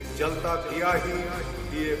जलता दिया ही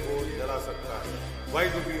दिए को जला सकता है. Why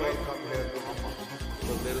do we all come here to Amma?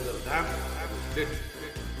 Because there is a lamp lit.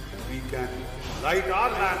 We can light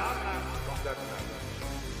our lamp from that lamp.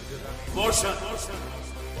 Motion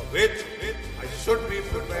for which I should be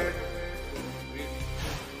prepared to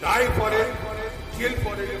die for it, kill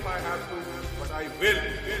for it if I have to, but I will.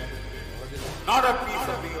 Not a piece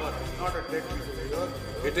of the earth, not a dead piece of the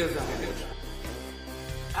earth, it is an emotion.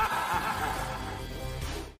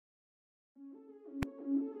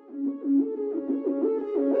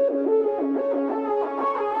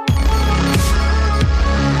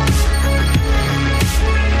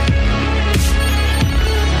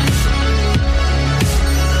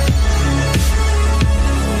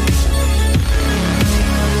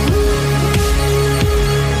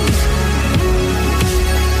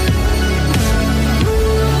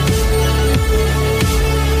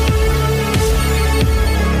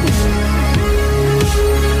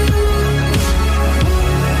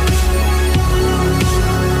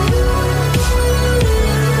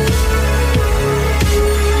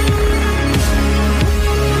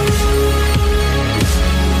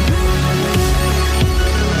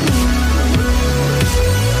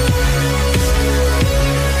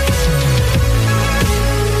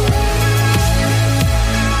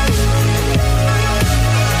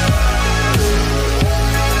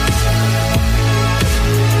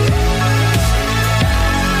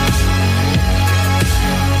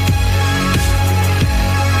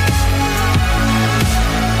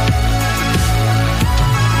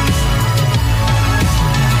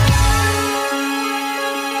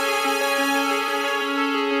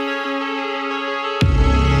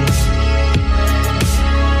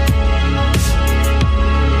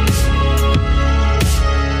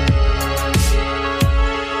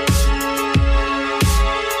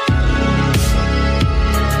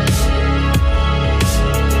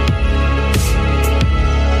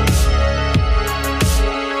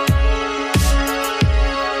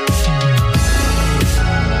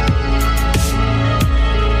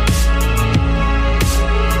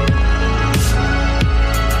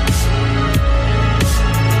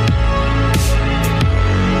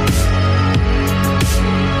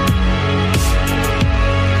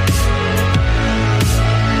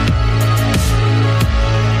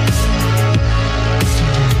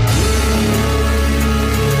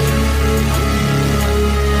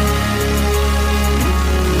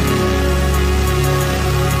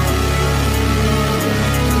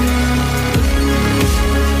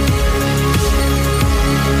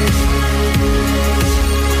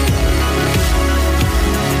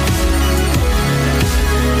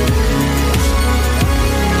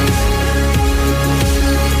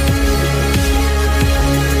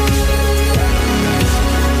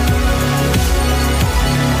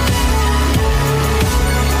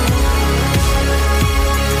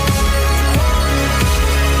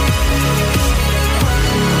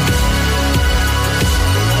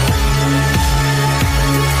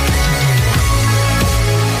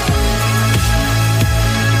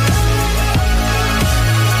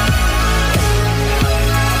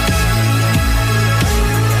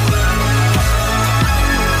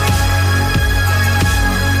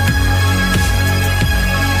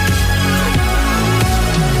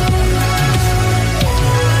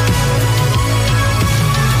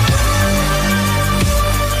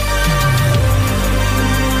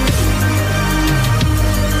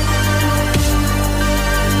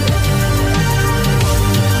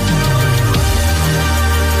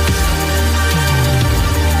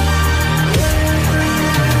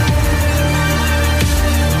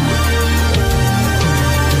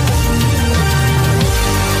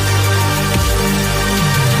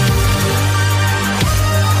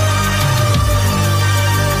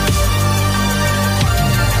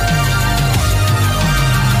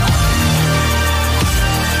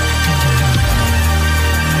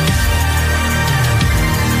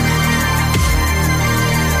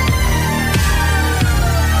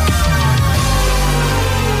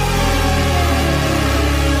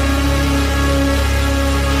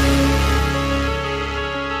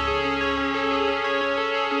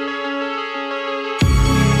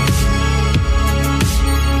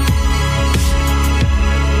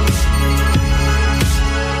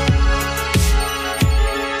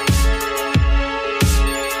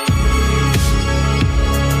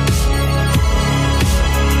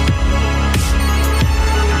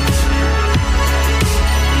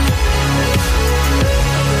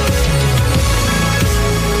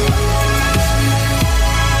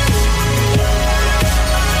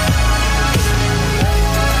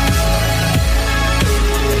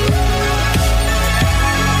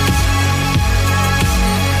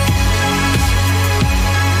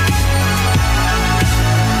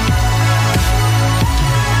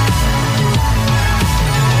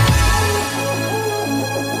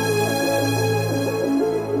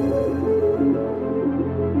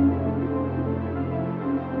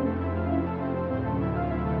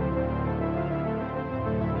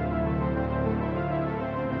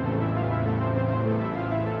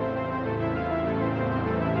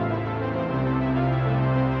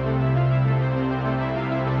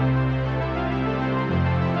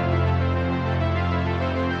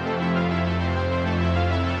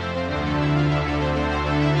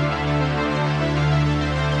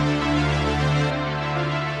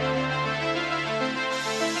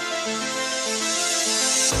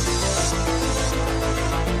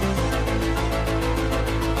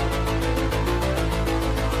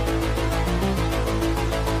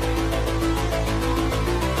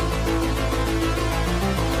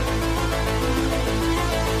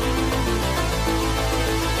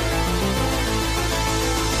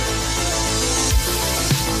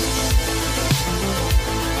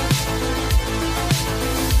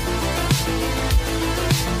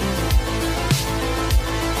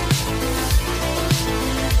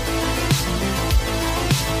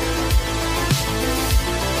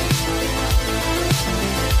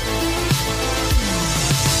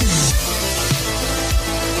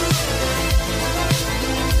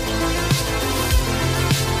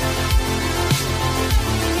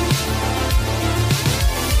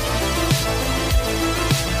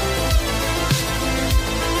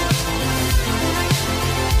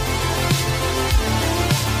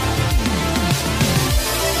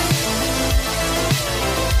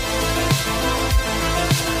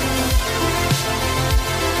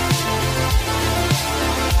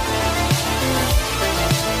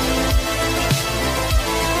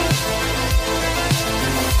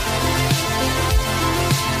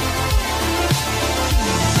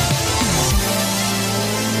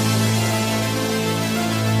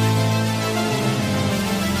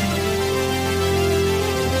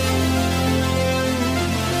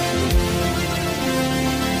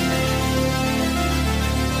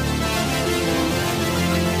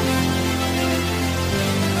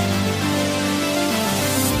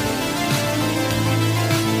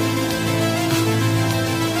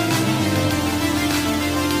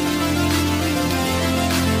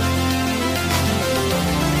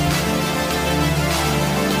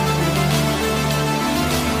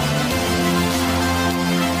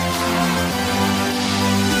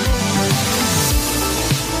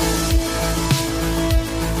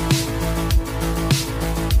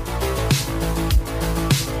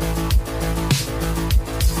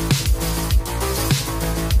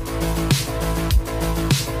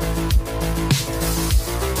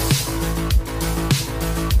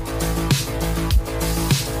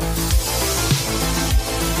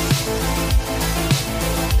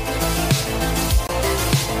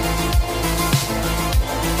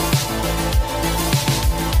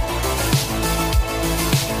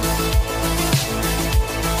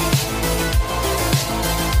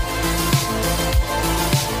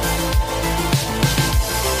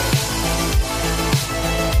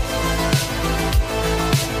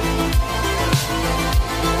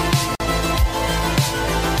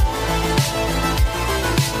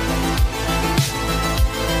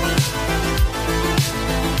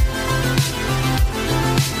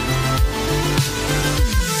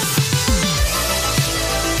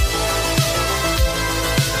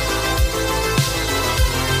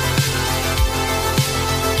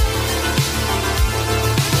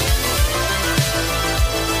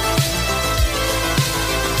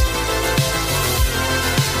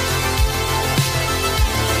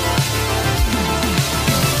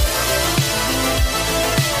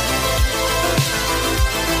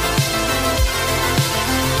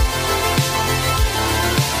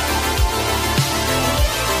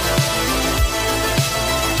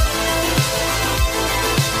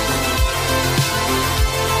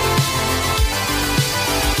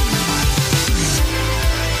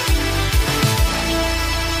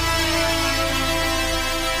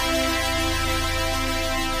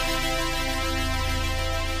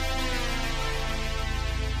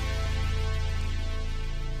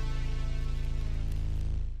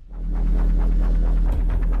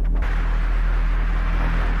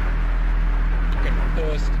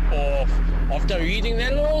 reading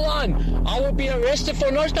that little line, I will be arrested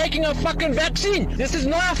for not taking a fucking vaccine. This is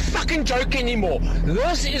not a fucking joke anymore.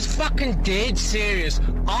 This is fucking dead serious.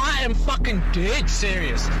 I am fucking dead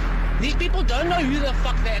serious. These people don't know who the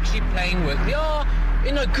fuck they're actually playing with. Yeah,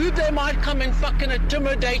 in a group they might come and fucking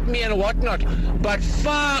intimidate me and whatnot, but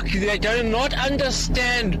fuck, they do not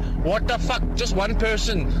understand what the fuck just one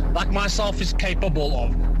person like myself is capable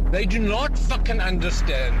of. They do not fucking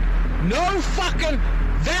understand. No fucking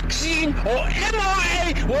vaccine or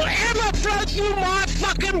mRNA will ever flow through my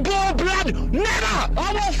fucking blood. Never!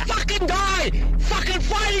 I will fucking die fucking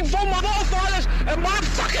fighting for my forefathers and my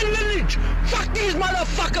fucking lineage. Fuck these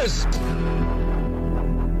motherfuckers!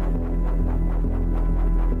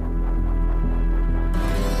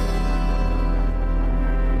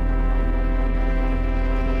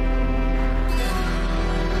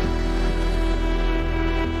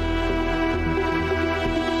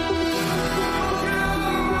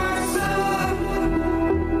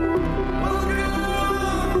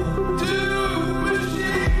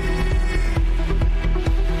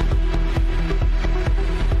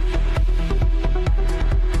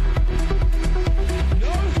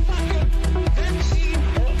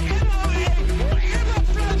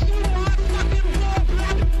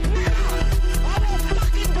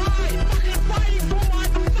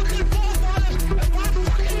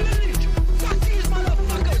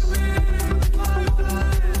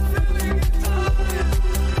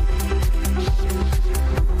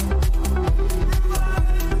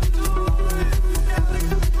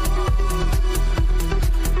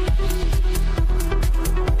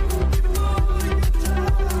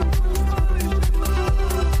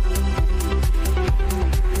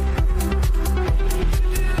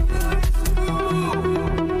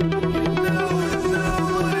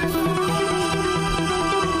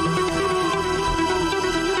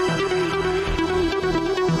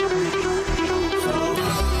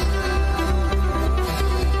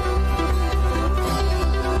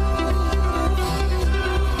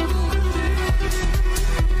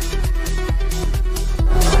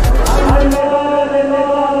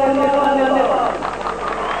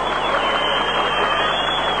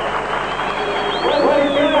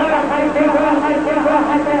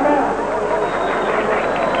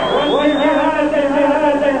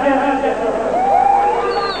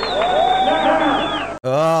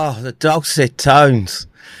 Dulcet tones.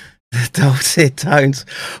 The dulcet tones.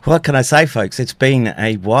 What can I say, folks? It's been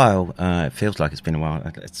a while. It feels like it's been a while.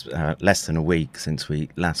 It's less than a week since we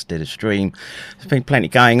last did a stream. There's been plenty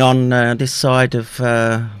going on this side of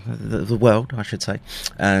the world, I should say.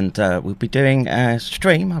 And we'll be doing a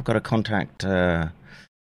stream. I've got to contact Charles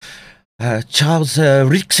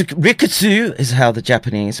Rikutsu is how the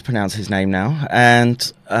Japanese pronounce his name now.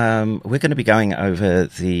 And we're going to be going over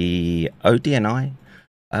the ODNI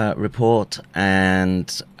report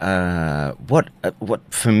and what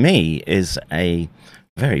for me is a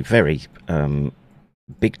very, very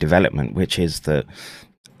big development, which is the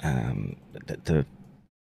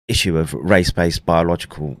issue of race-based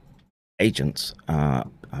biological agents are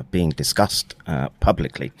being discussed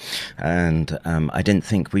publicly. And I didn't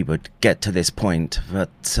think we would get to this point,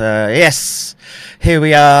 but yes, here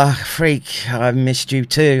we are. Freak, I missed you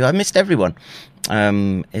too. I missed everyone.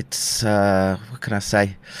 It's what can I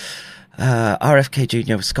say?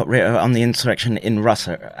 RFKjr, Scott Ritter on the insurrection in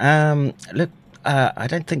Russia. Look, I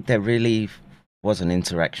don't think there really was an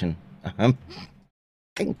insurrection. I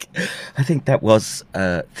think that was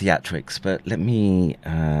theatrics. But let me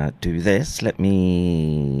do this. Let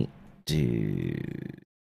me do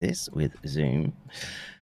this with Zoom,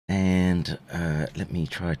 and let me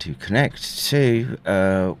try to connect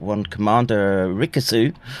to one Commander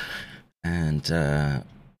Rikutsu. And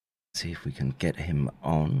see if we can get him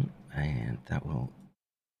on, and that will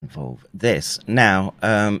involve this. Now,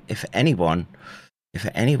 if anyone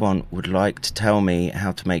would like to tell me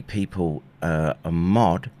how to make people a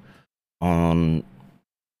mod on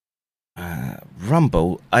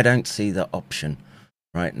Rumble, I don't see the option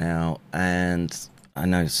right now, and I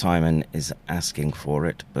know Simon is asking for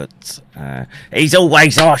it, but he's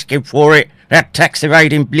always asking for it. That tax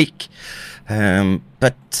evading blick.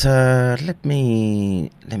 But let me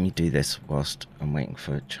do this whilst I'm waiting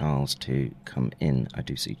for Charles to come in. I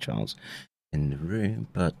do see Charles in the room,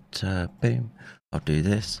 but boom, I'll do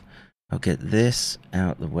this. I'll get this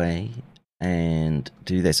out the way and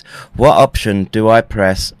do this. What option do I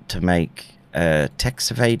press to make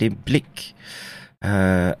text evading blick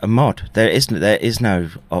a mod? There is no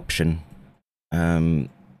option.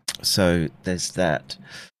 So there's that.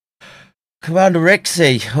 Commander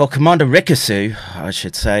Rixie, or Commander Rikutsu, I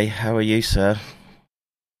should say. How are you, sir?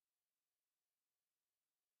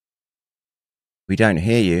 We don't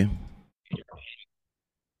hear you.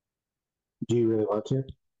 Do you really want to?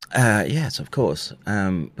 Yes, of course.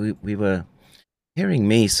 We were hearing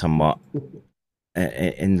me somewhat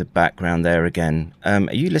in the background there again.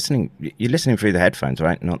 Are you listening? You're listening through the headphones,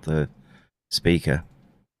 right? Not the speaker.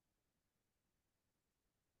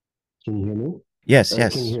 Can you hear me? Yes, Or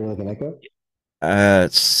yes. Can you hear like an echo?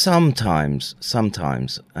 Sometimes.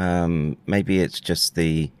 Maybe it's just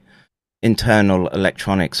the internal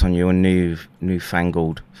electronics on your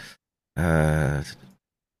newfangled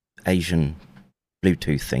Asian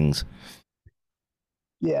Bluetooth things.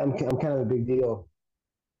 Yeah, I'm kind of a big deal.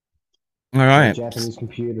 All right. Japanese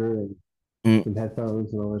computer and some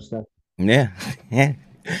headphones and all that stuff. Yeah, yeah.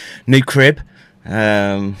 New crib.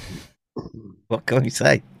 What can we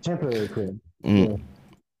say? Temporary crib. Yeah.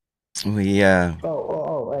 We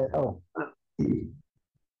Oh.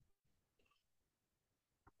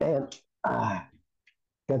 And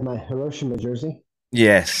got my Hiroshima jersey.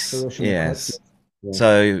 Yes, Hiroshima yes. Yeah.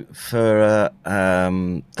 So for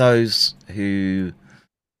those who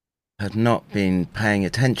had not been paying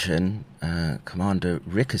attention, Commander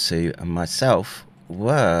Rikasu and myself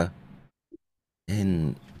were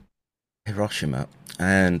in Hiroshima.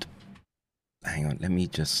 And hang on, let me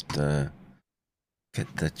just get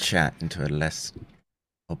the chat into a less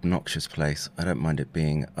obnoxious place. I don't mind it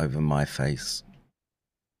being over my face.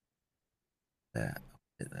 There.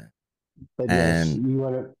 But yes, you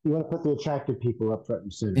want to put the attractive people up front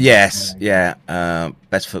and center. Yes, yeah.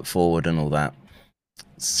 Best foot forward and all that.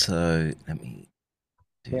 So let me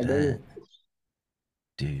do that.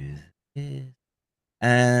 Do this.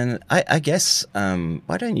 And I guess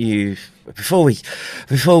why don't you before we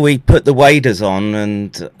put the waders on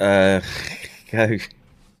and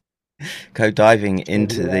go diving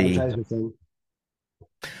into the.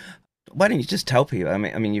 Why don't you just tell people? I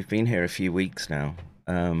mean, you've been here a few weeks now.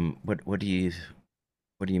 What are you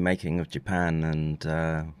making of Japan and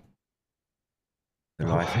the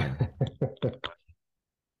life here?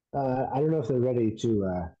 I don't know if they're ready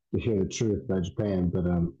to hear the truth about Japan, but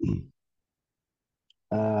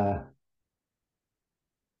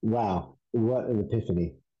wow, what an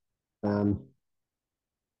epiphany! Now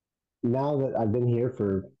that I've been here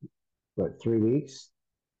for 3 weeks,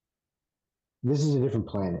 this is a different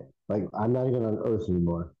planet. Like, I'm not even on Earth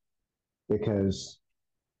anymore, because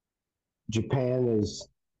Japan is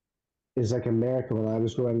like America when I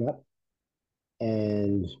was growing up,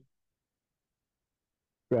 and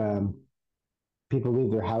people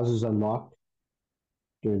leave their houses unlocked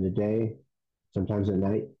during the day, sometimes at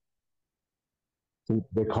night.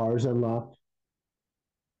 The cars unlocked.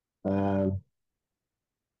 There's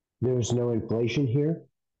no inflation here.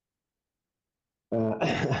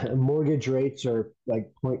 Mortgage rates are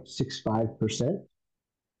like 0.65%.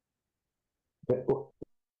 But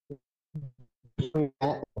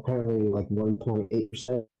apparently like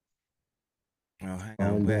 1.8%. Oh, hang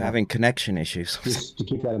on. We're having connection issues. Just to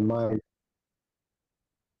keep that in mind.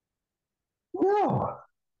 No.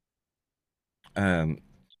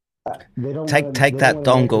 They don't take that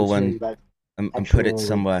dongle and put it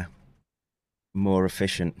somewhere more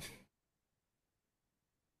efficient.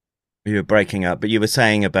 You were breaking up, but you were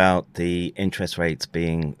saying about the interest rates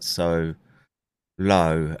being so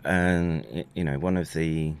low, and you know, one of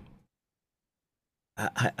the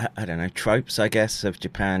I don't know, tropes, I guess, of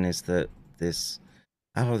Japan is that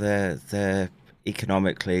they're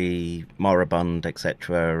economically moribund,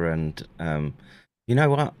 etc. And you know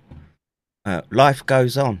what? Life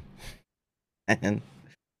goes on. And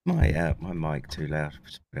my mic too loud.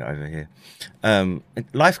 Just put it over here.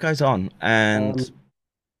 Life goes on, and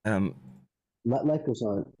life goes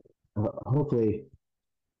on. Hopefully,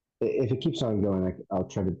 if it keeps on going, I'll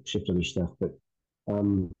try to shift other stuff. But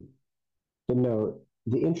no,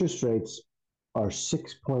 the interest rates are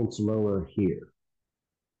 6 points lower here.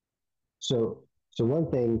 So one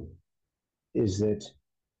thing is that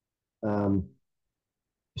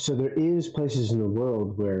so there is places in the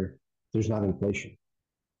world where there's not inflation.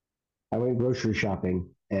 I went grocery shopping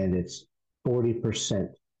and it's 40%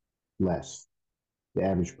 less, the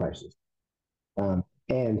average prices.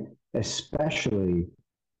 And especially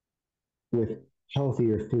with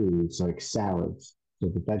healthier foods like salads, so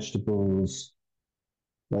the vegetables,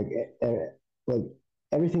 like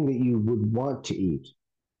everything that you would want to eat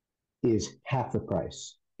is half the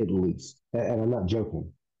price at least. And I'm not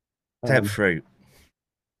joking. Except fruit.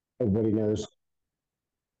 Everybody knows.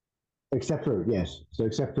 Except fruit, yes. So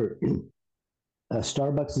except for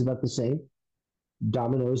Starbucks is about the same.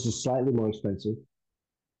 Domino's is slightly more expensive.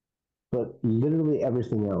 But literally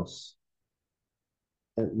everything else,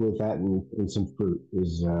 with that and some fruit,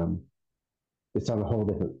 is it's on a whole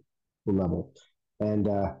different level. And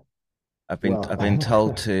I've been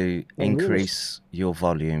told to and increase your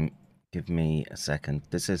volume. Give me a second.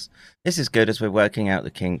 This is good as we're working out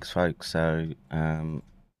the kinks, folks. So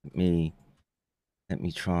let me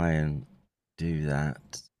try and do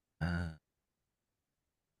that.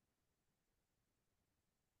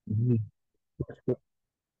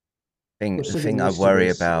 The thing I worry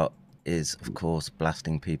about is, of course,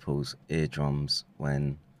 blasting people's eardrums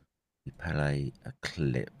when you play a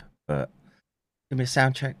clip. But give me a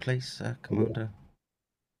sound check, please, Commander.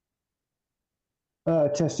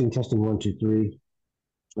 Testing 1, 2, 3.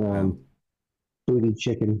 Booty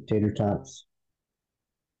chicken tater tots.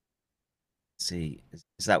 See,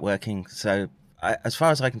 is that working? So, as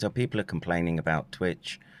far as I can tell, people are complaining about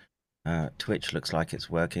Twitch. Twitch looks like it's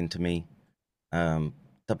working to me.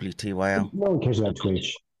 WTYL. No one cares about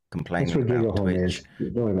Twitch. Complaining about Twitch.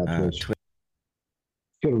 Don't worry about Twitch.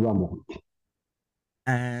 Go to Rumble.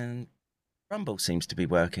 And Rumble seems to be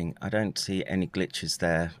working. I don't see any glitches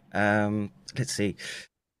there. Let's see.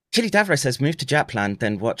 Chili Davra says, move to Japland,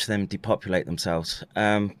 then watch them depopulate themselves.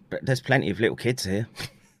 But there's plenty of little kids here.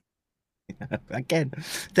 Again,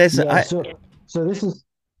 there's... So this is...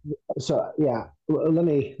 So, yeah, let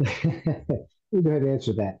me go ahead and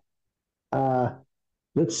answer that.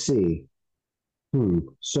 Let's see.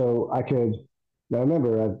 So I could... Now,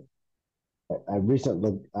 remember, I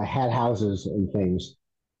recently... I had houses and things.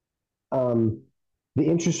 The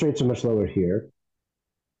interest rates are much lower here.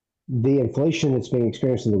 The inflation that's being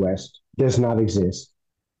experienced in the West does not exist.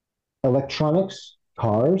 Electronics,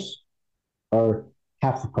 cars are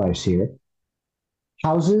half the price here.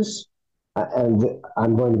 Houses, and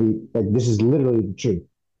I'm going to be, like, this is literally the truth,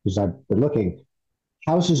 because I've been looking.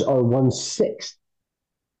 Houses are 1/6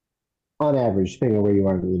 on average, depending on where you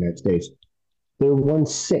are in the United States. They're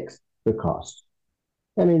 1/6 the cost.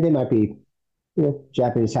 I mean, they might be,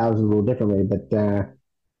 Japanese houses a little differently, but a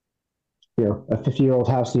 50-year-old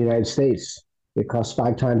house in the United States, it costs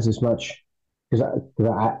 5 times as much. Because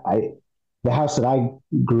the house that I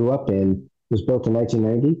grew up in was built in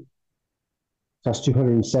 1990, cost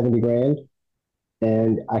 $270,000,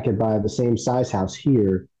 and I could buy the same size house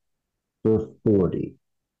here for 40.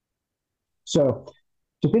 So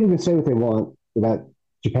people can say what they want about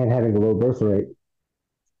Japan having a low birth rate,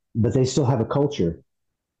 but they still have a culture.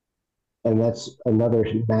 And that's another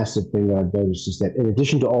massive thing that I've noticed, is that in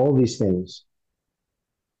addition to all these things,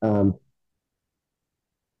 they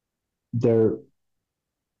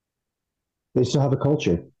still have a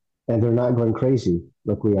culture, and they're not going crazy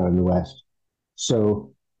like we are in the West.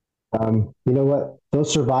 So, you know what? They'll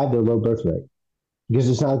survive their low birth rate, because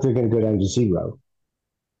it's not like they're going to go down to 0.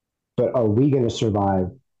 But are we going to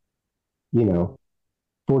survive,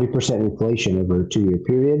 40% inflation over a 2-year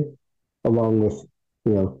period, along with,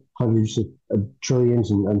 hundreds of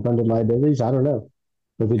trillions in unfunded liabilities? I don't know.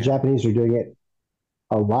 But the Japanese are doing it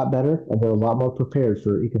a lot better, and they're a lot more prepared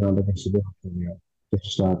for economic instability than we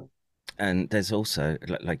are. And there's also,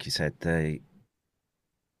 like you said, they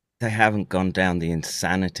haven't gone down the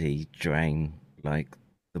insanity drain like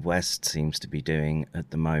the West seems to be doing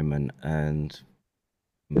at the moment. And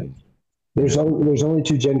there's only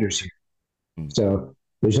 2 genders here, so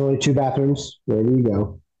there's only 2 bathrooms wherever you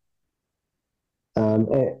go.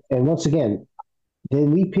 And once again, they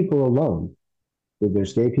leave people alone.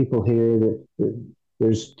 There's gay people here.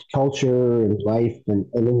 There's culture and life, and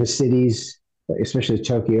in the cities, especially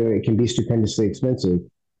Tokyo, it can be stupendously expensive.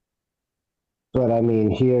 But I mean,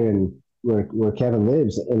 here in where Kevin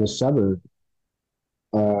lives, in the suburb,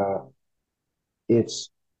 it's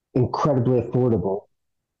incredibly affordable,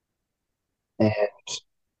 and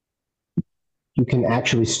you can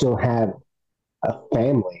actually still have a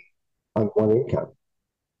family on one income.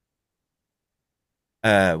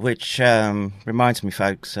 Which reminds me,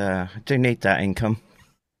 folks, I do need that income.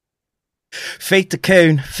 Feed the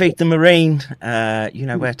coon, feed the marine. You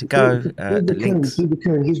know where to go. Feed the coon.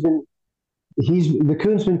 The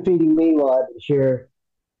coon's been feeding me while I've been here.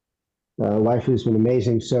 Waifu's been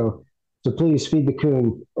amazing. So please feed the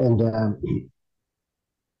coon and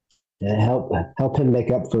help him make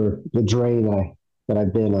up for the drain that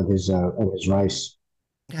I've been on his rice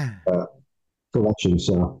collection.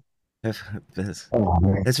 So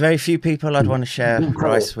there's very few people I'd want to share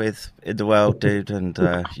rice with in the world, dude, and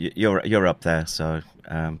you're up there. So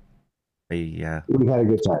we've had a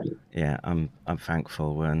good time. Yeah, I'm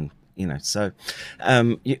thankful, and so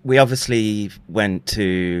we obviously went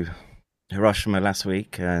to Hiroshima last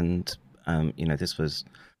week, and this was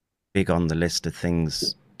big on the list of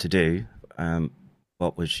things to do.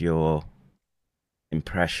 What was your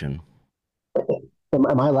impression?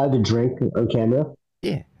 Am I allowed to drink on camera?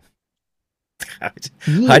 Yeah.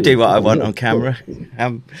 I do what I Years. want on camera.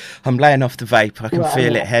 I'm laying off the vape. I can Well,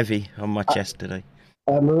 feel it heavy on my chest today.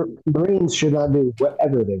 Marines should not do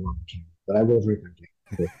whatever they want to, but I will drink on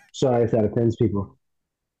camera. Sorry if that offends people.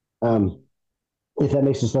 If that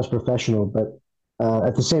makes us less professional, but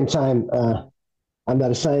at the same time, I'm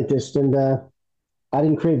not a scientist, and I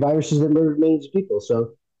didn't create viruses that murdered millions of people.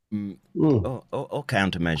 So, Or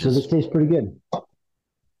countermeasures. So this tastes pretty good.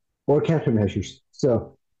 Or countermeasures.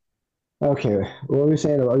 So, okay, what were we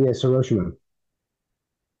saying? Oh, yes, Hiroshima.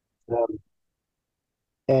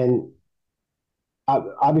 And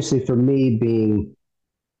obviously, for me, being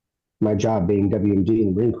my job being WMD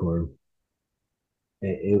in the Marine Corps,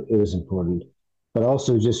 it was important. But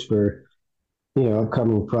also just for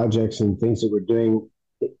upcoming projects and things that we're doing,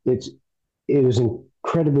 it was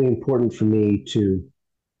incredibly important for me to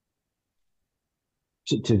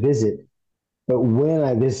visit. But when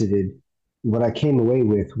I visited, what I came away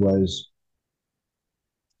with was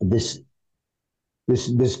this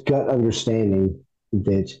gut understanding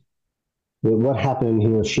that what happened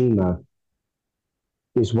in Hiroshima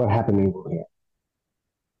is what happened in Wuhan.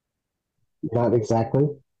 Not exactly,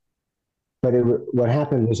 but what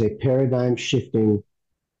happened was a paradigm shifting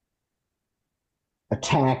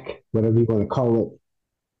attack, whatever you want to call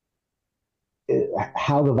it.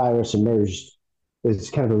 How the virus emerged is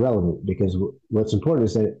kind of irrelevant, because what's important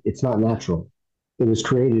is that it's not natural. It was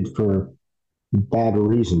created for bad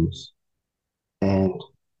reasons. And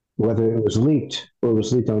whether it was leaked or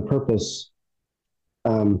was leaked on purpose,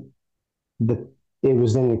 it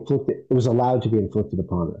was then inflicted. It was allowed to be inflicted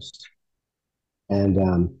upon us, and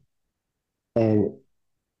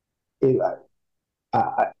it,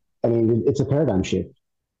 I mean, it's a paradigm shift,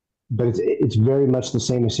 but it's very much the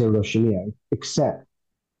same as Hiroshima, except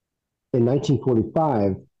in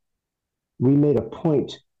 1945 we made a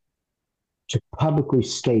point to publicly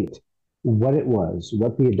state what it was,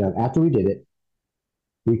 what we had done. After we did it,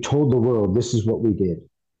 we told the world this is what we did.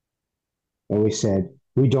 And we said,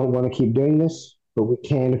 we don't want to keep doing this, but we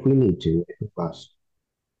can if we need to, if we must.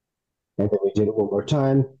 And then we did it one more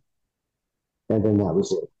time, and then that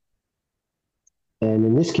was it. And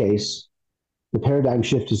in this case, the paradigm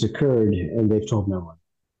shift has occurred, and they've told no one.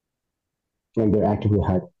 And they're actively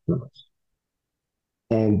hiding from us.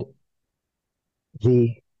 And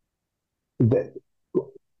we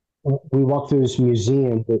walked through this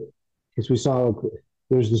museum because we saw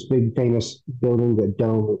there's this big famous building, that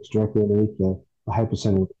dome that's directly underneath the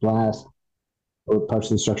hypocenter of the blast, or parts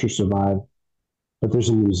of the structure survive. But there's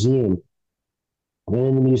a museum, and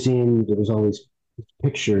in the museum there was all these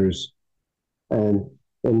pictures, and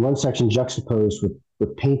in one section juxtaposed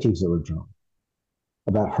with paintings that were drawn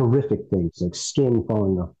about horrific things like skin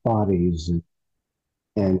falling off bodies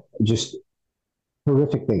and just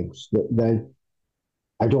horrific things that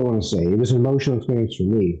I don't want to say. It was an emotional experience for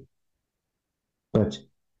me. But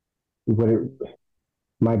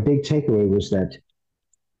my big takeaway was that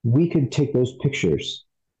we could take those pictures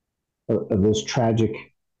of those tragic,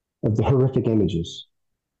 of the horrific images,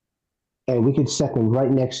 and we could set them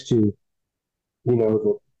right next to,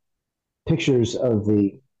 the pictures of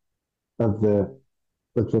the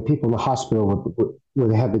people in the hospital where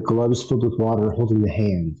they have the gloves filled with water holding the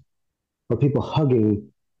hand, or people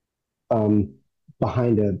hugging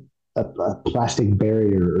behind a plastic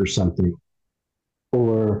barrier or something,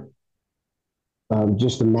 or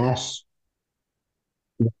just the mass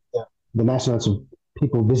amounts of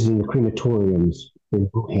people visiting the crematoriums in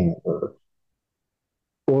Wuhan,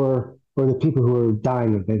 or the people who are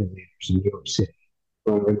dying of ventilators in New York City,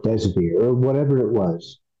 or remdesivir, or whatever it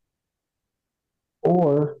was.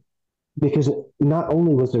 Or because not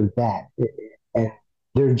only was there that, and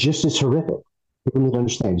they're just as horrific. People need to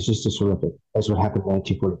understand it's just as horrific as what happened in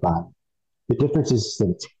 1945. The difference is that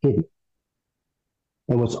it's hidden.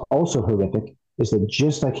 And what's also horrific is that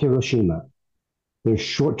just like Hiroshima, there's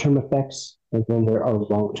short-term effects, and then there are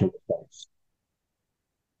long-term effects.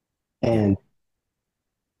 And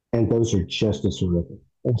those are just as horrific.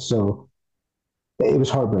 And so it was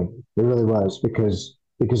heartbreaking. It really was, because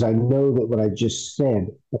I know that what I just said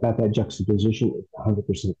about that juxtaposition is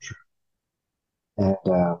 100% true.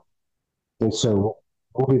 And so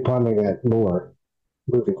we'll be pondering that more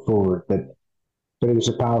moving forward. But it was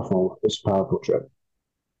a powerful trip.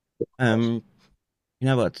 You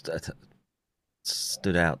know what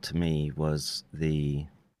stood out to me was the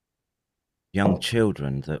young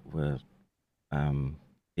children that were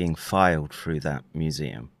being filed through that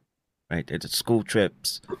museum. Right, it's school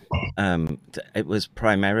trips. It was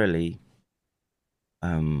primarily,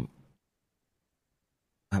 I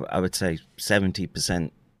would say,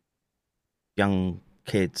 70% young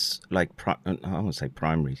kids, like I won't say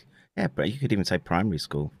primary. Yeah, but you could even say primary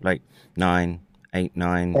school, like 9, 8,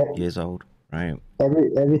 9 E- years old, right?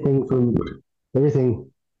 everything from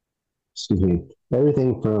everything. Excuse me.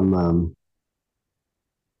 Everything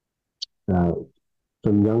uh,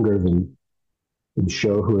 from younger than the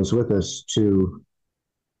show who was with us to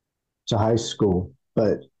high school.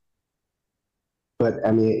 But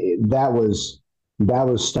I mean that was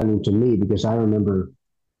stunning to me because I remember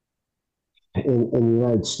in the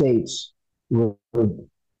United States we're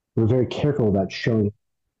very careful about showing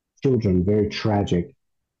children very tragic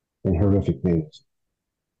and horrific things.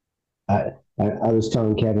 I was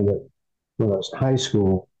telling Kevin that when I was in high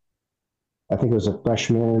school, I think it was a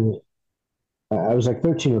freshman. I was like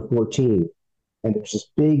 13 or 14, and there's this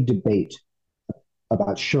big debate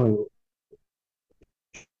about showing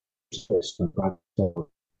this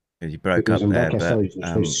You broke because up in there, broadcast but television,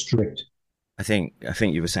 it's very strict. I think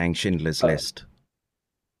you were saying Schindler's List.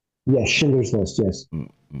 Yeah, Schindler's List. Yes,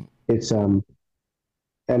 Mm-hmm. it's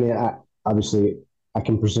I mean, obviously I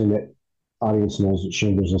can presume that audience knows what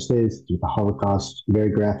Schindler's List is with the Holocaust, very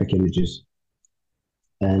graphic images,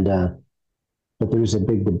 and but there was a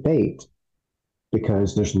big debate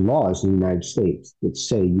because there's laws in the United States that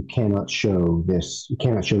say you cannot show this, you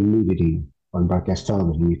cannot show nudity on broadcast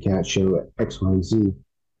television, you cannot show X, Y, and Z,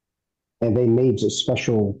 and they made a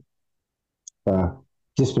special uh,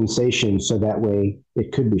 dispensation so that way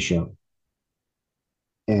it could be shown,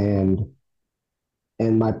 and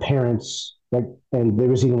my parents like, and there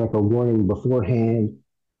was even like a warning beforehand,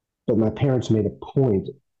 but my parents made a point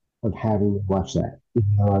of having me watch that.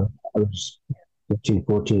 Even though I was 13,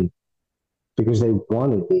 14, because they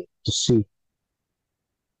wanted me to see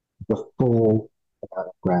the full amount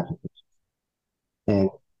of graphics. And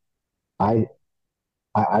I,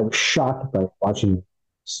 I was shocked by watching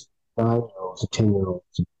 9-year-olds,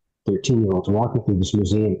 10-year-olds, 13-year-olds walking through this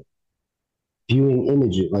museum, viewing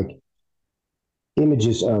images like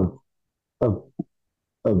images of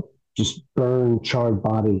of just burned, charred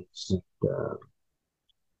bodies,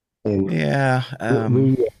 and Yeah,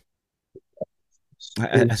 we,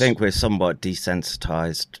 I think we're somewhat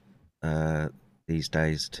desensitized these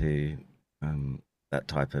days to that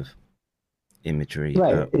type of imagery.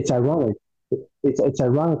 right. It's ironic. It's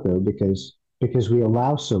ironic though because we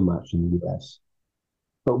allow so much in the U.S.,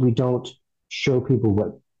 but we don't show people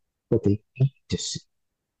what they need to see.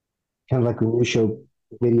 Kind of like when you show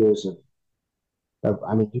videos of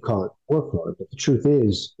I mean, you call it warfare, but the truth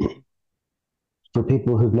is, for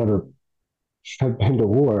people who've never have been to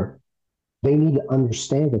war, they need to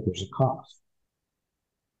understand that there's a cost.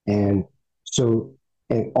 And so,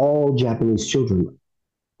 and all Japanese children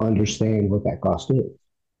understand what that cost is.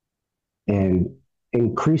 And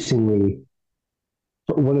increasingly,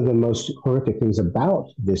 one of the most horrific things about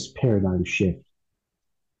this paradigm shift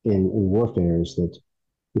in warfare is that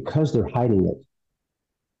because they're hiding it,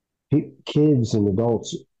 kids and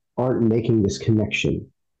adults aren't making this connection.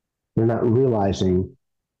 They're not realizing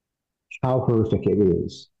how horrific it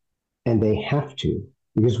is. And they have to,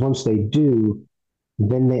 because once they do,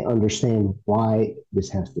 then they understand why this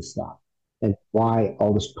has to stop and why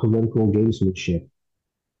all this political gamesmanship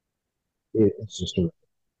is just a.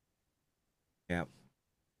 Yeah.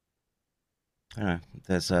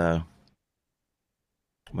 There's well,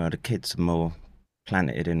 the kids are more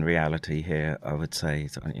planeted in reality here, I would say.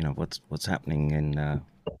 So, what's happening in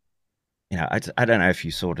I don't know if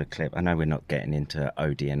you saw the clip. I know we're not getting into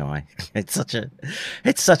ODNI.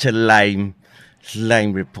 It's such a lame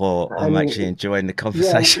report. I'm actually enjoying the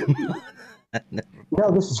conversation. Yeah,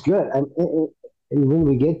 no, this is good. And when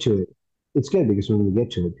we get to it, it's good because when we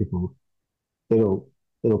get to it, people it'll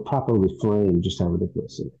properly frame just how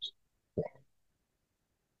ridiculous it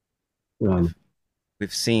is.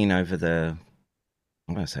 We've seen over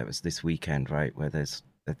I'm going to say it was this weekend, right, where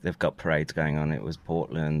they've got parades going on. It was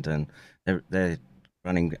Portland, and they're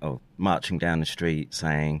running or marching down the street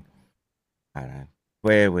saying, I don't know,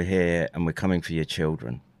 we're here and we're coming for your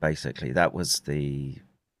children. Basically, that was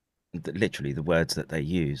literally the words that they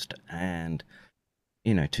used. And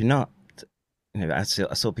to not, I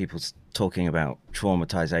saw people talking about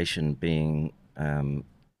traumatization being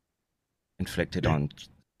inflicted on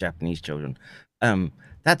Japanese children.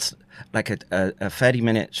 That's like a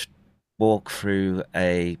 30-minute walk through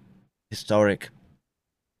a historic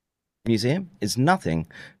museum is nothing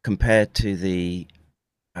compared to the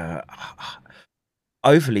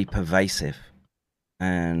overly pervasive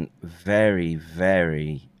and very,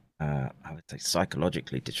 very, I would say,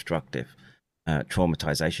 psychologically destructive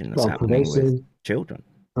traumatization that's happening with children.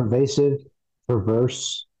 Pervasive,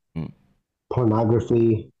 perverse,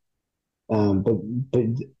 pornography. But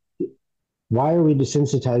why are we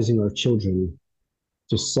desensitizing our children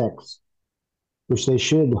to sex, which they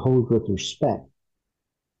should hold with respect,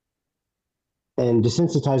 and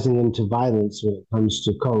desensitizing them to violence when it comes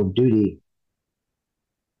to Call of Duty,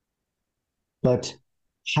 but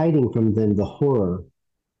hiding from them the horror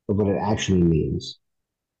of what it actually means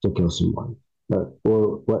to kill someone,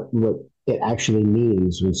 or what it actually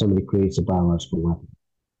means when somebody creates a biological weapon.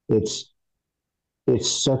 It's it's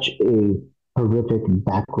such a horrific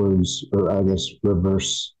backwards, or I guess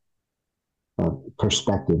reverse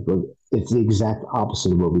perspective. It's the exact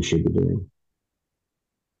opposite of what we should be doing.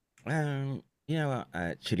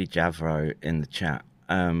 Chidi Javro in the chat.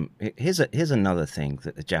 Here's another thing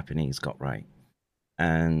that the Japanese got right,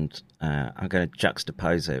 and I'm going to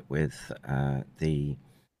juxtapose it with the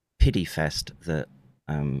pity fest that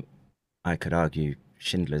I could argue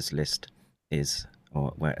Schindler's List is,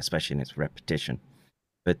 or especially in its repetition.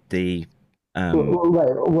 But the I'll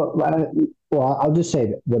just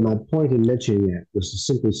say that my point in mentioning that was to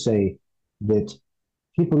simply say that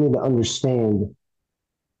people need to understand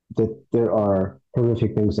that there are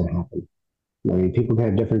horrific things that happen. I mean, people can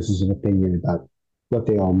have differences of opinion about what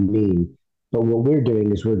they all mean, but what we're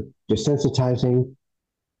doing is we're desensitizing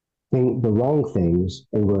the wrong things,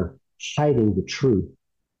 and we're hiding the truth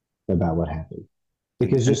about what happened.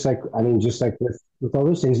 Because just like with all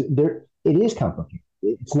those things, it is complicated.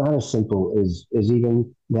 It's not as simple as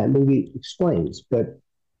even that movie explains. But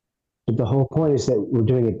the whole point is that we're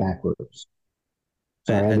doing it backwards.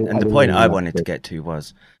 Sorry, and the point I wanted to get to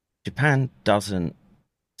was Japan doesn't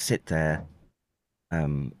sit there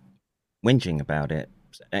whinging about it.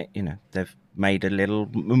 They've made a little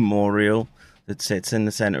memorial that sits in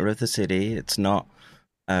the center of the city. It's not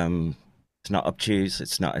obtuse.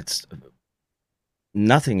 It's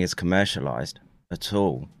nothing is commercialized at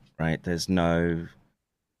all, right? There's no,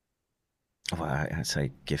 I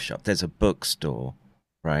say gift shop. There's a bookstore,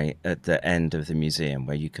 right, at the end of the museum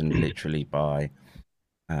where you can literally buy,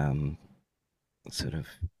 sort of,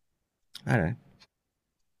 I don't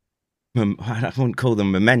know, I wouldn't call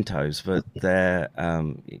them mementos, but they're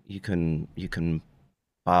you can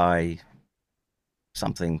buy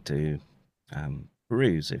something to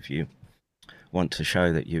peruse if you want to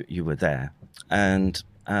show that you were there. And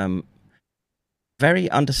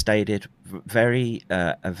very understated, very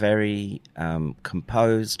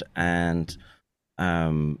composed and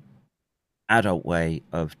adult way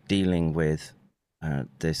of dealing with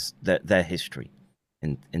their history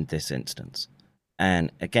in this instance.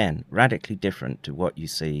 And again, radically different to what you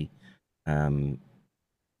see in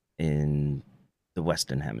the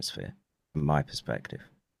Western Hemisphere, from my perspective.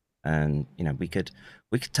 And we could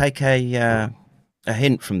take a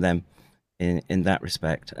hint from them in that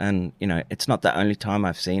respect. And it's not the only time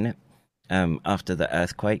I've seen it. After the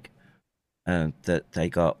earthquake that they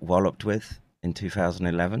got walloped with in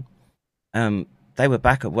 2011, they were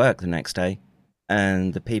back at work the next day,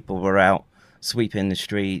 and the people were out sweeping the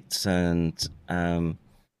streets, and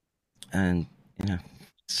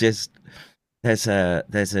it's just there's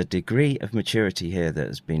a degree of maturity here that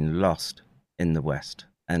has been lost in the West,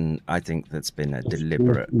 and I think that's been a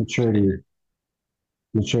deliberate maturity.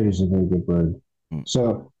 Maturity is a very good word.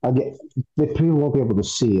 So the people won't be able to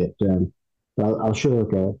see it. I'll show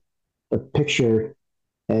like a picture,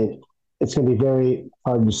 and it's going to be very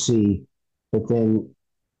hard to see. But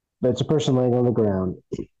it's a person laying on the ground,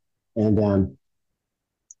 and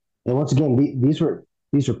once again, these are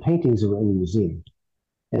paintings that were in the museum,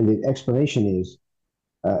 and the explanation is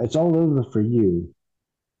it's all over for you,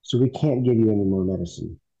 so we can't give you any more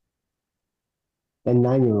medicine. And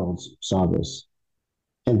 9-year-olds saw this.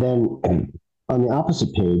 And then on the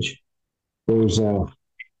opposite page, there's and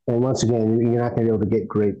once again, you're not going to be able to get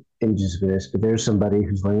great images of this, but there's somebody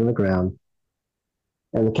who's laying on the ground,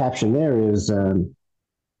 and the caption there is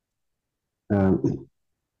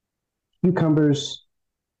cucumbers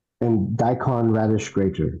and daikon radish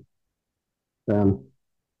grater. So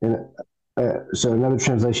another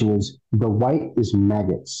translation is the white is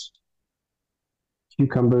maggots,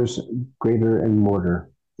 cucumbers, grater, and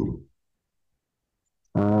mortar.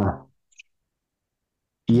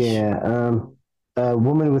 A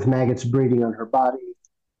woman with maggots breeding on her body.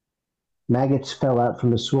 Maggots fell out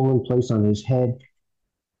from a swollen place on his head.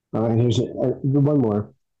 And here's one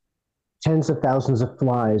more. Tens of thousands of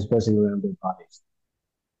flies buzzing around their bodies.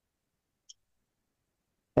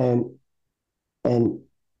 And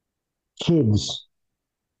kids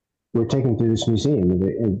were taken through this museum,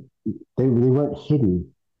 and they weren't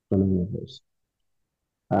hidden from any of this.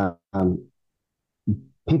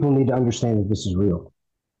 People need to understand that this is real.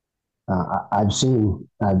 I've seen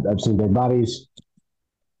dead bodies,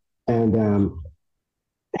 and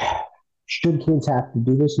should kids have to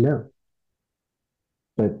do this? No.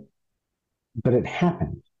 but it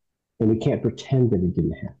happened, and we can't pretend that it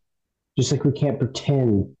didn't happen. Just like we can't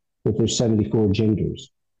pretend that there's 74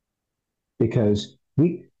 genders, because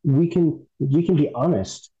we can be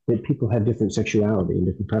honest that people have different sexuality and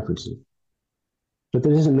different preferences, but that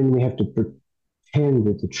doesn't mean we have to pretend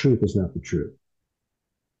that the truth is not the truth.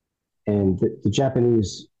 And the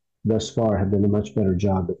Japanese thus far have done a much better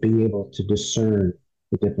job of being able to discern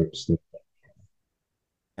the difference.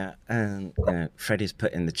 Yeah, and Freddie's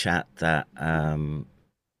put in the chat that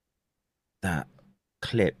that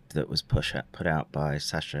clip that was put out by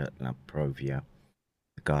Sasha Laprovia,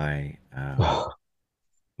 the guy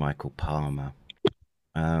Michael Palmer.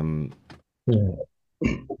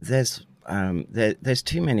 There's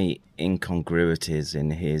too many incongruities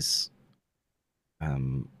in his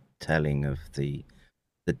telling of the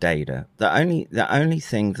data. The only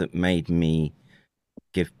thing that made me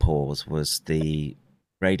give pause was the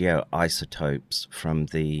radioisotopes from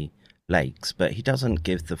the lakes, but he doesn't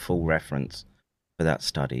give the full reference for that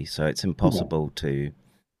study, so it's impossible to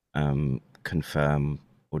confirm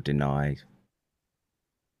or deny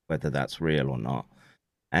whether that's real or not.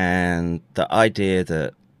 And the idea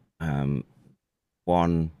that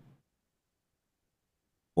one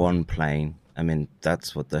plane, I mean,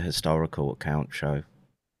 that's what the historical accounts show.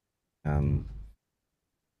 Yeah,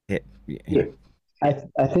 I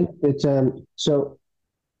think that so.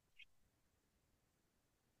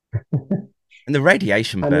 And the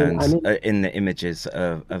radiation burns I mean, in the images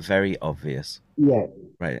are very obvious. yeah,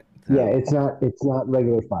 Right. yeah. It's not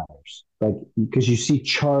regular fires, like, because you see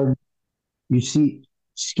charred, you see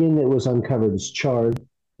skin that was uncovered is charred,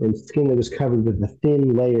 and skin that was covered with a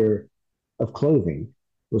thin layer of clothing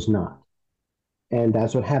was not. And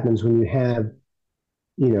that's what happens when you have,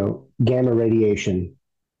 gamma radiation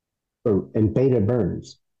and beta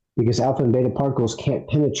burns, because alpha and beta particles can't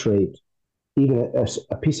penetrate even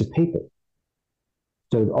a piece of paper.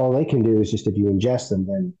 So all they can do is just, if you ingest them,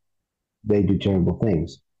 then they do terrible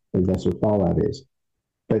things. And that's what fallout is.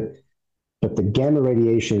 But the gamma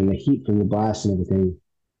radiation and the heat from the blast and everything,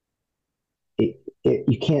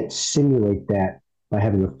 you can't simulate that by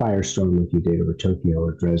having a firestorm like you did over Tokyo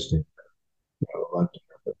or Dresden, or London,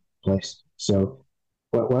 or place. So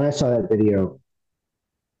when I saw that video,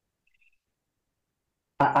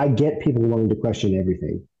 I get people wanting to question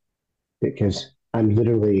everything, because I'm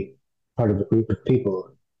literally part of a group of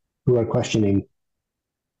people who are questioning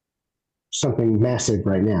something massive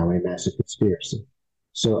right now, a massive conspiracy.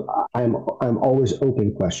 So I'm always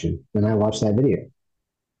open question when I watch that video.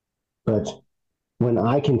 But when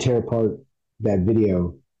I can tear apart that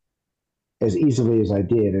video as easily as I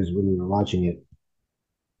did as when we were watching it,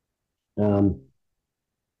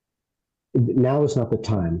 now is not the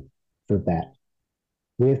time for that.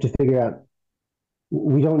 We have to figure out.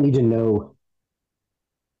 We don't need to know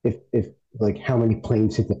if like how many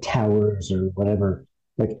planes hit the towers or whatever.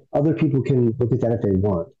 Like, other people can look at that if they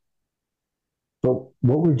want. But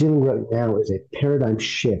what we're dealing with right now is a paradigm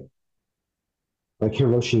shift, like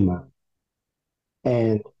Hiroshima.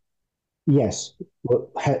 And yes, were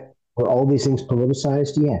all these things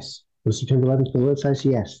politicized? Yes. Was September 11th politicized?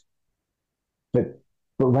 Yes. But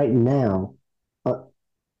right now,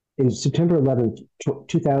 in September 11th,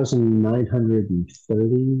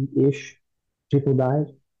 2,930 ish people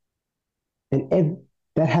died, and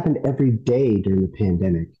that happened every day during the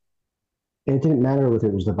pandemic. And it didn't matter whether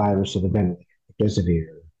it was the virus or the ventilator,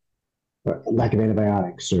 remdesivir, or lack of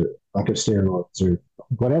antibiotics, or lack of steroids, or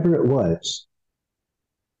whatever it was.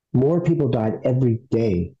 More people died every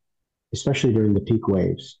day, especially during the peak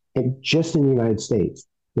waves, and just in the United States,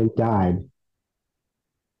 than died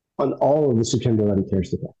on all of the September 11th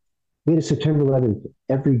terrorist attacks. We had a September 11th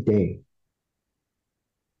every day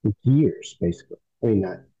for years, basically. I mean,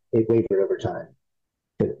 it wavered over time,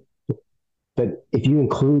 but if you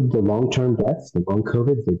include the long-term deaths, the long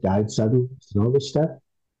COVID that died suddenly, and all this stuff,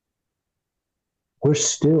 we're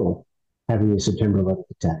still having the September 11th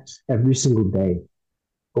attacks every single day,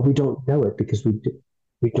 but we don't know it because we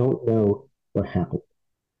don't know what happened,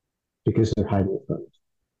 because they're hiding it from us.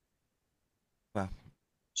 Wow.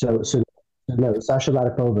 So no, Sasha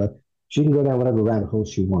Latakova, she can go down whatever rabbit hole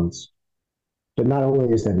she wants. But not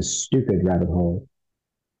only is that a stupid rabbit hole,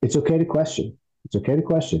 it's okay to question. It's okay to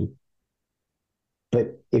question.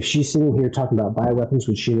 But if she's sitting here talking about bioweapons,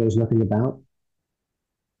 which she knows nothing about,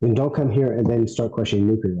 then don't come here and then start questioning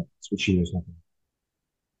nuclear weapons, which she knows nothing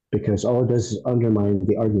about. Because all it does is undermine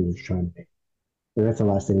the argument you're trying to make. And that's the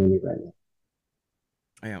last thing we need right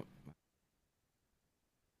now. Yeah.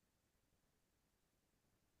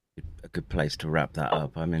 A good place to wrap that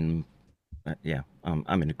up. I'm in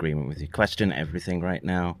agreement with you. Question everything right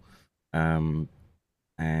now.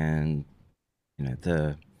 and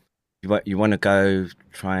you want to go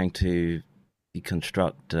trying to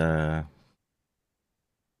deconstruct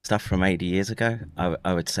stuff from 80 years ago.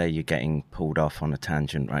 I would say you're getting pulled off on a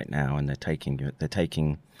tangent right now, and they're taking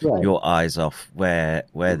Right. your eyes off where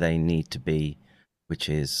they need to be, which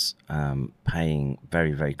is paying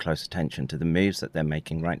very, very close attention to the moves that they're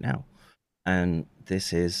making right now. And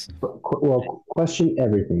this is Well, question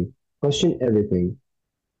everything. Question everything.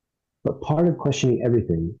 But part of questioning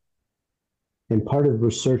everything, and part of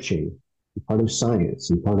researching, and part of science,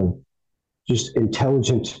 and part of just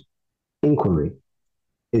intelligent inquiry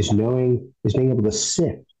is being able to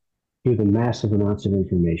sift through the massive amounts of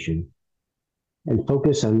information and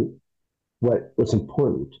focus on what's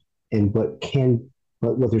important and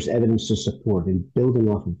what there's evidence to support, and building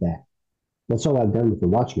off of that. That's all I've done with the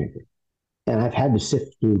watchmaker. And I've had to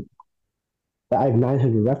sift through, I have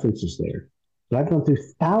 900 references there, but I've gone through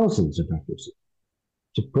thousands of references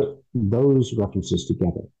to put those references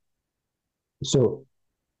together. So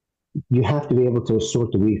you have to be able to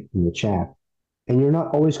sort the wheat from the chaff, and you're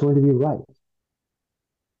not always going to be right.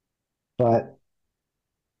 But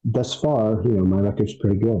thus far, my record's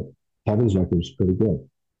pretty good. Kevin's record's pretty good.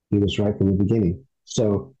 He was right from the beginning.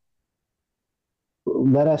 So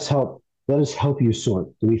let us help you sort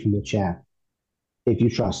the wheat from the chaff if you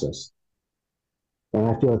trust us. And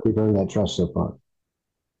I feel like we've earned that trust so far.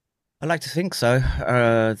 I like to think so.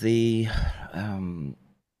 It's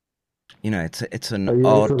an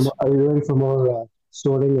odd. Are you ready for more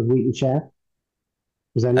sorting of wheat and chaff?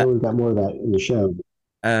 Because I know we've got more of that in the show.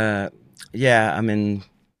 Yeah, I mean,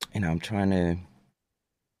 I'm trying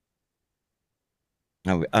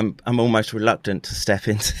to. I'm almost reluctant to step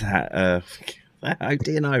into that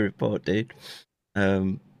ODNI report, dude.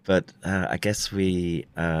 But I guess we.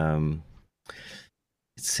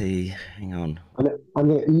 Let's see. Hang on. I'm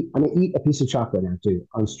gonna eat a piece of chocolate now too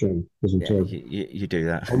on stream because I'm terrible. You do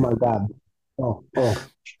that. Oh my god. Oh.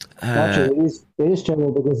 Actually, it is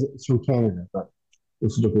terrible because it's from Canada, but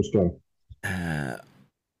it's a different story.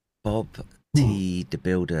 Bob T. the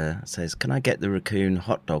Builder says, "Can I get the raccoon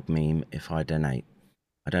hot dog meme if I donate?"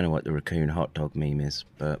 I don't know what the raccoon hot dog meme is,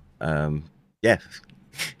 but yeah,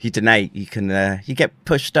 you donate, you can you get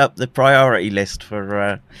pushed up the priority list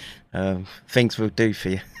for things we'll do for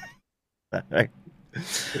you.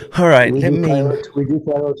 All right, we do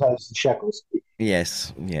prioritize the shekels.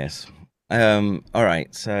 Yes. All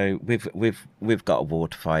right, so we've got a war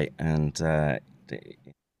to fight, and it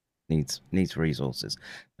needs resources.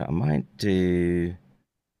 So I might do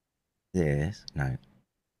this. No.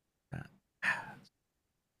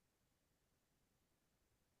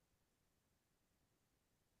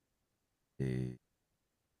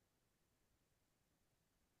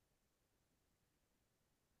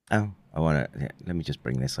 Oh, I want to. Yeah, let me just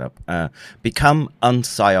bring this up. Become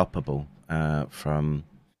unpsyopable from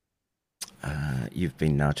You've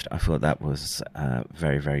Been Nudged. I thought that was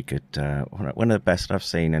very, very good. One of the best I've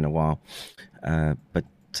seen in a while. But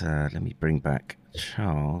let me bring back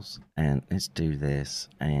Charles, and let's do this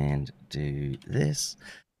and do this.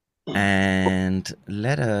 And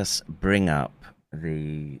let us bring up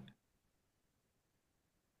the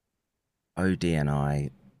ODNI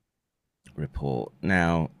report.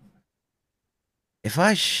 Now, if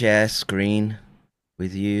I share screen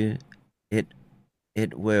with you,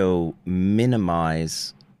 it will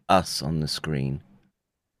minimize us on the screen,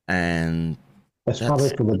 and that's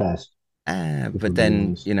probably for the best. But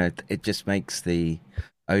then it just makes the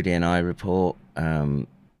ODNI report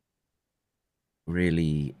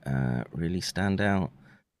really stand out.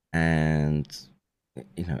 And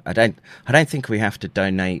I don't think we have to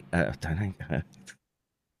donate.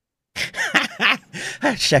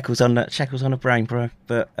 Shekels on a brain, bro.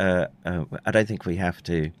 But I don't think we have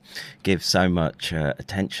to give so much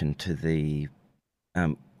attention to the.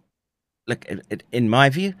 Look, in my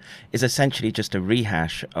view, is essentially just a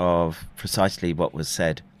rehash of precisely what was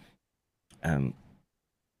said.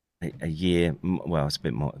 A year. Well, it's a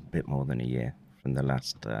bit more than a year from the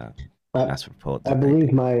last report. I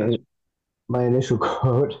believe my initial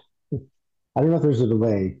quote. I don't know if there's a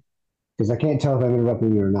delay because I can't tell if I'm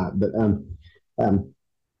interrupting you or not. But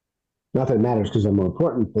not that it matters because I'm more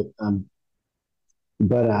important.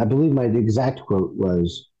 But I believe my exact quote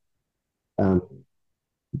was that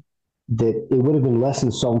it would have been less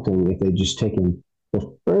insulting if they'd just taken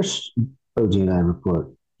the first ODNI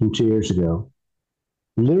report from 2 years ago,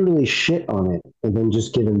 literally shit on it, and then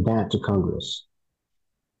just given that to Congress.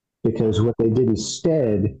 Because what they did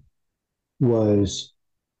instead was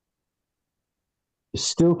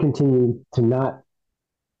still continue to not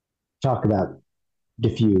talk about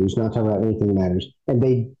diffuse, not talk about anything that matters. And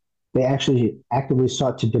they they actually actively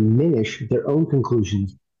sought to diminish their own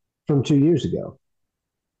conclusions from 2 years ago,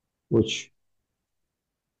 which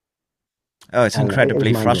it's I don't know,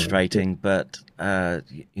 incredibly is mind-blowing. frustrating, but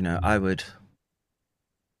you know, I would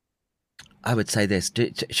say this: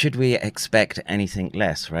 should we expect anything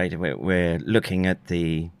less? Right? We're looking at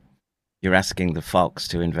you're asking the fox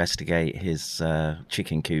to investigate his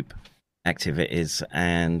chicken coop activities,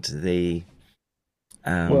 and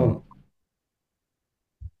Well,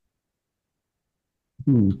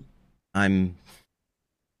 I'm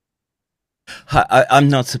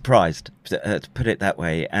not surprised, to put it that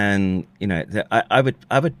way. And you know, I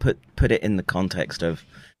would put it in the context of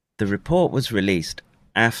the report was released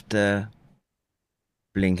after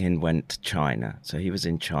Blinken went to China, so he was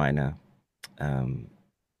in China.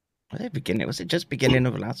 Was it just beginning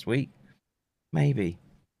of last week? Maybe.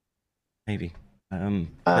 But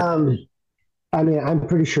I mean, I'm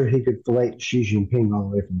pretty sure he could fillet Xi Jinping all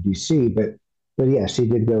the way from DC, but yes, he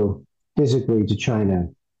did go physically to China,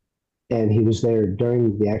 and he was there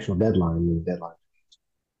during the actual deadline. When the deadline.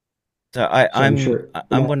 so So I'm sure.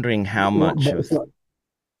 I'm wondering how much But of it's not.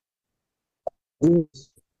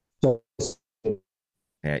 So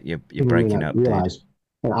yeah you're people may breaking not up, dude. realize,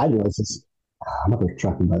 and I realize this. I'm not a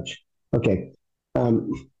trucking much. Okay.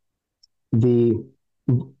 Um, the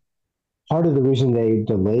part of the reason they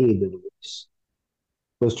delayed the release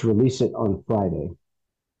was to release it on Friday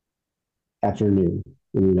afternoon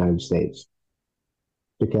in the United States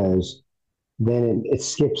because then it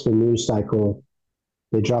skips the news cycle.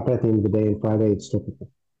 They drop it at the end of the day, and Friday it's typical.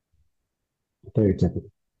 Very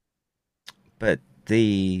typical. But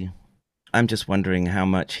I'm just wondering how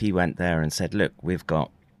much he went there and said, look, we've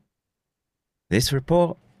got this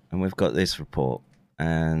report and we've got this report,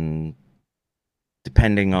 and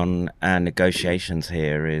depending on our negotiations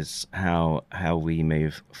here is how we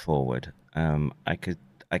move forward. I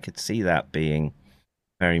could see that being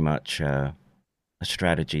very much a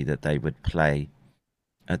strategy that they would play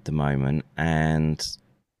at the moment, and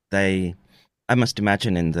I must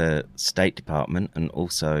imagine in the State Department and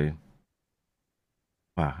also,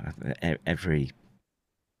 well, every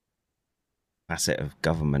facet of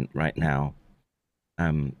government right now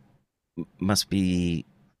must be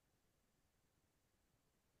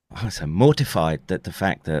mortified that the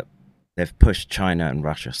fact that they've pushed China and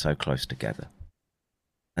Russia so close together.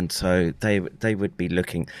 And so they would be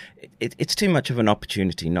looking. It's too much of an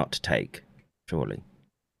opportunity not to take, surely.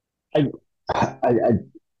 I, I,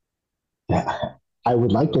 I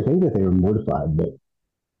would like to think that they were mortified, but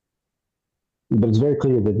it's very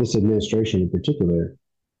clear that this administration in particular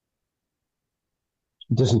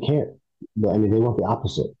doesn't care. I mean, they want the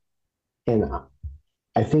opposite. And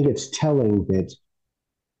I think it's telling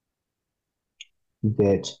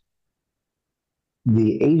that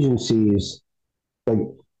the agencies, like,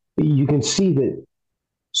 you can see that.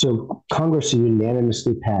 So Congress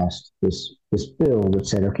unanimously passed this bill that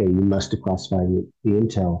said, okay, you must declassify the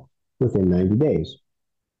intel within 90 days.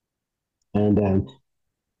 And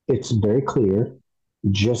it's very clear,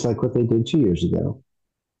 just like what they did 2 years ago,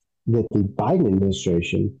 that the Biden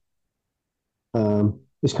administration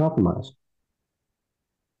is compromised.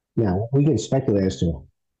 Now, we can speculate as to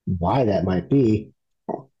why that might be.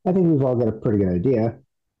 I think we've all got a pretty good idea.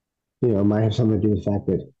 You know, it might have something to do with the fact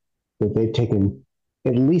that they've taken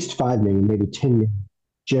at least 5 million, maybe 10 million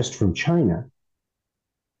just from China.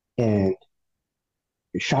 And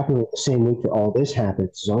shopping the same week that all this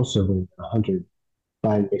happens is also when Hunter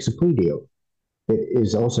Biden makes a plea deal that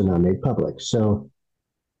is also not made public. So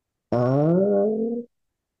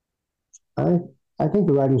I I think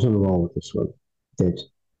the writing's on the wall with this one. That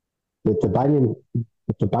that the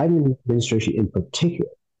Biden administration in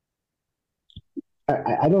particular,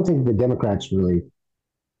 I don't think the Democrats really.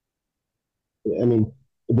 I mean,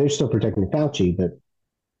 they're still protecting Fauci, but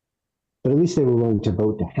at least they were willing to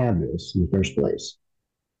vote to have this in the first place.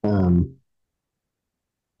 But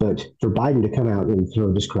for Biden to come out and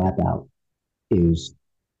throw this crap out is,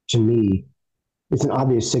 to me, it's an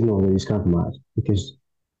obvious signal that he's compromised because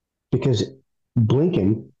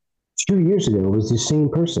Blinken 2 years ago was the same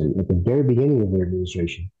person at the very beginning of their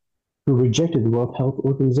administration who rejected the World Health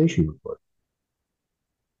Organization report,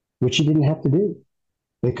 which he didn't have to do.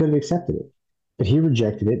 They could have accepted it, but he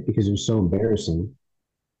rejected it because it was so embarrassing.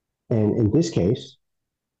 And in this case,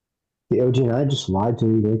 the ODNI just lied to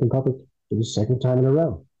the American public for the second time in a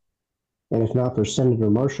row. And if not for Senator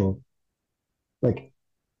Marshall, like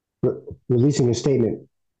releasing a statement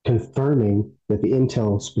confirming that the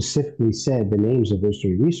intel specifically said the names of those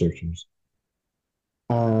three researchers,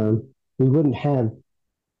 we wouldn't have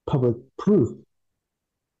public proof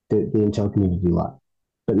that the intel community lied.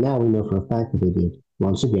 But now we know for a fact that they did,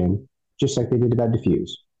 once again, just like they did about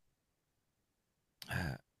diffuse.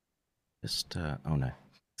 Oh no.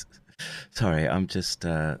 Sorry, I'm just,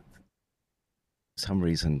 some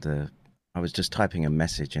reason I was just typing a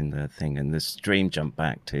message in the thing, and the stream jumped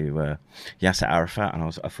back to Yasser Arafat, and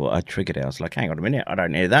I thought I triggered it. I was like, hang on a minute, I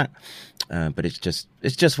don't hear that. But it's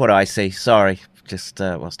just what I see. Sorry, just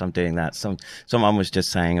whilst I'm doing that, someone was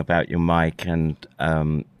just saying about your mic, and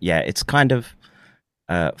yeah, it's kind of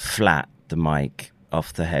flat, the mic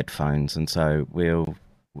off the headphones, and so we'll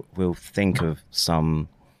think of some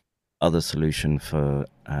other solution for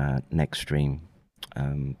next stream.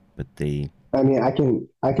 But I mean,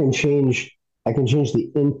 I can change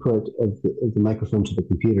the input of the microphone to the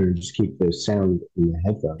computer and just keep the sound in the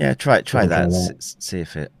headphones. Yeah, try that. See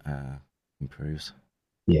if it improves.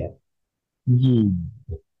 Yeah.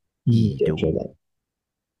 Yeah, try that.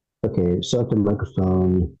 Okay, select the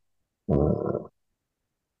microphone. I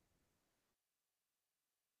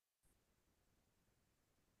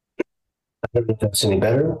don't know if that's any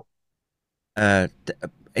better.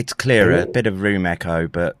 It's clearer, a bit of room echo,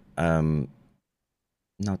 but not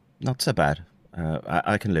so bad.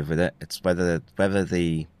 I can live with it. It's whether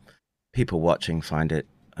the people watching find it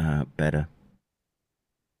better.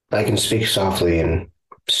 I can speak softly and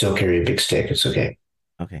still carry a big stick. It's okay.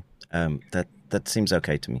 Okay, that seems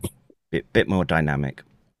okay to me. Bit more dynamic.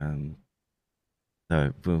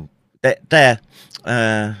 So we'll there.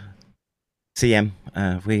 CM,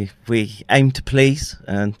 we aim to please,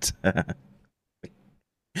 and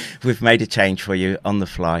we've made a change for you on the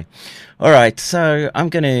fly. All right, so I'm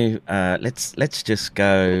going to let's just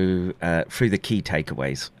go through the key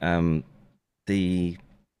takeaways.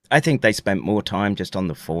 I think they spent more time just on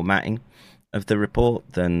the formatting of the report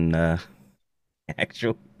than the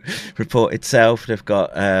actual report itself. They've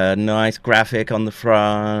got a nice graphic on the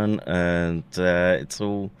front, and it's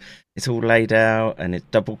all laid out, and it's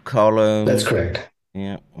double column. That's correct.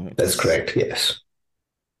 Yeah, that's correct. Yes.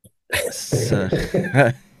 So,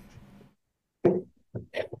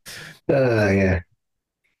 yeah,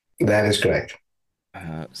 that is correct.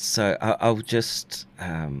 So I'll just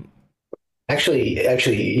actually,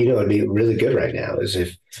 it'd be really good right now is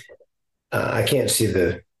if I can't see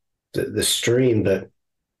the stream, but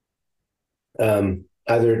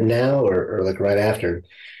either now or like right after,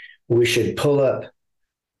 we should pull up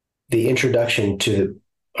the introduction to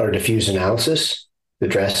our diffuse analysis that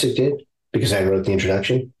Drastic did, because I wrote the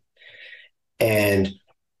introduction. And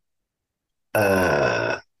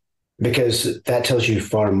because that tells you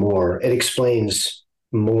far more. It explains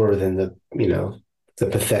more than the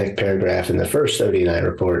pathetic paragraph in the first ODNI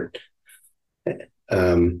report.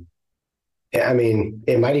 I mean,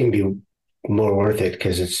 it might even be more worth it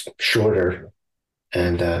because it's shorter.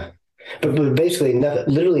 And but basically,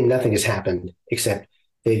 literally nothing has happened except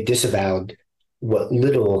they disavowed what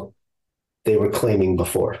little they were claiming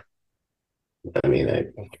before. I mean, I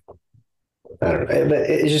don't know, but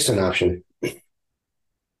it's just an option.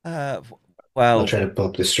 Well, I'll try to pull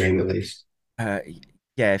up the stream at least.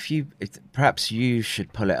 Yeah, perhaps you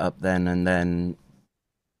should pull it up then, and then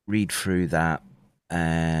read through that.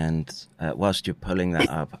 And whilst you're pulling that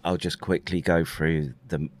up, I'll just quickly go through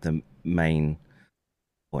the main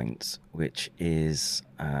points, which is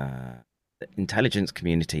the intelligence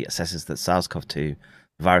community assesses that SARS-CoV-2,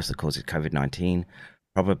 the virus that causes COVID-19,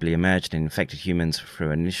 probably emerged in infected humans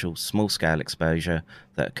through initial small-scale exposure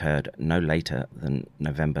that occurred no later than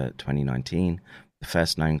November 2019, the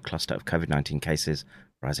first known cluster of COVID-19 cases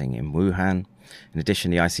rising in Wuhan. In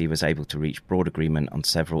addition, the IC was able to reach broad agreement on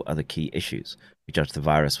several other key issues. We judged the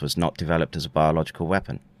virus was not developed as a biological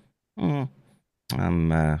weapon. I'm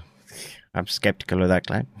skeptical of that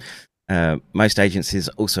claim. Most agencies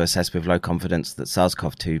also assess with low confidence that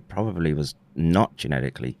SARS-CoV-2 probably was not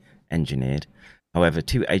genetically engineered. However,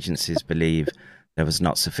 two agencies believe there was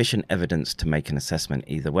not sufficient evidence to make an assessment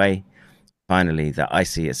either way. Finally, the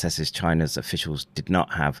IC assesses China's officials did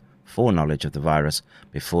not have foreknowledge of the virus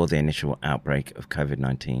before the initial outbreak of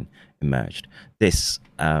COVID-19 emerged. This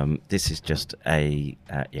is just a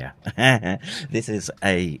this is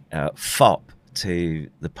a fop to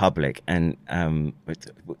the public, and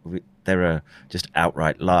there are just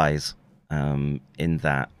outright lies in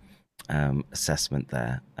that assessment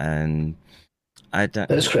there, and I don't.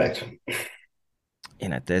 That is correct.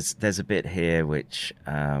 There's a bit here which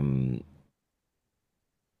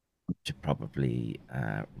should probably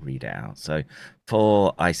read it out. So,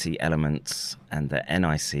 for IC elements and the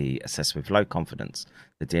NIC assess with low confidence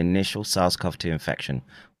that the initial SARS-CoV-2 infection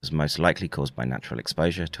was most likely caused by natural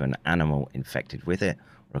exposure to an animal infected with it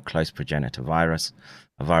or a close progenitor virus,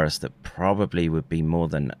 a virus that probably would be more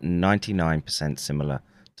than 99% similar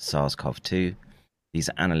to SARS-CoV-2. These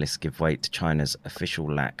analysts give weight to China's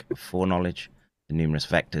official lack of foreknowledge, the numerous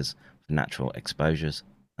vectors of natural exposures,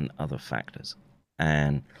 and other factors.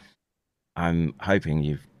 And I'm hoping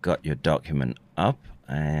you've got your document up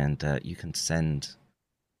and you can send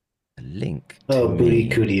a link to booty me.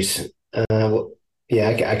 cooties. Yeah,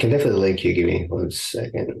 I can definitely link you. Give me 1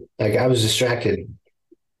 second. Like, I was distracted.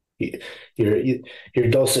 Your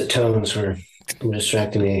dulcet tones were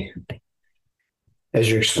distracting me as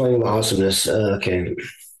you're explaining the awesomeness. Okay.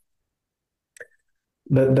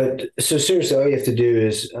 But so seriously, all you have to do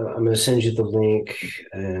is I'm going to send you the link,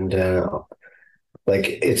 and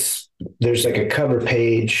like there's like a cover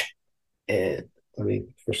page, and let me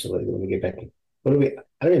get back. What do we?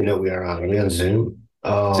 I don't even know what we are on. Are we on Zoom?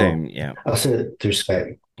 Oh, Zoom, yeah. I'll send it through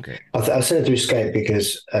Skype. Okay. I'll send it through Skype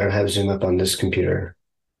because I don't have Zoom up on this computer.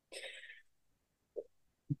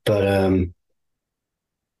 But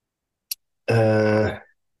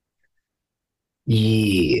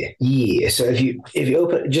yeah. So if you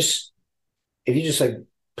just like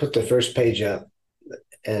put the first page up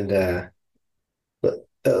and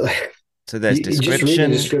so there's you description. just read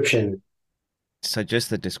the description. So just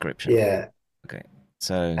the description. Yeah. Okay.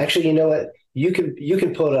 So actually, you know what? You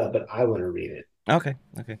can pull it up, but I want to read it. Okay.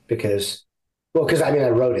 Because I mean I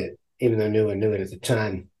wrote it, even though no one knew it at the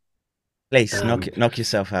time. Please knock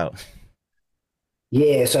yourself out.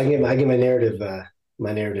 Yeah, so I get my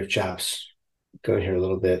narrative chops going here a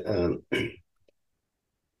little bit. Well,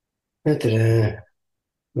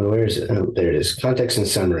 where is it? Oh, there it is. Context and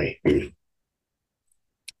summary.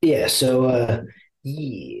 Yeah. So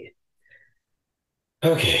yeah.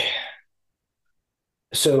 Okay.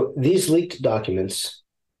 So these leaked documents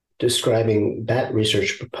describing bat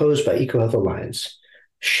research proposed by EcoHealth Alliance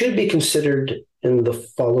should be considered in the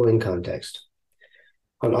following context.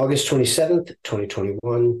 On August 27th,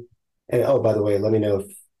 2021, and oh, by the way, let me know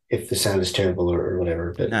if the sound is terrible or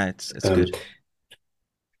whatever. But no, it's good.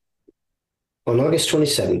 On August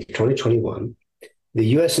 27th, 2021, the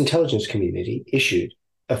U.S. intelligence community issued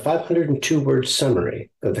a 502-word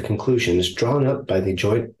summary of the conclusions drawn up by the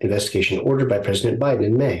joint investigation ordered by President Biden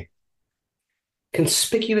in May.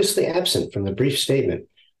 Conspicuously absent from the brief statement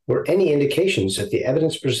were any indications that the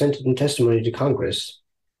evidence presented in testimony to Congress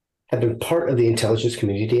had been part of the intelligence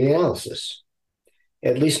community analysis,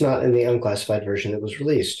 at least not in the unclassified version that was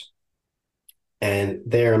released. And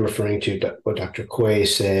there I'm referring to what Dr. Quay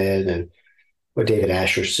said and what David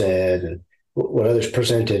Asher said and what others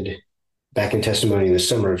presented back in testimony in the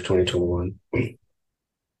summer of 2021.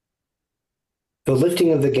 The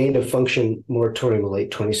lifting of the gain of function moratorium in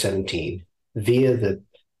late 2017 via the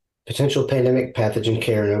Potential Pandemic Pathogen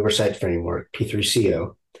Care and Oversight Framework,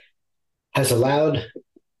 P3CO, has allowed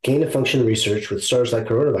gain of function research with SARS-like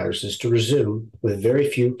coronaviruses to resume with very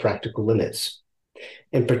few practical limits.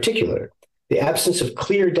 In particular, the absence of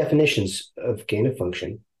clear definitions of gain of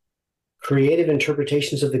function, creative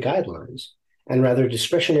interpretations of the guidelines, and rather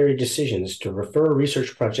discretionary decisions to refer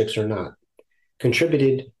research projects or not,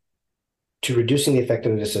 contributed to reducing the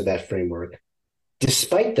effectiveness of that framework,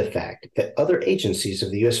 despite the fact that other agencies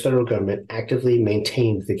of the U.S. federal government actively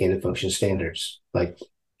maintained the gain of function standards, like,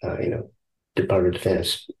 Department of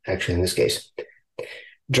Defense, actually in this case.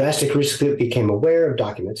 Drastic Risk Group became aware of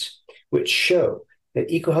documents which show that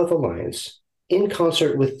EcoHealth Alliance, in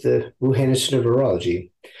concert with the Wuhan Institute of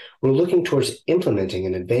Virology, were looking towards implementing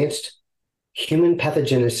an advanced human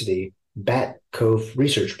pathogenicity bat cove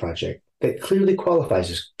research project that clearly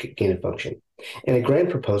qualifies as gain of function, and a grant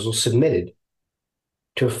proposal submitted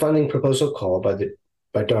to a funding proposal call by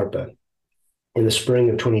DARPA in the spring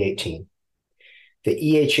of 2018. The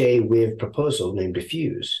EHA WIV proposal, named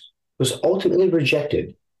Diffuse, was ultimately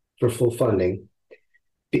rejected for full funding,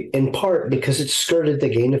 in part because it skirted the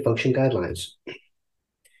gain of function guidelines.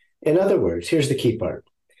 In other words, here's the key part.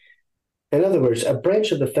 In other words, a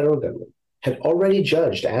branch of the federal government had already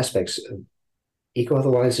judged aspects of EcoHealth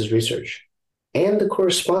Alliance's research and the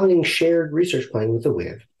corresponding shared research plan with the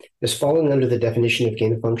WIV as falling under the definition of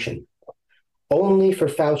gain of function, only for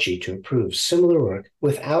Fauci to approve similar work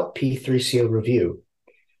without P3CO review.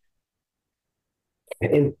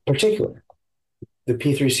 In particular, the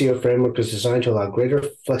P3CO framework was designed to allow greater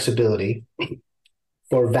flexibility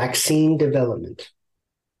for vaccine development.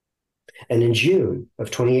 And in June of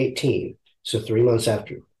 2018, so 3 months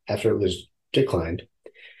after it was declined,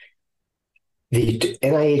 the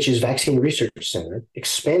NIH's Vaccine Research Center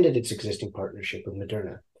expanded its existing partnership with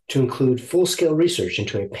Moderna to include full-scale research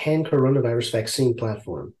into a pan-coronavirus vaccine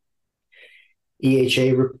platform.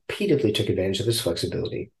 EHA repeatedly took advantage of this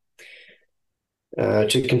flexibility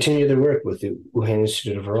to continue their work with the Wuhan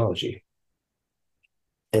Institute of Virology.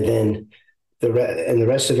 And then the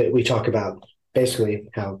rest of it we talk about basically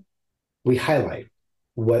how we highlight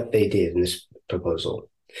what they did in this proposal.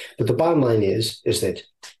 But the bottom line is that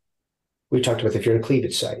we talked about the Fear and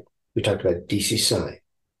Cleavage site. We talked about DC sign.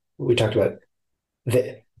 We talked about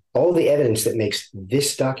all the evidence that makes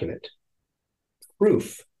this document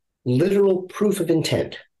proof, literal proof of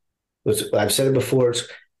intent. I've said it before,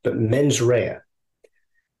 but mens rea.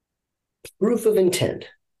 Proof of intent.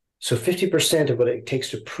 So 50% of what it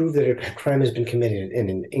takes to prove that a crime has been committed in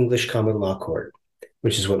an English common law court,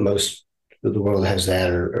 which is what most of the world has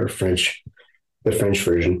that, or French, the French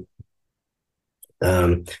version.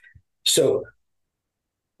 So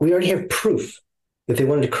we already have proof that they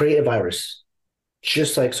wanted to create a virus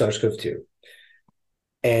just like SARS-CoV-2.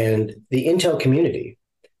 And the intel community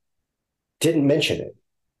didn't mention it,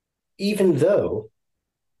 even though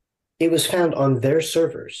it was found on their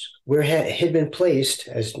servers where it had been placed,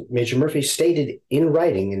 as Major Murphy stated in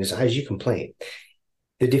writing in his IG complaint.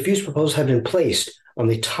 The diffuse proposal had been placed on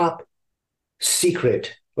the top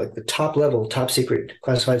secret, like the top level, top secret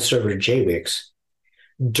classified server JWIX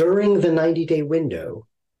during the 90-day window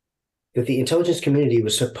that the intelligence community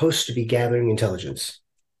was supposed to be gathering intelligence.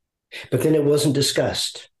 But then it wasn't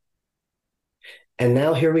discussed. And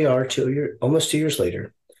now here we are, almost 2 years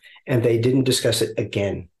later, and they didn't discuss it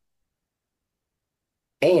again.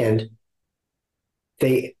 And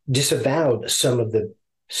they disavowed some of the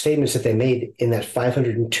statements that they made in that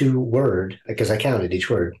 502 word, because I counted each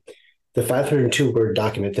word, the 502 word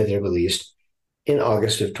document that they released in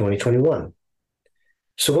August of 2021.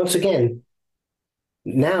 So once again,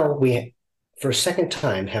 now we, for a second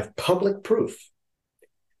time, have public proof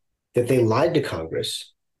that they lied to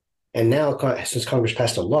Congress. And now, since Congress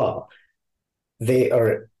passed a law, they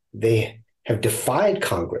have defied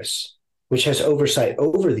Congress, which has oversight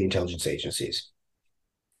over the intelligence agencies.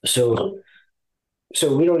 So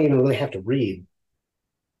we don't even really have to read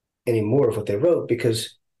any more of what they wrote,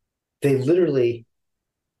 because they literally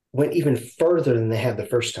went even further than they had the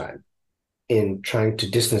first time in trying to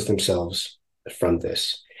distance themselves from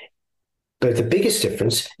this. But the biggest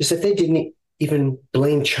difference is that they didn't even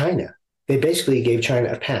blame China. They basically gave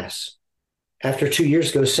China a pass after 2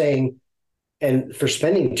 years ago saying, and for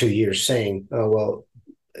spending 2 years saying, oh, well,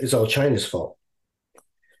 it's all China's fault.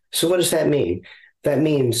 So what does that mean? That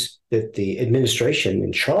means that the administration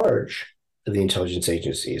in charge of the intelligence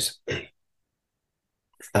agencies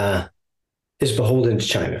is beholden to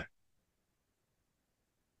China.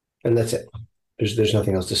 And that's it. There's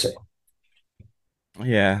nothing else to say.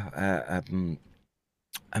 Yeah.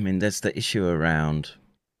 I mean, there's the issue around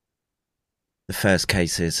the first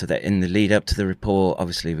cases. So that in the lead up to the report,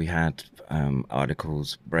 obviously we had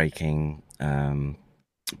articles breaking,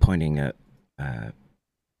 pointing at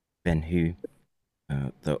Ben Hu,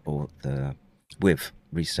 the WIV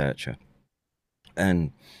researcher,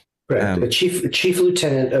 and the chief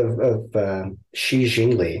lieutenant of Xi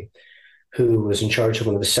Jinli, who was in charge of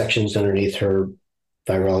one of the sections underneath her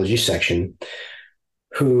virology section,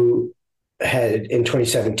 who had in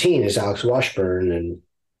 2017 is Alex Washburn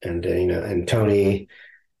and Tony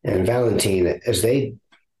and Valentine, as they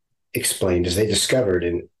explained, as they discovered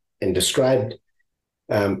and described,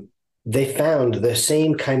 they found the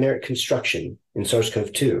same chimeric construction in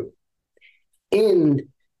SARS-CoV-2 in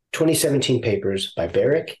 2017 papers by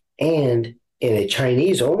Barrick and in a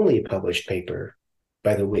Chinese-only published paper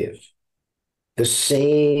by the WIV. The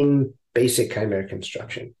same basic chimeric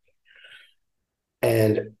construction.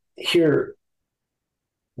 And here,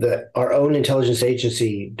 our own intelligence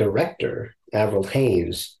agency director, Avril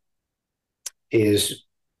Haines, is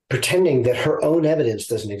pretending that her own evidence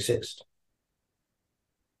doesn't exist.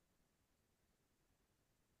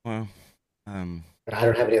 Well, but I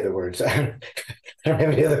don't have any other words. I don't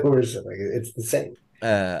have any other words. It's the same.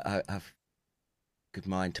 I've good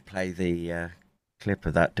mind to play the clip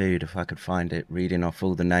of that dude if I could find it, reading off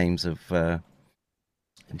all the names of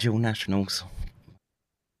dual nationals.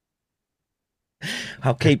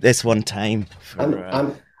 I'll keep this one tame.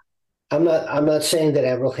 I'm not saying that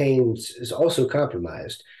Avril Haines is also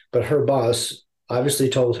compromised, but her boss obviously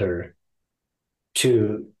told her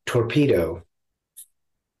to torpedo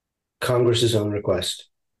Congress's own request,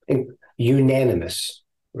 unanimous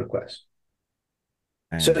request.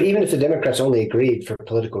 So even if the Democrats only agreed for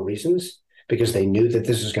political reasons, because they knew that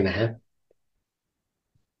this was going to happen,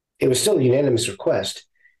 it was still a unanimous request.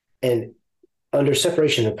 And under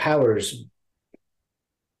separation of powers,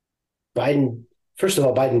 first of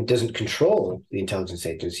all, Biden doesn't control the intelligence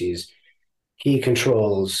agencies. He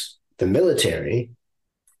controls the military,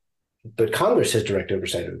 but Congress has direct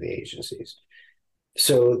oversight of the agencies.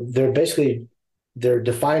 So they're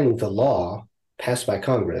defining the law passed by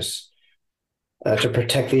Congress to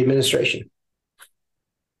protect the administration.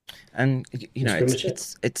 And you know, That's pretty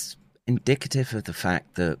much it's indicative of the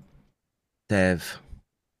fact that they've.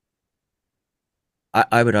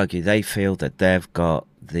 I would argue they feel that they've got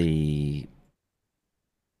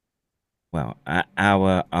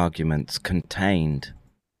our arguments contained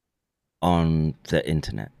on the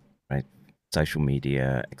internet, right? Social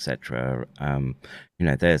media, etc. You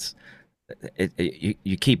know,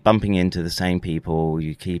 you keep bumping into the same people.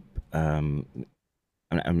 You keep. I'm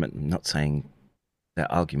not saying their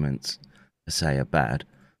arguments per se are bad,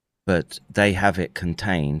 but they have it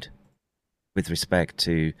contained with respect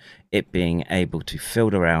to it being able to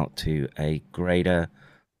filter out to a greater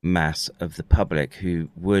mass of the public who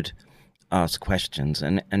would ask questions.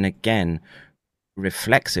 And again,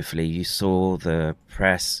 reflexively, you saw the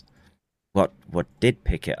press, what did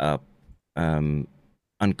pick it up, it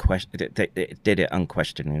did it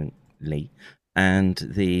unquestioningly,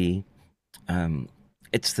 and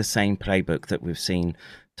it's the same playbook that we've seen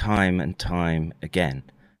time and time again.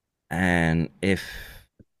 And if,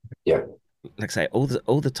 like I say, all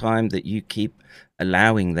the time that you keep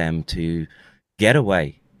allowing them to get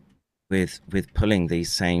away with pulling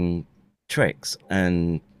these same tricks,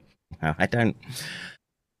 and I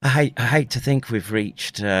hate to think we've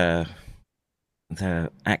reached the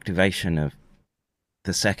activation of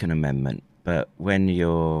the Second Amendment, but when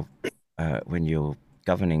your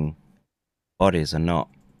governing bodies are not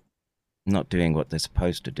doing what they're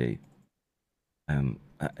supposed to do,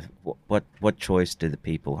 what choice do the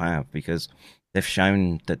people have? Because they've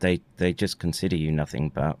shown that they just consider you nothing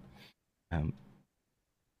but,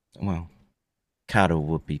 cattle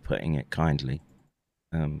would be putting it kindly.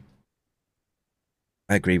 I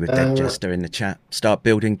agree with Dead Jester in the chat. Start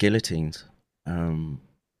building guillotines.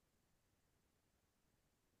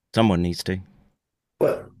 Someone needs to.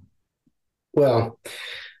 Well,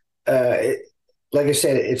 like I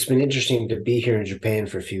said, it's been interesting to be here in Japan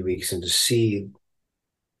for a few weeks and to see,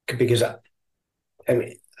 because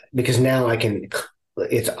now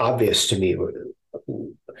it's obvious to me,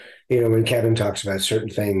 when Kevin talks about certain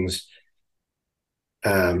things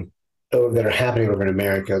that are happening over in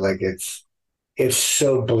America, like it's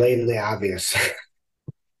so blatantly obvious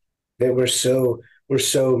that we're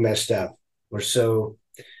so messed up. We're so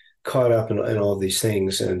caught up in all these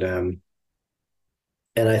things. And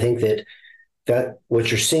I think that what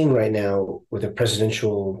you're seeing right now with the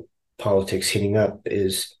presidential politics heating up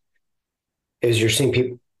is you're seeing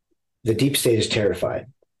people, the deep state is terrified,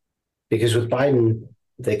 because with Biden,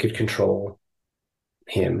 they could control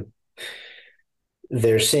him.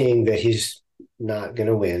 They're saying that he's not going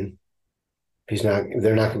to win.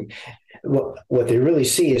 They're not. What they really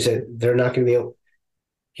see is that they're not going to be able.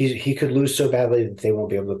 He could lose so badly that they won't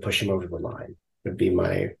be able to push him over the line. Would be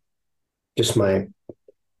my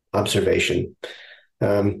observation.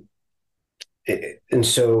 And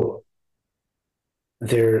so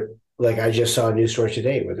they're like, I just saw a news story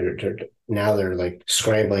today where they're like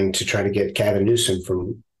scrambling to try to get Gavin Newsom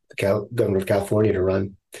from the governor of California to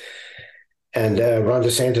run. And Ron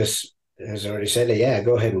DeSantis has already said, yeah,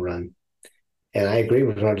 go ahead and run. And I agree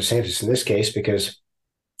with Ron DeSantis in this case, because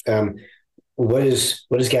what is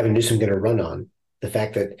Gavin Newsom going to run on? The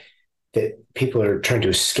fact that people are trying to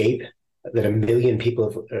escape, that 1 million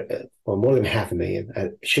people, more than 500,000,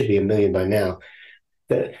 it should be 1 million by now,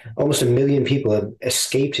 that almost 1 million people have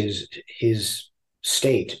escaped his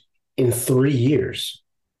state in 3 years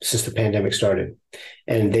since the pandemic started.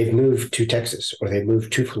 And they've moved to Texas, or they've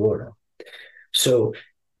moved to Florida. So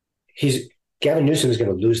Gavin Newsom is going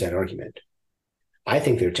to lose that argument. I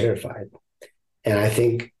think they're terrified. And I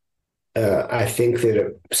think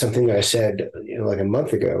that something that I said, like a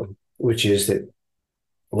month ago, which is that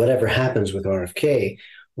whatever happens with RFK,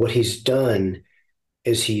 what he's done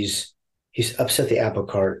is he's upset the apple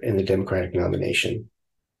cart in the Democratic nomination.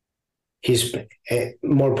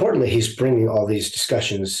 More importantly, he's bringing all these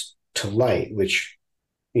discussions to light, which,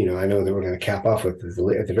 I know that we're going to cap off with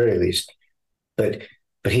at the very least, but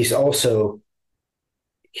he's also,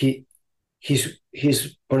 he's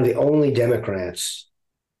one of the only Democrats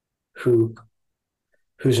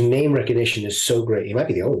whose name recognition is so great. He might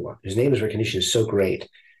be the only one. His name recognition is so great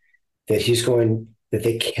that that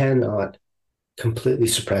they cannot completely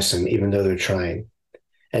suppress him, even though they're trying.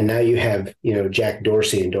 And now you have, Jack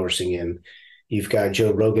Dorsey endorsing him. You've got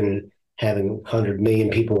Joe Rogan having 100 million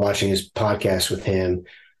people watching his podcast with him.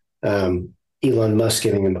 Elon Musk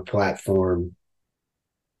giving him a platform.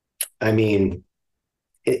 I mean,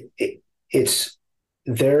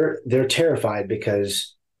 they're terrified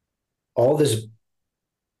because all this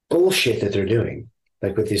bullshit that they're doing,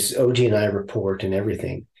 like with this ODNI report and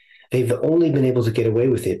everything, they've only been able to get away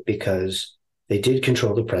with it because they did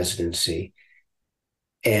control the presidency.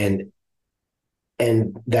 and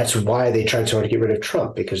that's why they tried so hard to get rid of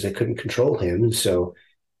Trump, because they couldn't control him, and so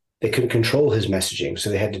they couldn't control his messaging, so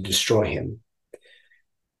they had to destroy him.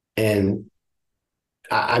 And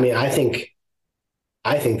I mean, I think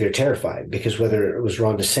they're terrified, because whether it was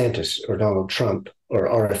Ron DeSantis or Donald Trump or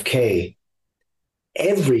RFK,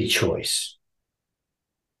 every choice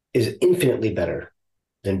is infinitely better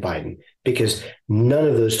than Biden, because none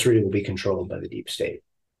of those three will be controlled by the deep state.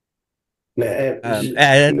 They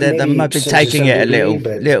might be taking it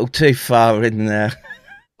a little too far in there.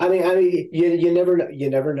 I mean, you never know. You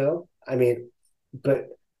never know. I mean, but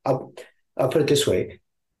I'll put it this way: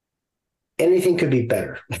 anything could be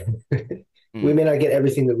better. We may not get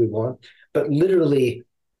everything that we want, but literally,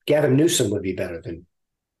 Gavin Newsom would be better than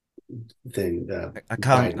I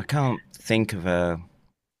Biden. can't think of a.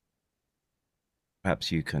 Perhaps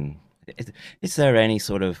you can. Is there any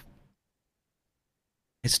sort of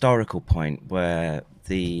historical point where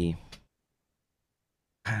the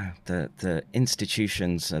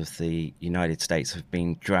institutions of the United States have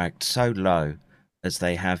been dragged so low as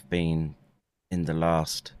they have been in the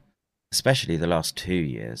last, especially the last 2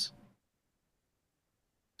 years,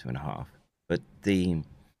 2.5? But it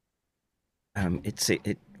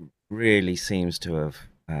really seems to have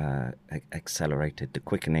accelerated. The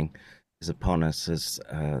quickening is upon us as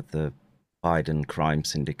the Biden crime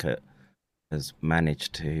syndicate has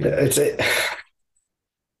managed to.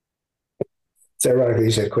 It's ironic that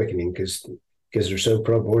you said quickening, because they're so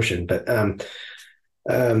pro-abortion, but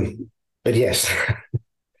yes,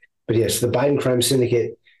 but yes, the Biden crime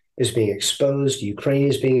syndicate is being exposed. Ukraine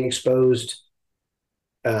is being exposed.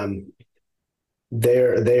 They're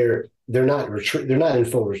not retreat. They're not in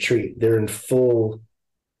full retreat. They're in full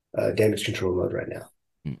damage control mode right now,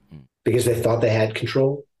 because they thought they had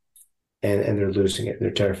control, and they're losing it.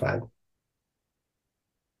 They're terrified.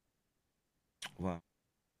 Well,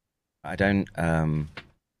 I don't know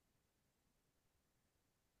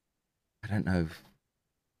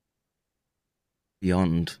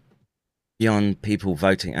beyond people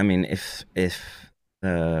voting. I mean, if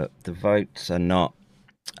the votes are not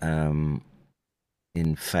in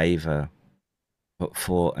favor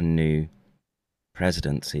for a new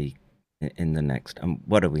presidency in the next,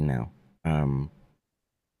 what are we now? 14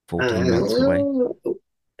 months away?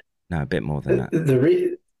 No, a bit more than that.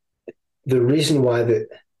 The reason why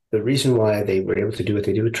they were able to do what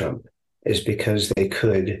they do with Trump is because they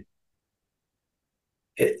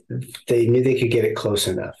knew they could get it close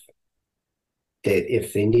enough that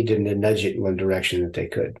if they needed to nudge it in one direction, that they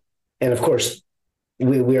could. And of course,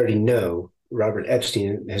 we already know Robert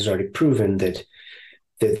Epstein has already proven that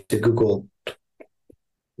the Google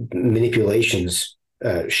manipulations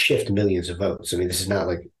shift millions of votes. I mean, this is not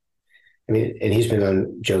like, and he's been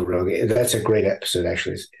on Joe Rogan. That's a great episode,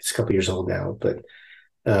 actually. It's a couple years old now, but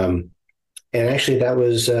and actually that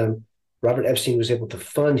was Robert Epstein was able to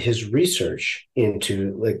fund his research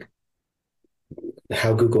into like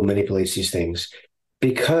how Google manipulates these things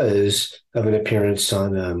because of an appearance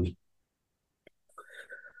on on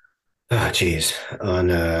oh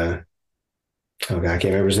God, I can't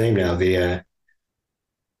remember his name now. The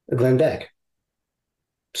Glenn Beck.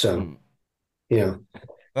 So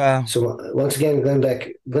so once again, Glenn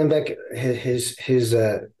Beck, his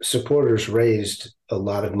supporters raised a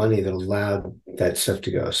lot of money that allowed that stuff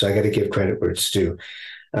to go. So I got to give credit where it's due.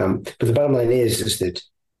 But the bottom line is that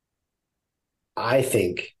I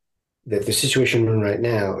think that the situation we're in right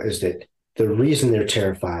now is that the reason they're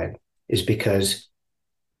terrified is because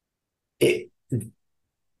it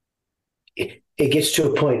gets to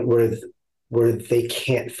a point where they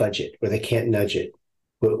can't fudge it, where they can't nudge it,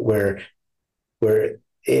 where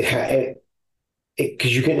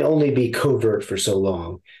because you can only be covert for so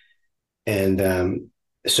long, and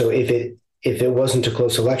so if it wasn't a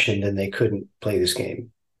close election, then they couldn't play this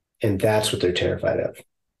game, and that's what they're terrified of.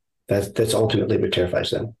 That's ultimately what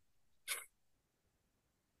terrifies them.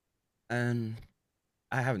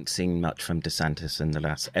 I haven't seen much from DeSantis in the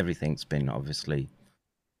last. Everything's been obviously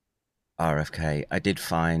RFK. I did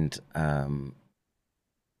find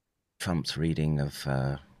Trump's reading of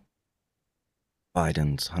Hunter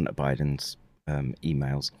Biden's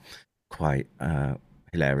emails quite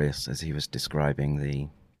hilarious as he was describing the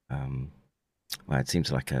well, it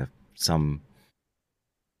seems like some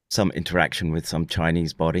interaction with some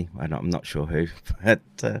Chinese body. I'm not sure who, but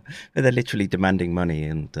they're literally demanding money,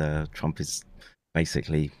 and Trump is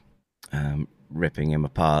basically ripping him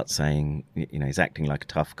apart, saying he's acting like a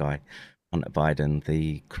tough guy. Hunter Biden,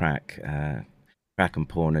 the crack and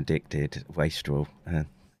porn addicted wastrel.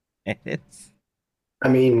 I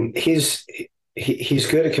mean, he's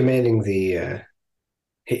good at commanding the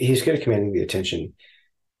attention.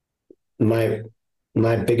 my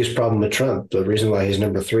my biggest problem with Trump, the reason why he's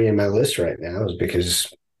number 3 in my list right now, is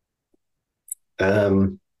because,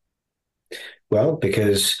 um,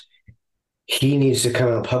 because he needs to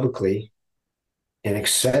come out publicly and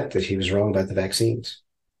accept that he was wrong about the vaccines,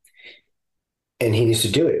 and he needs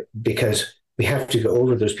to do it because we have to go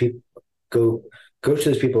over those people, go go to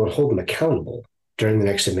those people and hold them accountable during the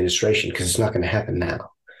next administration, because it's not going to happen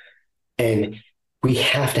now. And we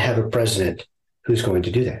have to have a president who's going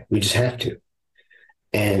to do that. We just have to.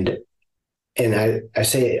 And I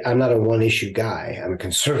say I'm not a one issue guy. I'm a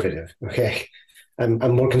conservative. Okay,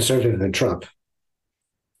 I'm more conservative than Trump,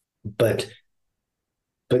 but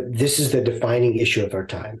this is the defining issue of our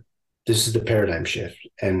time. This is the paradigm shift,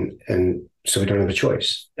 and so we don't have a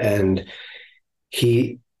choice. And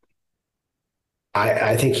he,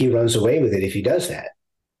 I think he runs away with it if he does that.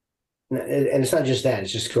 And it's not just that;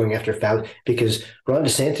 it's just going after Fauci, because Ron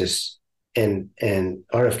DeSantis and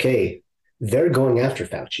RFK, they're going after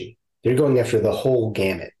Fauci. They're going after the whole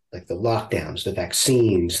gamut, like the lockdowns, the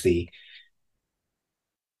vaccines, the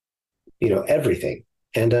everything.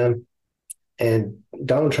 And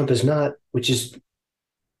Donald Trump is not, which is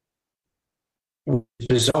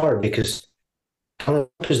bizarre, because Donald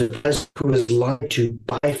Trump is the president who was lied to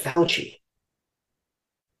by Fauci,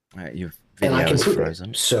 Your and I video can is prove frozen.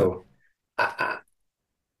 it. So,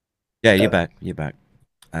 Yeah, you're back. You're back.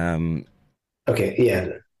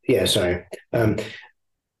 okay, yeah, sorry.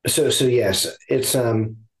 So yes, it's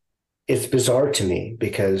bizarre to me,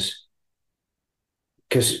 because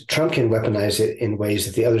Trump can weaponize it in ways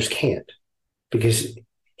that the others can't, because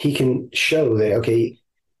he can show that, okay,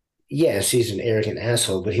 yes, he's an arrogant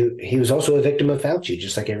asshole, but he was also a victim of Fauci,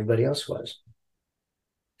 just like everybody else was.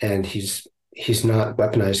 And he's not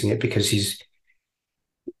weaponizing it because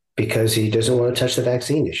he doesn't want to touch the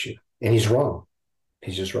vaccine issue, and he's wrong.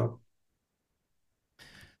 He's just wrong.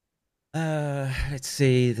 Let's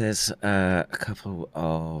see. There's a couple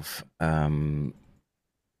of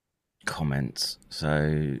comments.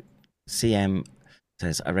 So, CM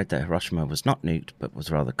says, I read that Hiroshima was not nuked, but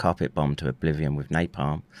was rather carpet bombed to oblivion with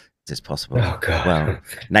napalm. Is this possible? Oh, God. Well,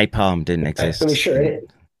 napalm didn't exist. I mean, sure,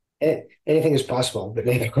 anything is possible, but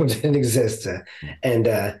napalm didn't exist. And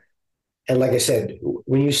like I said,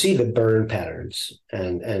 when you see the burn patterns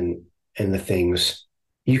and the things,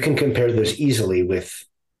 you can compare those easily with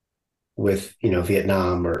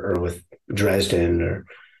Vietnam, or with Dresden, or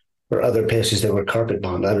other places that were carpet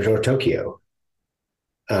bombed, or Tokyo,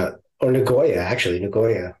 or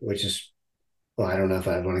Nagoya, which is, well, I don't know if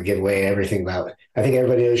I want to give away everything about it. I think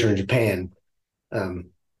everybody knows you're in Japan. But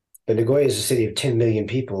Nagoya is a city of 10 million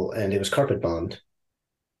people, and it was carpet bombed.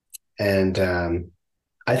 And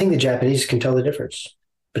I think the Japanese can tell the difference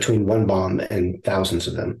between one bomb and thousands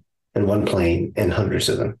of them, and one plane and hundreds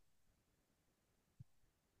of them.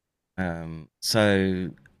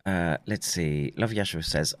 Let's see. Love Yashua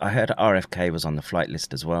says, I heard RFK was on the flight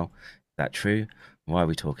list as well. Is that true? Why are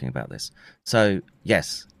we talking about this? So,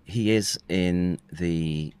 yes, he is in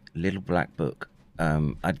the Little Black Book.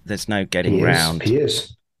 There's no getting around He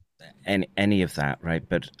is. Any of that, right?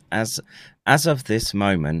 But as of this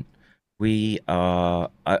moment, we are,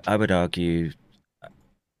 I would argue,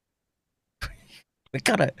 we've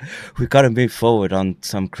got to move forward on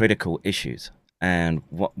some critical issues. And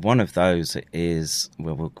one of those is,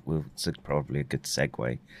 well, it's probably a good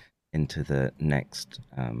segue into the next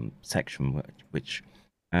section, which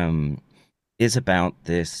is about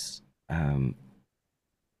this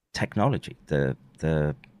technology.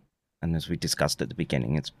 And as we discussed at the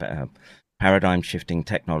beginning, it's paradigm shifting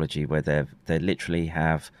technology, where they literally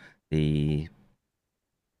have the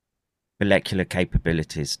molecular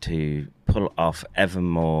capabilities to pull off ever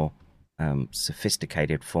more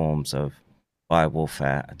sophisticated forms of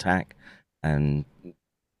biowarfare attack. And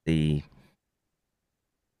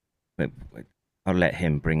I'll let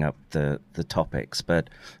him bring up the topics, but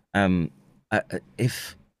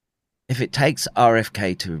if it takes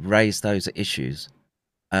RFK to raise those issues,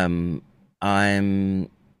 I'm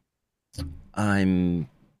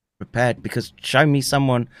prepared, because show me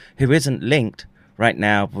someone who isn't linked right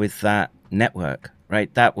now with that network,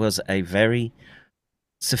 right? That was a very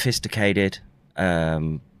sophisticated,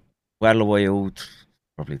 well-oiled,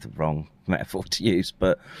 probably the wrong metaphor to use,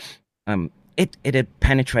 but it had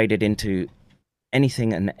penetrated into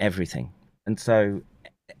anything and everything. And so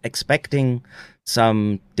expecting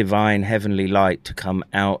some divine heavenly light to come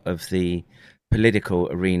out of the political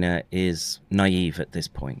arena is naive at this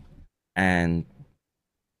point. And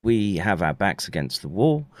we have our backs against the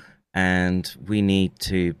wall, and we need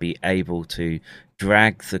to be able to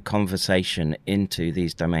drag the conversation into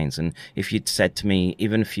these domains. And if you'd said to me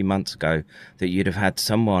even a few months ago that you'd have had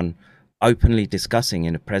someone openly discussing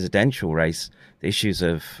in a presidential race the issues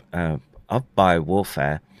of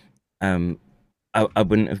biowarfare, I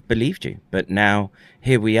wouldn't have believed you. But now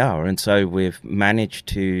here we are, and so we've managed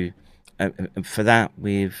to. For that,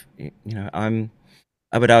 we've, I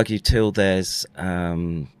would argue till there's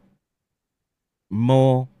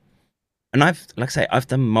more, and I've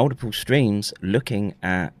done multiple streams looking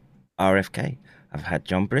at RFK. I've had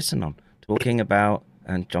John Brisson on talking about,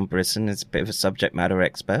 and John Brisson is a bit of a subject matter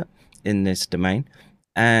expert in this domain.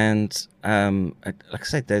 And like I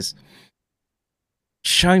said, there's,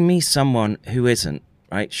 show me someone who isn't,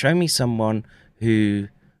 right? Show me someone who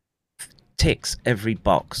ticks every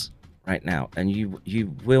box right now, and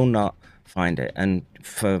you will not find it. And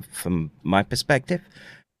from my perspective,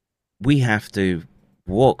 we have to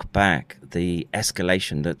walk back the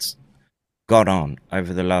escalation that's got on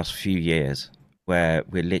over the last few years, where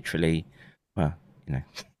we're literally, well,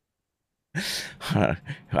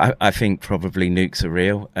 I think probably nukes are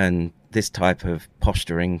real, and this type of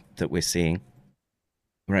posturing that we're seeing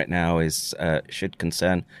right now is should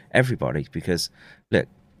concern everybody. Because look,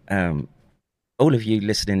 all of you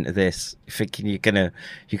listening to this, thinking you're gonna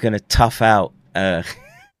tough out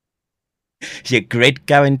your grid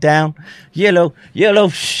going down, you'll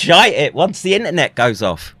shite it once the internet goes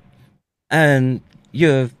off, and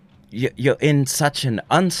you're in such an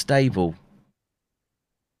unstable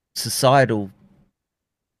societal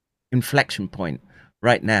inflection point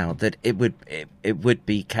right now that it would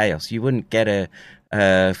be chaos. You wouldn't get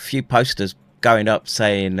a few posters going up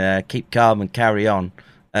saying keep calm and carry on.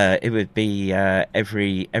 It would be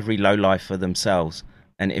every lowlife for themselves,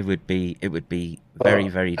 and it would be very,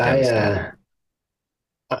 very devastating.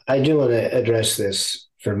 I do want to address this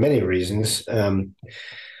for many reasons,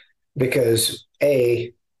 because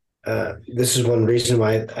this is one reason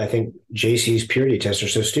why I think JC's purity tests are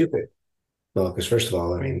so stupid. Well, because first of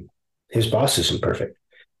all, I mean, his boss isn't perfect,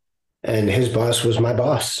 and his boss was my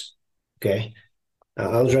boss. Okay,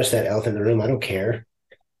 I'll address that elephant in the room. I don't care.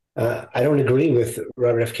 I don't agree with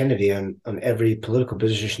Robert F. Kennedy on every political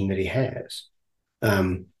position that he has.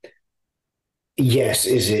 Yes,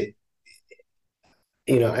 is it?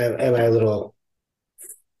 Am I a little?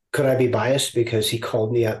 Could I be biased because he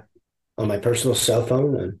called me up on my personal cell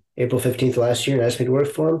phone on April 15th last year and asked me to work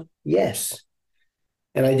for him? Yes,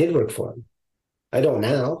 and I did work for him. I don't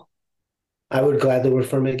now. I would gladly work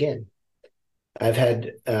for him again. I've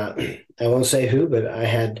had, I won't say who, but I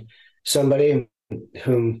had somebody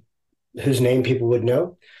whose name people would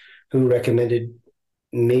know, who recommended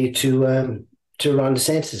me to Ron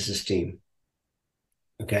DeSantis' team.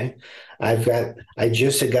 Okay, I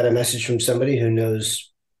just got a message from somebody who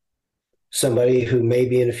knows somebody who may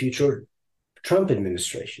be in a future Trump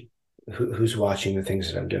administration, who's watching the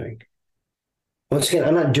things that I'm doing. Once again,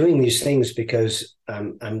 I'm not doing these things because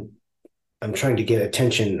I'm trying to get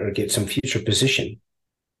attention or get some future position.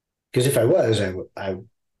 Because if I was, I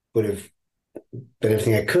would have done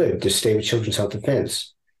everything I could to stay with Children's Health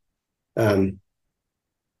Defense. But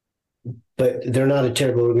they're not a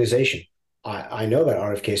terrible organization. I know about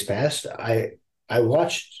RFK's past. I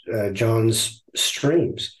watched John's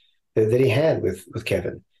streams that he had with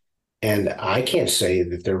Kevin, and I can't say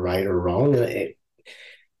that they're right or wrong, and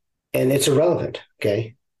it's irrelevant.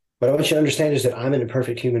 Okay, what I want you to understand is that I'm an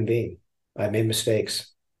imperfect human being. I've made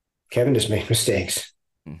mistakes. Kevin has made mistakes.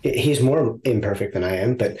 He's more imperfect than I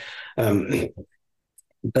am, but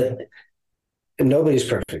nobody's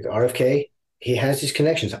perfect. RFK, he has these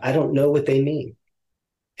connections. I don't know what they mean.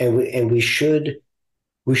 And we should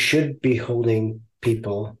be holding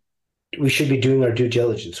people. We should be doing our due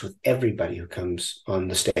diligence with everybody who comes on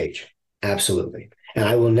the stage. Absolutely. And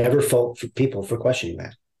I will never fault people for questioning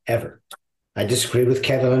that, ever. I disagree with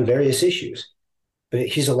Kevin on various issues, but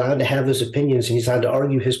he's allowed to have those opinions and he's allowed to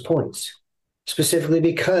argue his points, specifically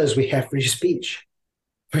because we have free speech,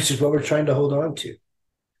 which is what we're trying to hold on to.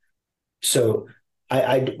 So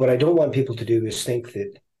what I don't want people to do is think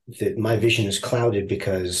that my vision is clouded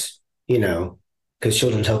because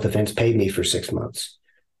Children's Health Defense paid me for 6 months.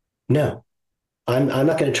 No, I'm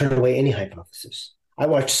not going to turn away any hypothesis. I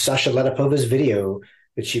watched Sasha Letipova's video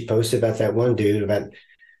that she posted about that one dude about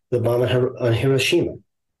the bomb on Hiroshima.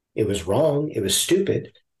 It was wrong. It was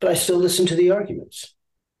stupid, but I still listened to the arguments.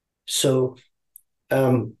 So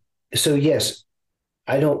yes,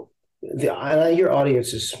 I don't. Your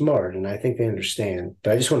audience is smart, and I think they understand.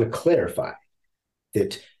 But I just want to clarify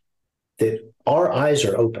that our eyes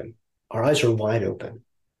are open. Our eyes are wide open,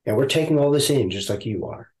 and we're taking all this in just like you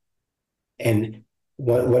are. And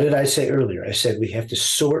what did I say earlier? I said we have to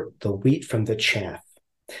sort the wheat from the chaff.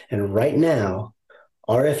 And right now,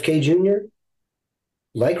 RFK Jr.,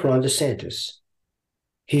 like Ron DeSantis,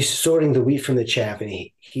 he's sorting the wheat from the chaff, and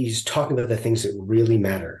he's talking about the things that really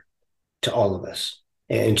matter to all of us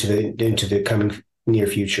and into the coming near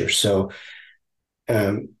future. So,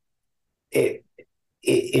 if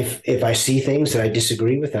I see things that I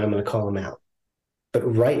disagree with, then I'm going to call him out. But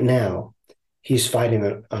right now, he's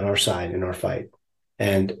fighting on our side in our fight,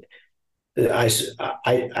 and I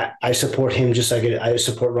support him just like I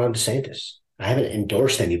support Ron DeSantis. I haven't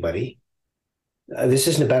endorsed anybody. This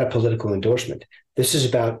isn't about a political endorsement. This is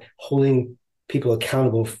about holding people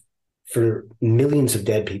accountable for millions of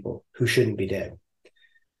dead people who shouldn't be dead.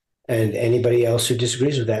 And anybody else who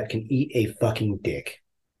disagrees with that can eat a fucking dick.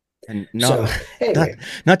 And anyway.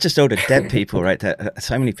 not just all the dead people, right? There are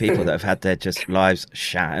so many people that have had their just lives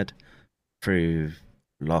shattered through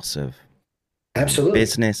loss of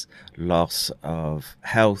business, loss of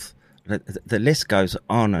health. The list goes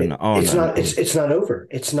on and on. It's not over.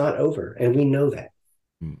 It's not over, and we know that.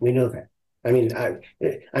 We know that. I mean,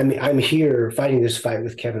 I'm here fighting this fight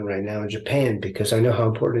with Kevin right now in Japan because I know how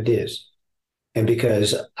important it is, and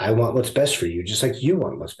because I want what's best for you, just like you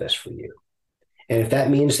want what's best for you. And if that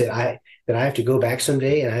means that I have to go back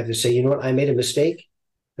someday and I have to say, you know what, I made a mistake,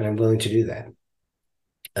 then I'm willing to do that.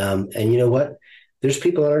 And you know what? There's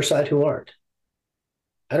people on our side who aren't.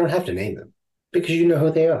 I don't have to name them because you know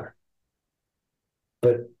who they are.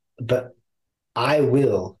 But I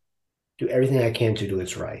will do everything I can to do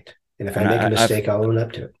what's right. And if I make a mistake, I'll own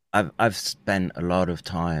up to it. I've spent a lot of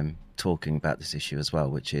time talking about this issue as well,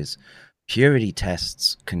 which is purity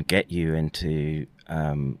tests can get you into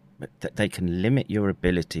they can limit your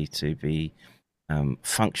ability to be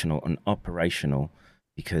functional and operational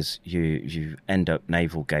because you end up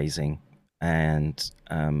navel gazing, and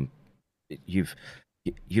you've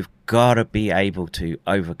got to be able to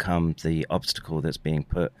overcome the obstacle that's being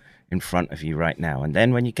put in front of you right now. And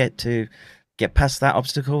then when you get past that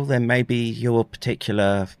obstacle, then maybe your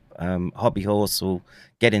particular hobby horse will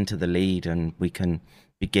get into the lead, and we can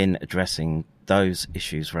begin addressing those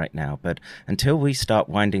issues right now. But until we start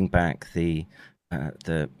winding back the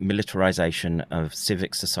militarization of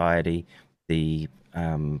civic society, the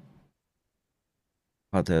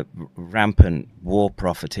rampant war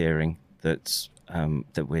profiteering that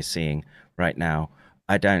we're seeing right now,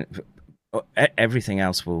 everything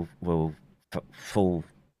else will fall.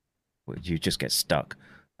 You just get stuck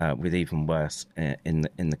with even worse in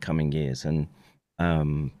the coming years, and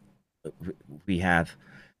we have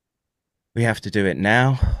to do it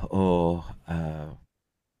now, or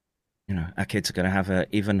our kids are going to have an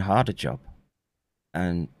even harder job.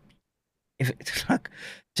 And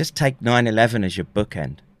just take 9/11 as your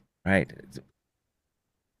bookend, right?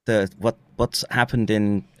 What's happened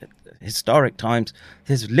in historic times,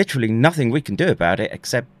 there's literally nothing we can do about it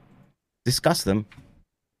except discuss them,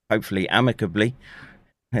 hopefully amicably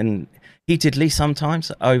and heatedly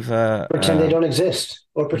sometimes, over pretend they don't exist,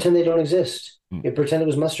 or pretend they don't exist. You pretend it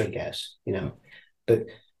was mustard gas, but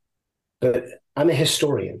I'm a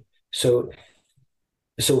historian, so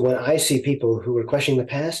when I see people who are questioning the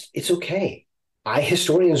past, it's okay.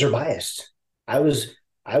 Historians are biased. I was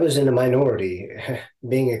in a minority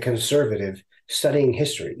being a conservative, studying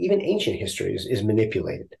history. Even ancient history is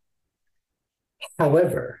manipulated.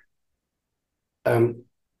 However,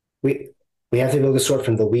 we have to be able to sort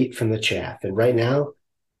from the wheat from the chaff. And right now,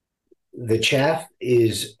 the chaff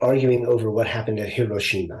is arguing over what happened at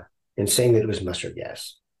Hiroshima and saying that it was mustard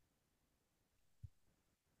gas.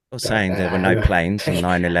 Saying there were no planes in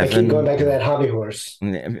 9/11. I keep going back to that hobby horse.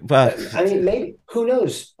 Well, I mean, maybe, who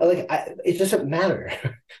knows? It doesn't matter.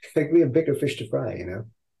 We have bigger fish to fry,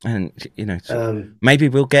 And maybe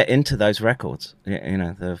we'll get into those records,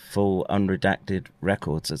 the full unredacted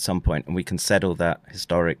records at some point, and we can settle that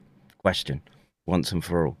historic question once and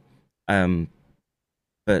for all.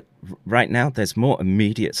 But right now, there's more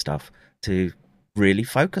immediate stuff to really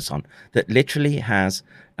focus on that literally has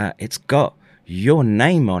it's got your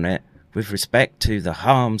name on it with respect to the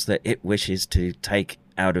harms that it wishes to take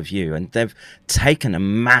out of you. And they've taken a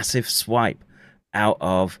massive swipe out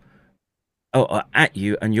of at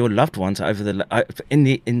you and your loved ones over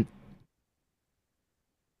in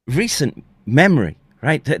recent memory,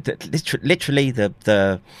 right? Literally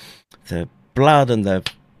the blood and the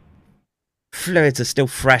fluids are still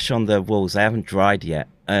fresh on the walls. They haven't dried yet,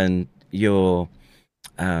 and you're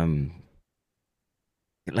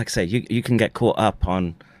like I say, you can get caught up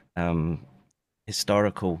on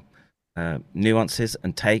historical nuances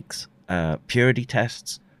and takes, purity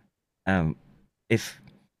tests,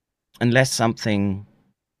 unless something,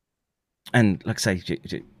 and like I say,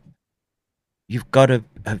 you've got to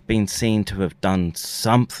have been seen to have done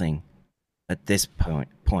something at this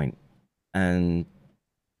point. And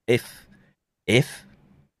if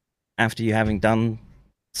after you having done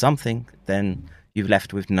something, then you've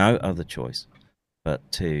left with no other choice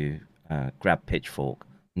but to grab pitchfork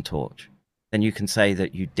and torch. Then you can say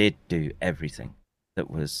that you did do everything that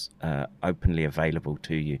was openly available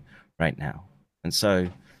to you right now. And so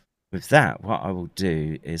with that, what I will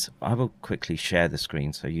do is I will quickly share the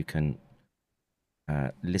screen so you can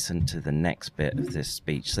listen to the next bit of this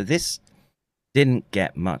speech. So this didn't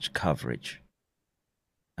get much coverage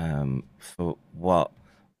for what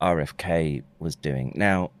RFK was doing.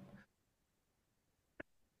 Now,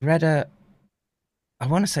 Greta, I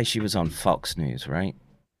want to say she was on Fox News, right?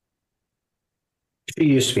 She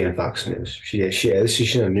used to be on Fox News. She is.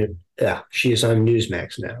 She's on. Yeah, she is on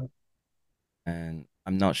Newsmax now. And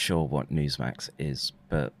I'm not sure what Newsmax is,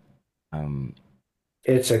 but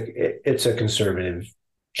it's a conservative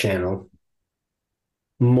channel,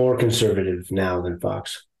 more conservative now than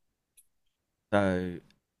Fox. So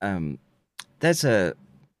there's a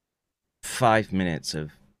 5 minutes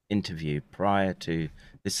of interview prior to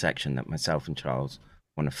this section that myself and Charles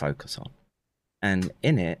want to focus on, and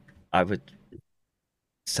in it, I would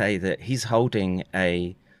say that he's holding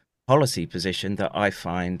a policy position that I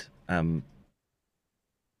find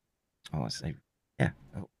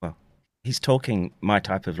he's talking my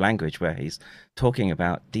type of language, where he's talking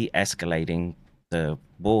about de-escalating the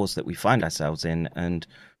wars that we find ourselves in and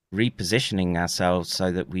repositioning ourselves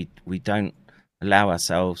so that we don't allow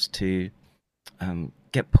ourselves to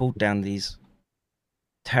get pulled down these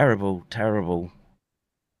terrible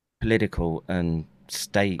political and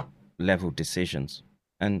state level decisions.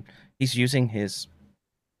 And he's using his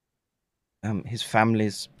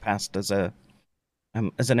family's past as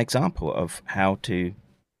an example of how to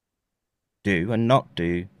do and not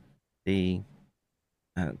do the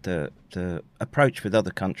approach with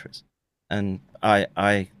other countries. And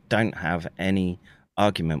I don't have any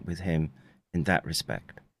argument with him in that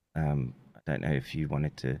respect. I don't know if you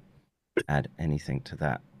wanted to add anything to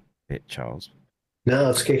that bit, Charles. No,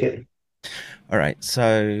 let's kick it. All right,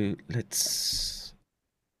 so let's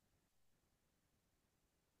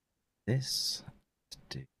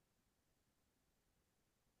do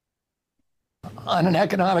on an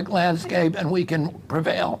economic landscape, and we can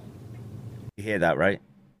prevail. You hear that, right?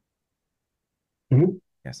 Mm-hmm.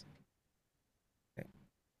 Yes. Okay.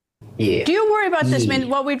 Yeah. Do you worry about this? I mean,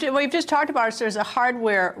 what we've just talked about is there's a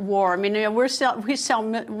hardware war. I mean, we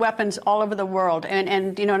sell weapons all over the world, and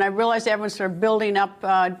and I realize everyone's sort of building up,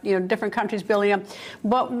 different countries building up.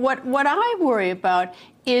 But what I worry about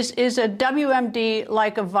is a WMD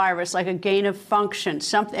like a virus, like a gain of function,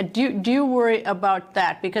 something. Do you worry about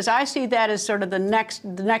that? Because I see that as sort of the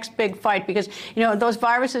next big fight, because those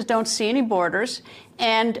viruses don't see any borders,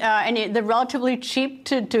 and they're relatively cheap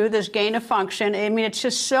to do this gain of function. I mean, it's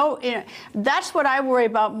just so. That's what I worry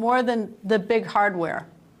about more than the big hardware.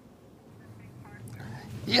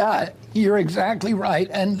 Yeah, you're exactly right,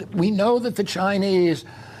 and we know that the Chinese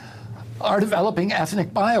are developing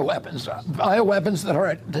ethnic bioweapons that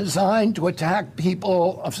are designed to attack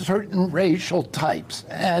people of certain racial types.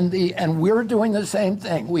 And we're doing the same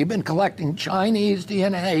thing. We've been collecting Chinese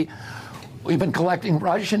DNA. We've been collecting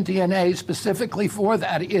Russian DNA specifically for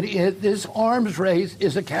that. This arms race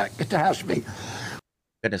is a catastrophe. I'm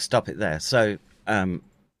going to stop it there. So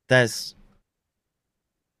that's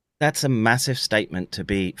a massive statement to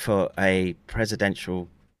be for a presidential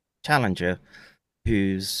challenger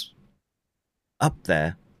who's up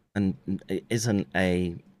there and isn't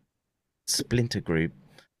a splinter group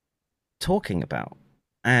talking about.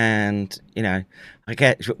 And I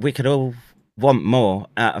get we could all want more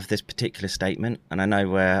out of this particular statement, and I know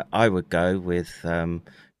where I would go with who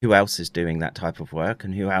else is doing that type of work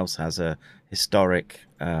and who else has a historic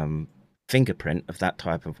fingerprint of that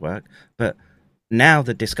type of work. But now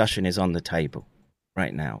the discussion is on the table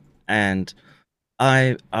right now, and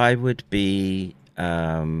I would be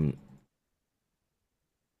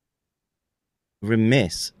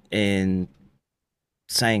remiss in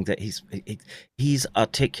saying that he's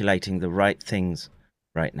articulating the right things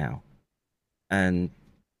right now, and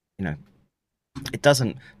it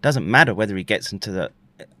doesn't matter whether he gets into the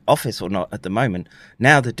office or not at the moment.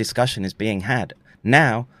 Now the discussion is being had.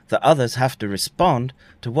 Now the others have to respond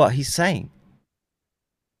to what he's saying.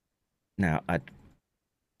 Now I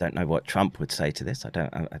don't know what Trump would say to this. I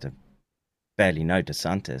don't barely know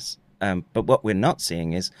DeSantis. But what we're not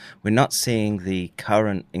seeing is we're not seeing the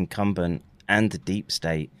current incumbent and the deep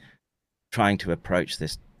state trying to approach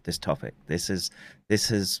this topic. This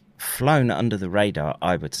has flown under the radar,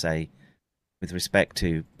 I would say, with respect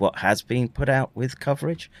to what has been put out with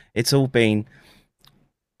coverage. It's all been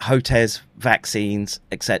hotels, vaccines,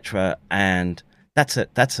 etc., and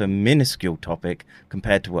that's a minuscule topic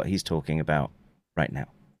compared to what he's talking about right now.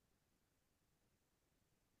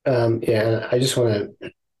 Yeah, I just want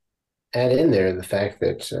to add in there the fact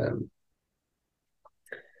that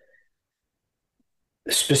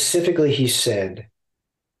specifically he said,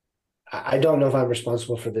 I don't know if I'm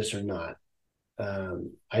responsible for this or not.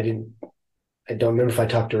 I don't remember if I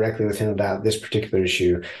talked directly with him about this particular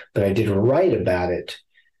issue, but I did write about it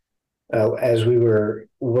as we were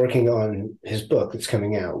working on his book that's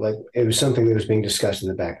coming out. Like, it was something that was being discussed in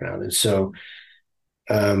the background. And so,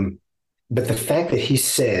 but the fact that he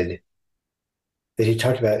said that he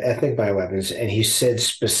talked about ethnic bioweapons, and he said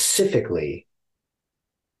specifically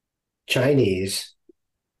Chinese,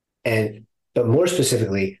 but more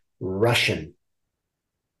specifically Russian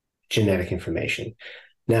genetic information.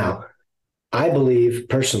 Now, I believe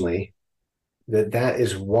personally that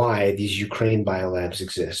is why these Ukraine biolabs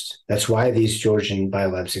exist. That's why these Georgian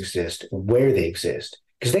biolabs exist, where they exist,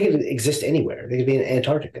 because they could exist anywhere. They could be in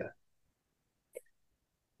Antarctica.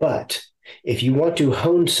 But if you want to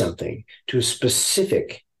hone something to a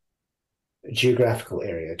specific geographical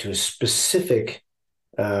area, to a specific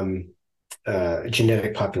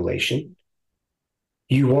genetic population,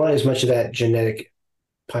 you want as much of that genetic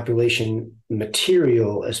population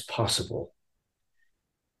material as possible.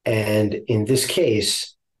 And in this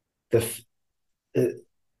case, and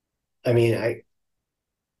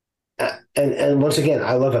once again,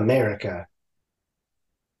 I love America.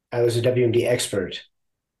 I was a WMD expert.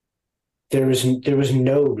 There was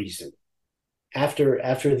no reason after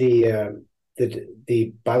the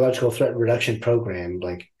biological threat reduction program,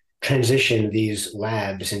 like, transitioned these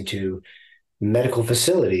labs into medical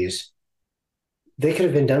facilities. They could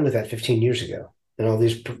have been done with that 15 years ago in all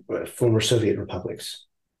these former Soviet republics.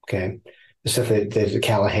 Okay, the stuff that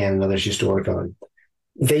Callahan and others used to work on.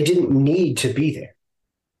 They didn't need to be there.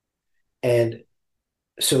 And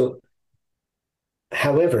so,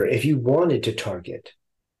 however, if you wanted to target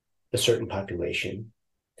a certain population,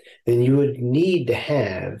 then you would need to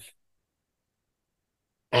have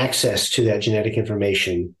access to that genetic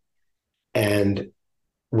information. And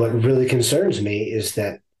what really concerns me is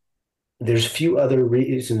that there's few other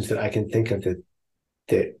reasons that I can think of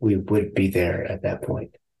that we would be there at that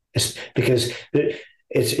point. It's because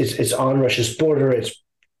it's on Russia's border. It's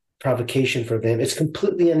provocation for them. It's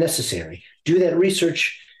completely unnecessary. Do that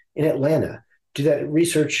research in Atlanta. Do that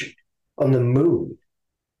research on the moon.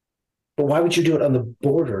 But why would you do it on the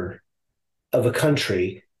border of a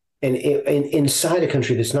country and inside a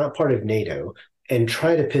country that's not part of NATO, and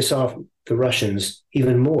try to piss off the Russians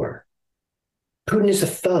even more? Putin is a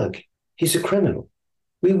thug. He's a criminal.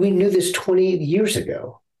 We knew this 20 years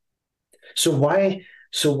ago. So why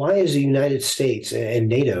is the United States and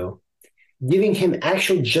NATO giving him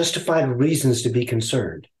actual justified reasons to be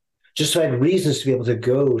concerned, justified reasons to be able to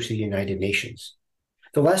go to the United Nations?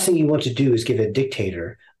 The last thing you want to do is give a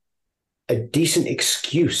dictator a decent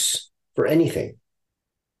excuse for anything.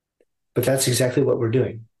 But that's exactly what we're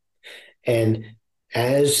doing. And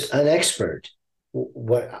as an expert,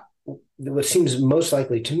 what seems most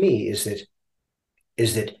likely to me is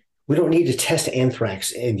that we don't need to test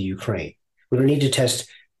anthrax in the Ukraine. We don't need to test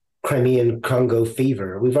Crimean Congo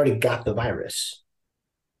fever. We've already got the virus.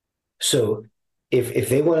 So if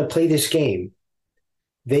they want to play this game,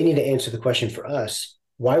 they need to answer the question for us: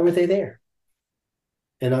 why were they there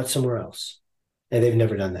and not somewhere else? And they've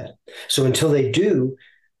never done that. So until they do,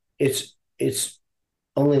 it's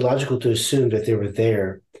only logical to assume that they were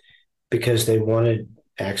there because they wanted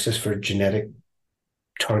access for genetic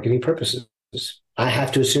targeting purposes. I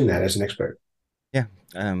have to assume that as an expert. Yeah,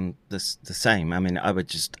 the same. I mean, I would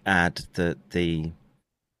just add that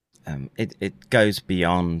it goes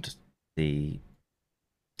beyond the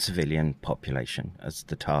civilian population as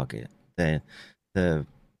the target. The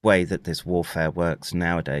way that this warfare works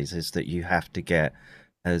nowadays is that you have to get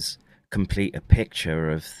as complete a picture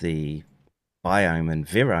of the biome and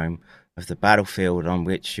virome of the battlefield on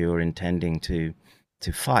which you're intending to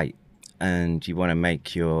fight, and you want to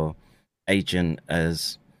make your agent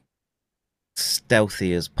as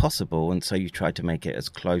stealthy as possible, and so you try to make it as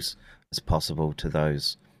close as possible to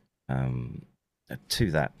those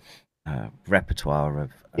to that repertoire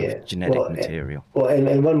of genetic material.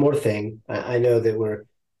 And one more thing, I know that we're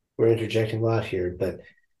interjecting a lot here, but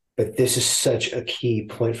this is such a key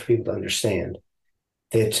point for people to understand,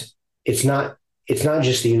 that it's not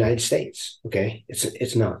just the United States. Okay,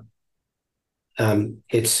 it's not.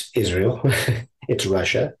 It's Israel, it's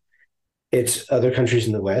Russia, it's other countries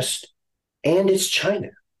in the West, and it's China.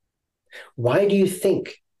 Why do you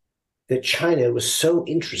think that China was so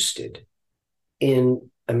interested in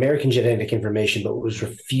American genetic information, but was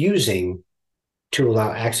refusing to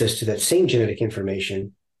allow access to that same genetic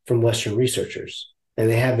information from Western researchers, and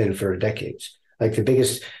they have been for decades. Like the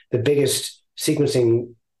biggest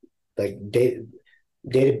sequencing like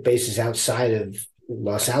databases outside of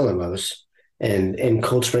Los Alamos and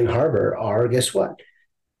Cold Spring Harbor are, guess what?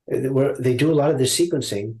 They do a lot of the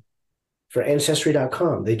sequencing for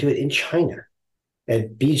Ancestry.com. They do it in China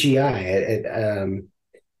at BGI,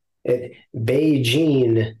 at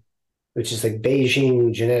Beijing, which is like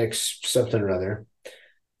Beijing Genetics something or other.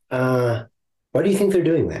 Why do you think they're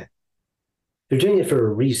doing that? They're doing it for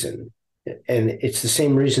a reason. And it's the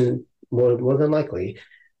same reason, more than likely,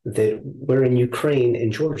 that we're in Ukraine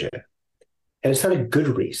and Georgia. And it's not a good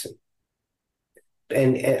reason.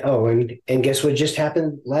 And guess what just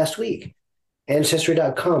happened last week?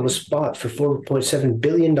 Ancestry.com was bought for $4.7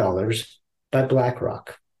 billion by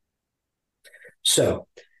BlackRock. So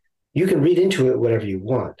you can read into it whatever you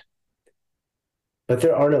want, but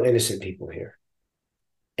there are no innocent people here.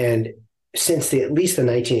 And since at least the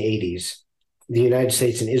 1980s, the United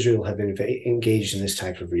States and Israel have been engaged in this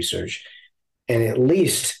type of research. And at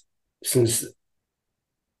least since,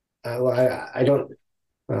 I don't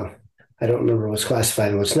remember what's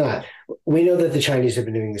classified and what's not. We know that the Chinese have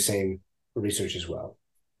been doing the same research as well.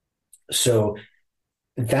 So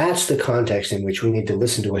that's the context in which we need to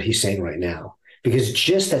listen to what he's saying right now. Because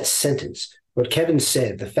just that sentence, what Kevin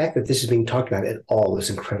said, the fact that this is being talked about at all is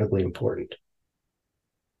incredibly important.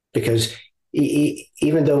 Because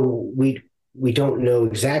even though we don't know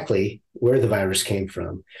exactly where the virus came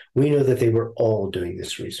from, we know that they were all doing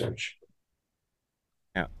this research.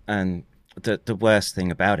 Yeah, and the worst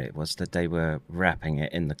thing about it was that they were wrapping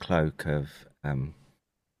it in the cloak of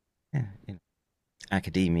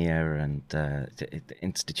academia and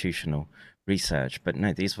institutional research. But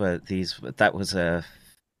no, that was a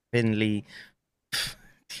thinly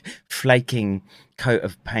flaking coat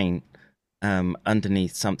of paint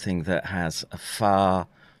underneath something that has a far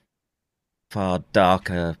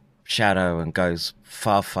darker shadow and goes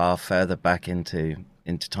far further back into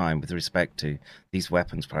time with respect to these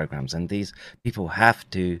weapons programs. And these people have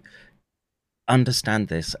to understand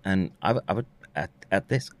this. And I would at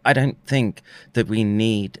this, I don't think that we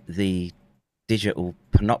need the digital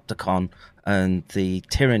panopticon and the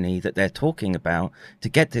tyranny that they're talking about to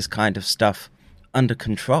get this kind of stuff under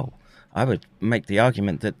control. I would make the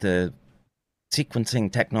argument that the sequencing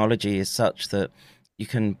technology is such that you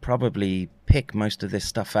can probably pick most of this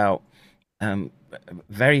stuff out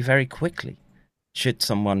very, very quickly. Should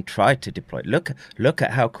someone try to deploy? Look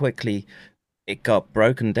at how quickly it got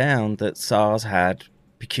broken down that SARS had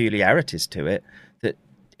peculiarities to it, that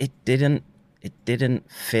it didn't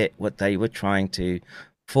fit what they were trying to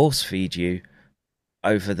force feed you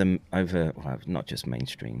over not just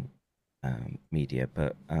mainstream media,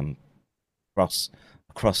 but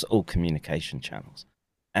across all communication channels.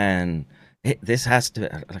 And this has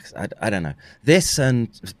to, I don't know, this and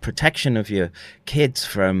protection of your kids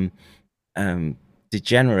from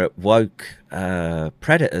degenerate woke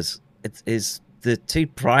predators is the two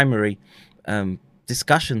primary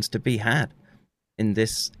discussions to be had in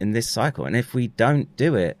this cycle. And if we don't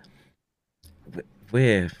do it,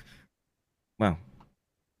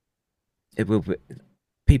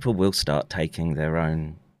 people will start taking their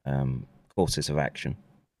own courses of action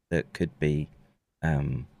that could be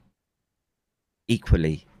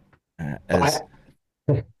equally as.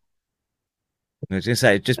 I was going to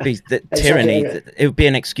say, it'd just be that tyranny. It would be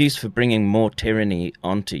an excuse for bringing more tyranny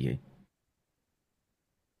onto you.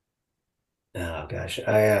 Oh gosh,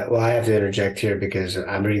 I have to interject here because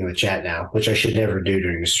I'm reading the chat now, which I should never do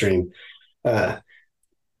during the stream.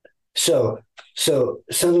 So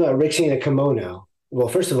something about Rick seeing a kimono. Well,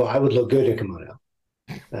 first of all, I would look good in a kimono.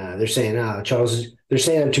 They're saying, Charles, they're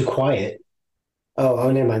saying I'm too quiet.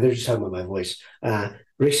 Oh, never mind. They're just talking about my voice.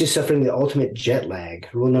 Rick's is suffering the ultimate jet lag.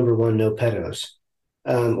 Rule number 1, no pedos.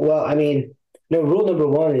 Well, I mean, no, rule number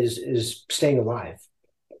 1 is staying alive.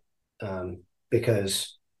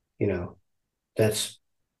 Because, that's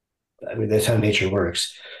how nature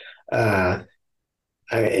works. No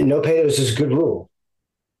pedos is a good rule.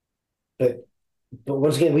 But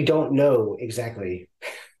once again, we don't know exactly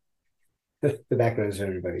the backgrounds of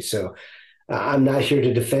everybody. So I'm not here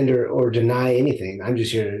to defend or deny anything. I'm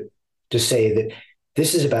just here to say that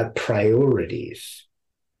this is about priorities.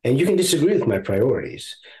 And you can disagree with my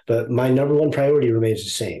priorities, but my number 1 priority remains the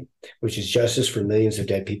same, which is justice for millions of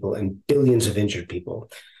dead people and billions of injured people.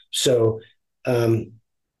 So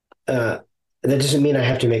that doesn't mean I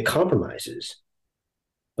have to make compromises,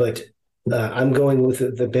 but I'm going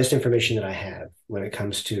with the best information that I have when it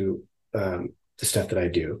comes to the stuff that I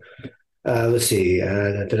do. Let's see.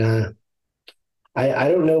 I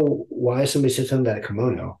don't know why somebody sits on that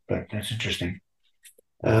kimono, but that's interesting.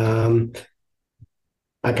 I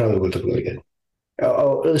probably would look really good.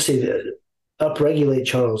 Let's see. Upregulate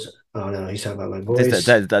Charles. Oh no, he's talking about my voice.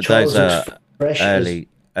 Those Charles looks are fresh as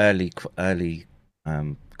early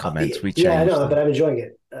comments. We yeah, I changed know, but them. I'm enjoying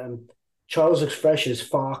it. Charles looks fresh as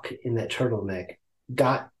Falk in that turtleneck.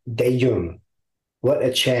 Got De Jong. What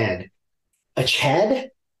a Chad. A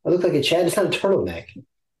Chad? I look like a Chad. It's not a turtleneck.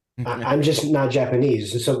 I'm just not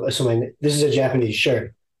Japanese. This is a Japanese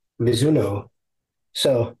shirt, Mizuno.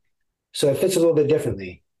 So it fits a little bit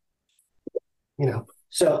differently, you know.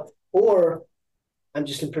 So or I'm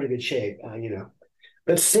just in pretty good shape, you know.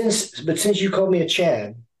 But since you called me a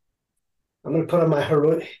Chad, I'm gonna put on my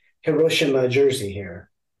Hiroshima jersey here.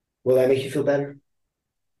 Will that make you feel better?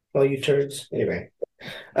 All you turds. Anyway,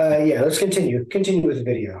 yeah. Let's continue. Continue with the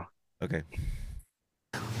video. Okay.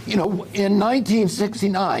 You know, in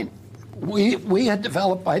 1969, we had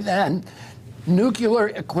developed by then nuclear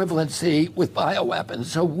equivalency with bioweapons,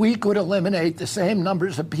 so we could eliminate the same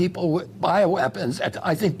numbers of people with bioweapons at,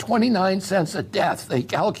 I think, 29 cents a death. They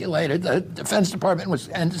calculated, the Defense Department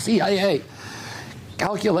and the CIA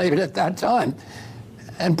calculated at that time.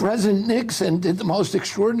 And President Nixon did the most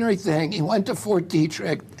extraordinary thing. He went to Fort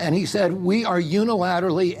Detrick and he said, we are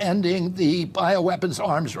unilaterally ending the bioweapons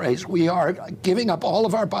arms race. We are giving up all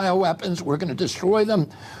of our bioweapons. We're going to destroy them.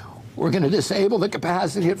 We're going to disable the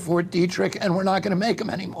capacity at Fort Detrick, and we're not going to make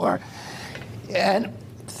them anymore. And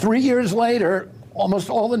 3 years later, almost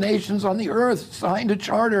all the nations on the earth signed a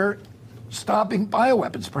charter stopping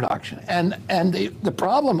bioweapons production. And the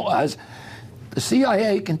problem was, the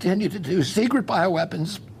CIA continued to do secret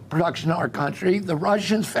bioweapons production in our country. The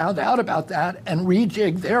Russians found out about that and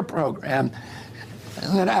rejigged their program.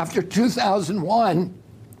 And then after 2001,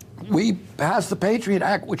 we passed the Patriot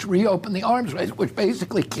Act, which reopened the arms race, which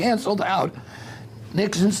basically canceled out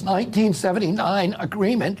Nixon's 1979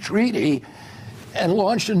 agreement treaty and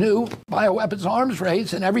launched a new bioweapons arms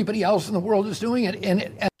race, and everybody else in the world is doing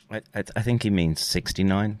it. I think he means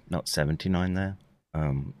 69, not 79 there.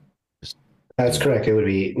 That's correct. It would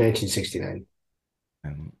be 1969.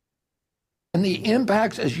 And the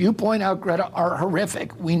impacts, as you point out, Greta, are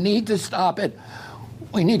horrific. We need to stop it.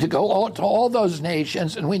 We need to go to all those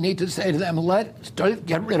nations, and we need to say to them, let's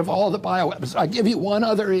get rid of all the bioweapons. I'll give you one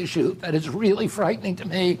other issue that is really frightening to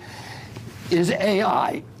me, is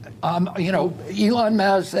AI. You know, Elon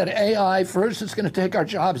Musk said AI, first it's going to take our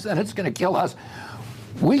jobs, then it's going to kill us.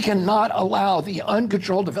 We cannot allow the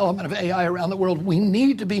uncontrolled development of AI around the world. We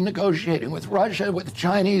need to be negotiating with Russia, with the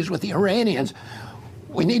Chinese, with the Iranians.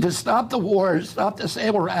 We need to stop the wars, stop the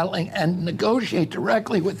saber rattling, and negotiate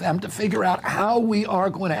directly with them to figure out how we are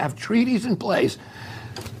going to have treaties in place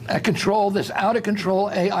that control this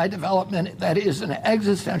out-of-control AI development that is an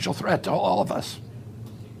existential threat to all of us.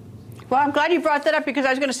 Well, I'm glad you brought that up, because I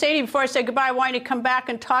was going to say to you before I say goodbye, I want you to come back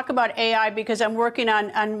and talk about AI, because I'm working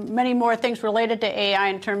on many more things related to AI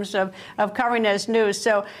in terms of covering as news.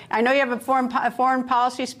 So I know you have a foreign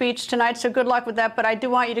policy speech tonight, so good luck with that. But I do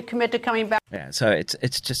want you to commit to coming back. Yeah, so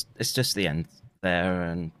it's just the end there,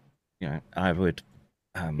 and you know, I would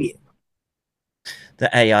the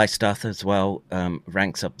AI stuff as well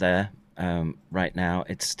ranks up there right now.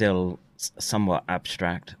 It's still somewhat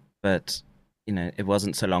abstract, but you know, it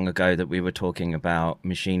wasn't so long ago that we were talking about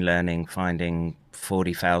machine learning finding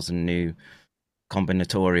 40,000 new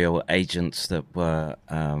combinatorial agents that were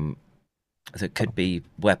that could be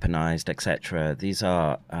weaponized, etc. These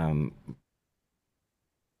are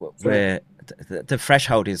where the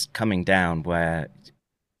threshold is coming down, where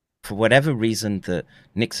for whatever reason that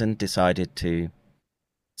Nixon decided to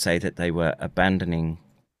say that they were abandoning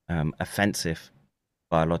offensive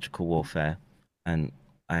biological warfare, and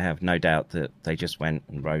I have no doubt that they just went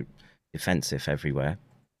and wrote defensive everywhere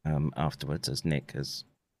afterwards, as Nick has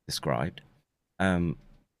described. That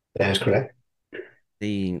is correct.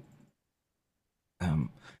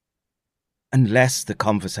 Unless the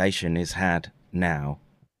conversation is had now,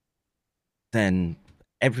 then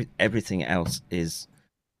everything else is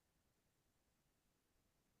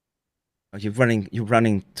you're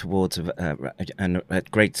running towards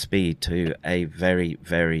at great speed to a very,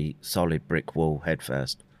 very solid brick wall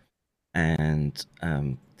headfirst, and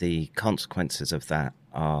the consequences of that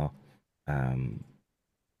are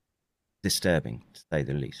disturbing, to say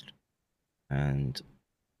the least. And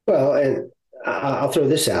I'll throw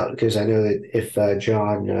this out, because I know that if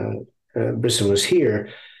John Brisson was here,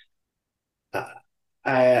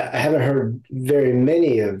 I haven't heard very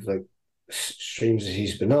many of the streams that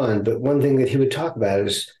he's been on, but one thing that he would talk about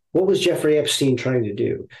is, what was Jeffrey Epstein trying to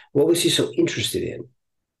do? What was he so interested in?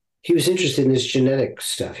 he was interested in this genetic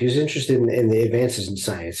stuff. He was interested in the advances in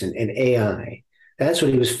science and AI. That's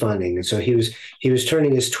what he was funding. And so he was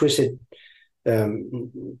turning his twisted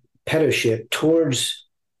pedoship towards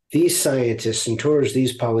these scientists and towards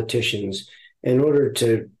these politicians in order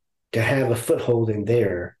to have a foothold in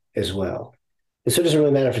there as well. And so it doesn't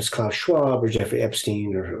really matter if it's Klaus Schwab or Jeffrey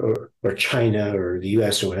Epstein or China or the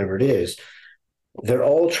US or whatever it is. They're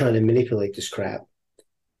all trying to manipulate this crap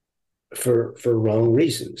for wrong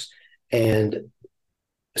reasons. And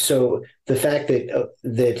so the fact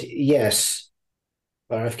that yes,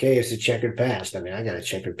 RFK is a checkered past. I mean, I got a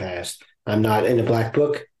checkered past. I'm not in a black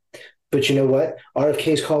book, but you know what? RFK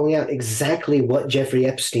is calling out exactly what Jeffrey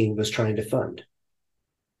Epstein was trying to fund.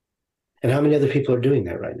 And how many other people are doing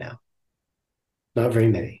that right now? Not very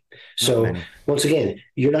many. So once again,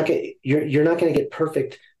 you're not going to get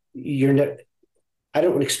perfect. I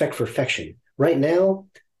don't expect perfection. Right now,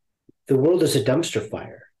 the world is a dumpster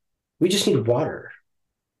fire. We just need water.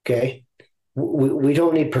 Okay. We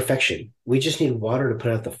don't need perfection. We just need water to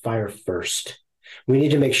put out the fire first. We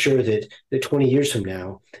need to make sure that 20 years from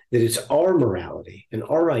now, that it's our morality and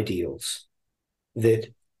our ideals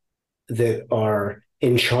that are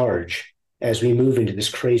in charge as we move into this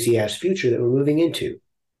crazy ass future that we're moving into.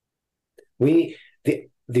 The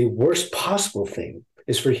worst possible thing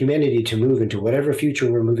is for humanity to move into whatever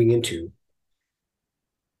future we're moving into.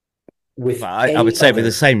 I would say with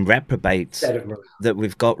the same reprobates that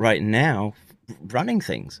we've got right now running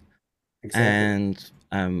things. Exactly.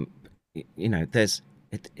 And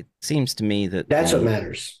it seems to me that that's what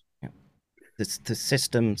matters. The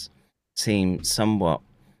systems seem somewhat,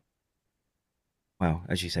 well,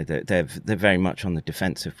 as you say, they're very much on the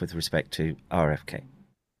defensive with respect to RFK.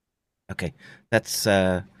 Okay, that's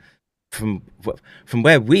from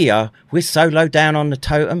where we are. We're so low down on the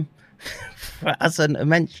totem. For us,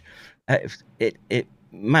 it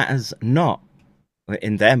matters not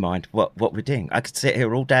in their mind what we're doing. I could sit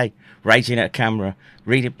here all day raging at a camera,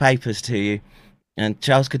 reading papers to you, and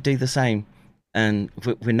Charles could do the same. And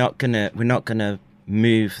we're not gonna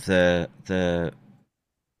move the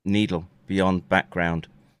needle beyond background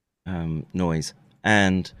noise.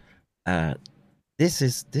 And this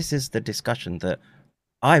is the discussion that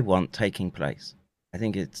I want taking place. I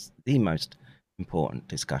think it's the most important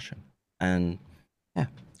discussion. And yeah.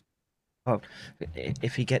 Well,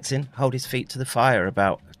 if he gets in, hold his feet to the fire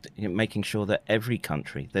about making sure that every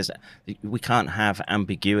country we can't have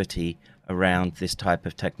ambiguity around this type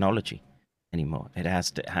of technology anymore. It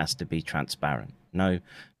has to be transparent. No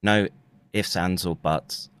ifs, ands, or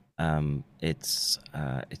buts. Everyone's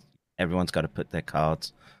got to put their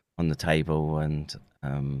cards on the table, and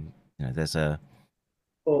there's a.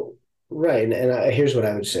 Well, right, and here's what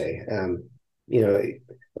I would say.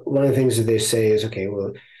 One of the things that they say is, okay,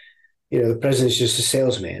 well, the president's just a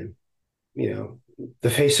salesman, the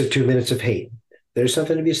face of 2 minutes of hate. There's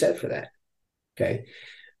something to be said for that. Okay.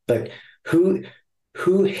 But who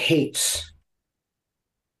hates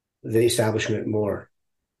the establishment more,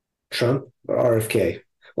 Trump or RFK?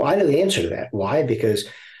 Well, I know the answer to that. Why? Because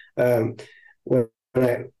after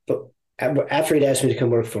he'd asked me to come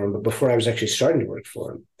work for him, but before I was actually starting to work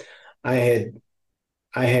for him, I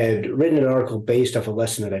had written an article based off a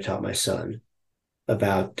lesson that I taught my son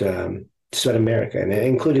about just about America, and it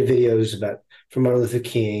included videos from Martin Luther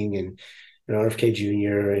King and RFK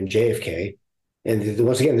Jr. and JFK. And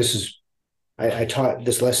once again, I taught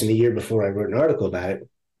this lesson a year before I wrote an article about it,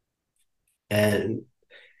 and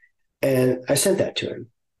I sent that to him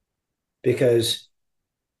because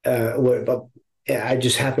I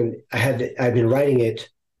just happened I'd been writing it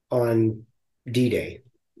on D-Day,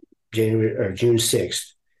 June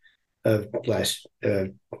 6th of last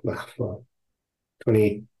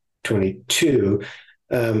 2022,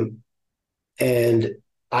 and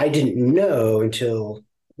I didn't know until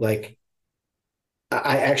I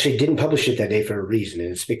actually didn't publish it that day for a reason,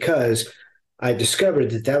 and it's because I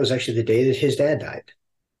discovered that was actually the day that his dad died.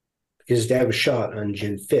 His dad was shot on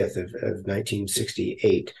June 5th of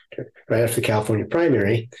 1968, right after the California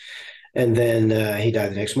primary, and then he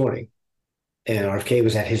died the next morning, and RFK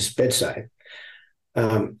was at his bedside,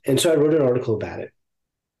 and so I wrote an article about it.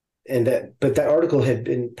 But that article had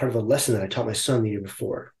been part of a lesson that I taught my son the year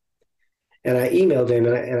before. And I emailed him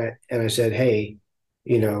and I said, hey,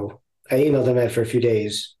 I emailed him after a few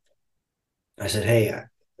days. I said, hey,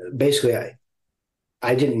 basically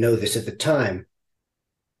I didn't know this at the time,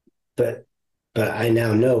 but I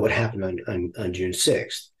now know what happened on June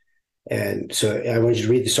 6th. And so I wanted you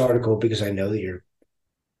to read this article because I know that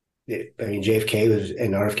JFK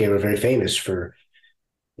and RFK were very famous for,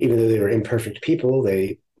 even though they were imperfect people,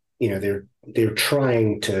 they're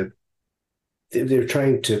trying to they're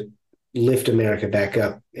trying to lift America back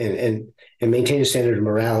up and maintain a standard of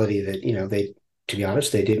morality that, they, to be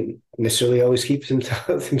honest, they didn't necessarily always keep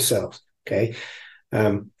themselves. Okay.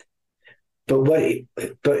 But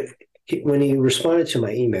when he responded to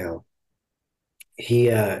my email, he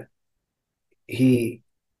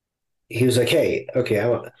was like, "Hey, okay,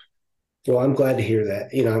 well, I'm glad to hear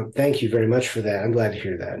that. Thank you very much for that. I'm glad to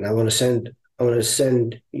hear that. And I want to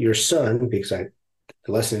send your son, because the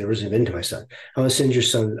lesson had originally been to my son. I want to send your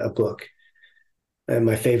son a book,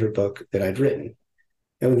 my favorite book that I'd written.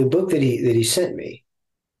 And the book that he sent me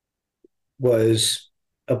was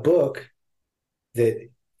a book that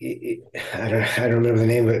I don't remember the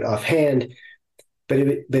name of it offhand, but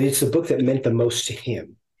it's the book that meant the most to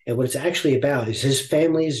him. And what it's actually about is his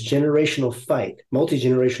family's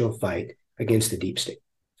multi-generational fight against the deep state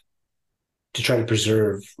to try to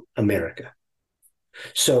preserve America.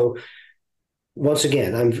 So once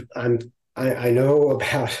again, I know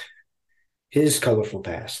about his colorful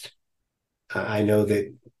past. I know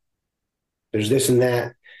that there's this and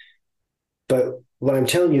that, but what I'm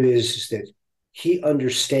telling you is that he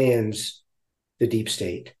understands the deep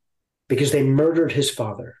state because they murdered his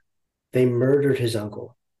father, they murdered his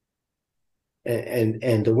uncle,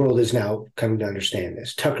 and the world is now coming to understand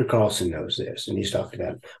this. Tucker Carlson knows this, and he's talking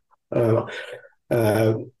about.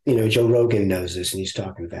 Joe Rogan knows this, and he's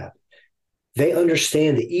talking about. They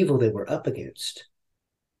understand the evil they were up against.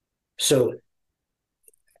 So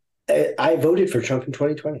I voted for Trump in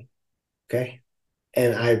 2020. Okay.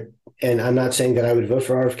 And I'm not saying that I would vote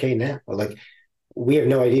for RFK now. Like, we have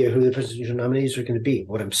no idea who the presidential nominees are going to be.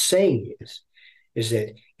 What I'm saying is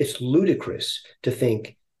that it's ludicrous to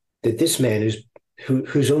think that this man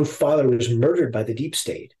whose own father was murdered by the deep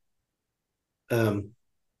state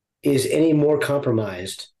is any more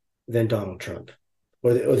compromised than Donald Trump,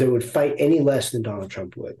 or they would fight any less than Donald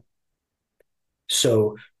Trump would.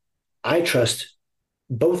 So I trust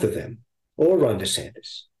both of them, or Ron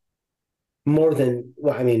DeSantis, more than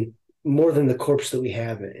the corpse that we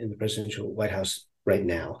have in the presidential White House right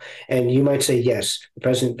now. And you might say, yes, the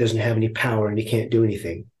president doesn't have any power and he can't do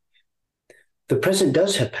anything. The president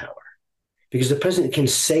does have power because the president can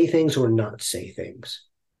say things or not say things.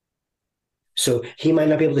 So he might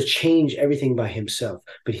not be able to change everything by himself,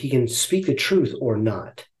 but he can speak the truth or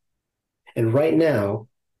not. And right now,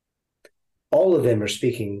 all of them are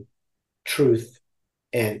speaking truth,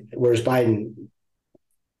 and whereas Biden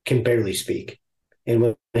can barely speak. And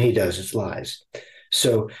when he does, it's lies.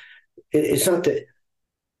 So it's not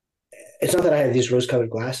that I have these rose-colored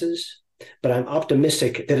glasses, but I'm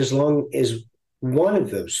optimistic that as long as one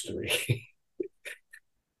of those three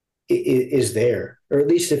is there, or at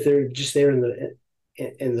least if they're just there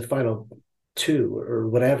in the final two or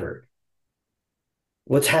whatever,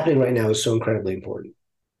 what's happening right now is so incredibly important.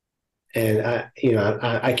 And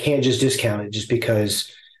I can't just discount it just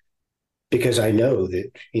because I know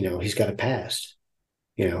that, he's got a past.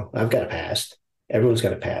 I've got a past. Everyone's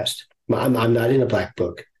got a past. I'm not in a black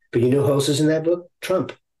book, but who else is in that book?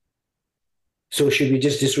 Trump. So should we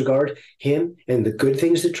just disregard him and the good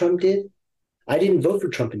things that Trump did? I didn't vote for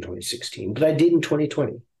Trump in 2016, but I did in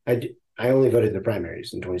 2020. I only voted in the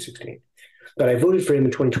primaries in 2016, but I voted for him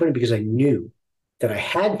in 2020 because I knew that I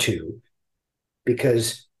had to,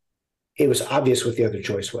 because it was obvious what the other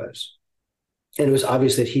choice was. And it was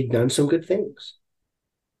obvious that he'd done some good things.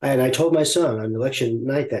 And I told my son on election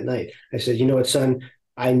night that night, I said, you know what, son,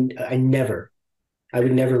 I would never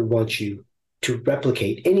want you to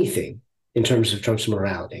replicate anything in terms of Trump's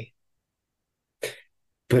morality.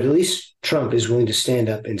 But at least Trump is willing to stand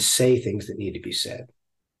up and say things that need to be said.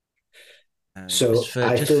 So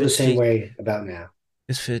I feel the same way about now.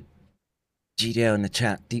 Just for GDL in the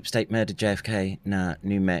chat, Deep State murdered JFK. Nah,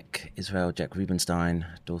 New Mech, Israel, Jack Rubenstein,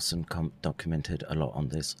 Dawson documented a lot on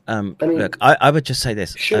this. Look, I would just say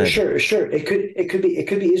this. Sure. It could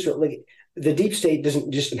be Israel. Like, the deep state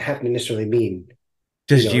doesn't just happen to necessarily mean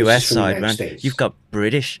just US just side, man. States. You've got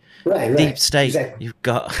British right, deep state. Exactly. You've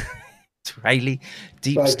got Israeli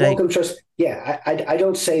deep state. Welcome, trust. Yeah, I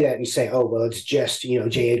don't say that and say, oh well, it's just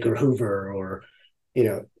J. Edgar Hoover or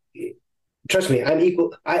Trust me, I'm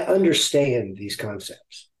equal. I understand these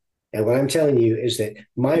concepts. And what I'm telling you is that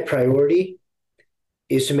my priority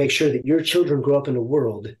is to make sure that your children grow up in a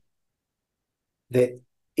world that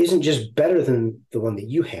isn't just better than the one that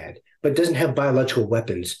you had, but doesn't have biological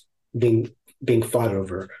weapons being fought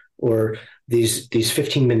over, or these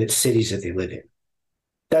 15-minute cities that they live in.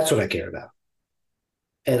 That's what I care about.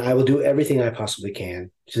 And I will do everything I possibly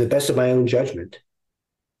can, to the best of my own judgment,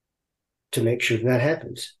 to make sure that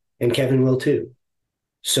happens. And Kevin will too.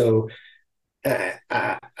 So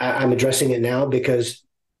I'm addressing it now because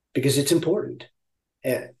because it's important.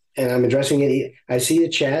 And I'm addressing it. I see the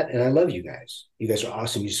chat, and I love you guys. You guys are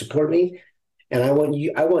awesome. You support me, and I want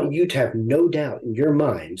you to have no doubt in your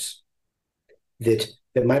minds that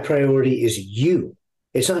my priority is you.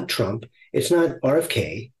 It's not Trump. It's not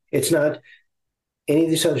RFK. It's not any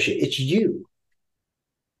of this other shit. It's you,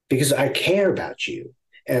 because I care about you,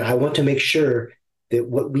 and I want to make sure that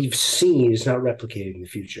what we've seen is not replicated in the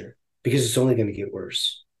future, because it's only going to get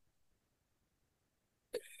worse.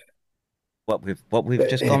 What we've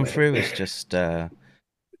just gone through is just they've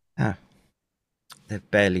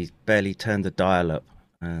barely turned the dial up,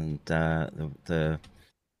 and the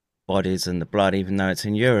bodies and the blood, even though it's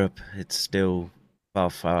in Europe, it's still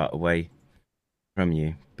far away from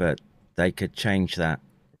you. But they could change that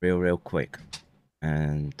real quick,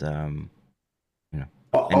 and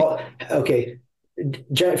okay,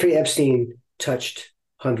 Jeffrey Epstein touched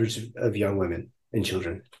hundreds of young women and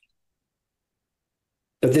children.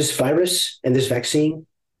 But this virus and this vaccine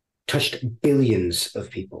touched billions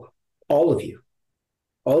of people. All of you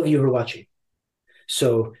who are watching.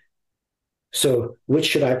 So which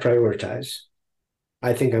should I prioritize?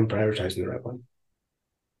 I think I'm prioritizing the right one.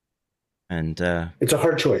 And it's a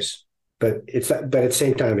hard choice, but at the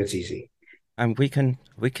same time, it's easy. And we can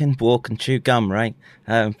walk and chew gum, right?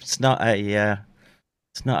 It's not a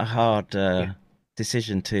hard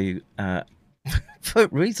decision to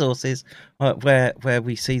put resources where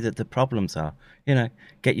we see that the problems are.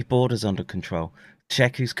 Get your borders under control.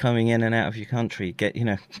 Check who's coming in and out of your country. Get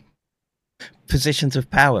positions of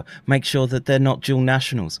power. Make sure that they're not dual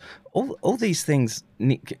nationals. All these things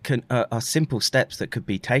are simple steps that could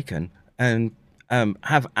be taken, and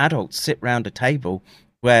have adults sit round a table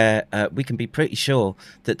where we can be pretty sure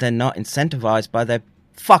that they're not incentivized by their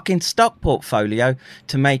fucking stock portfolio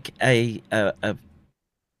to make a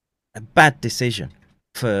bad decision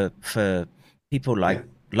for people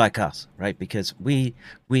like us, right? Because we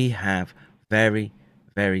have very,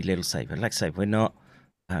 very little say. But like I say, we're not.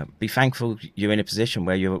 Be thankful you're in a position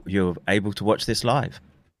where you're able to watch this live.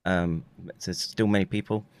 There's still many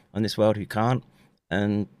people in this world who can't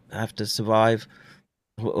and have to survive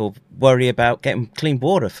or worry about getting clean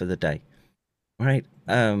water for the day, right?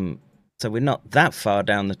 So we're not that far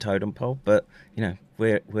down the totem pole, but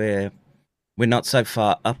we're not so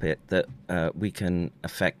far up it that we can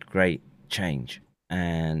affect great change.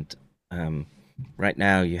 And right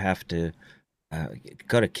now, you have to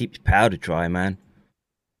got to keep your powder dry, man.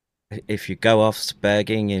 If you go off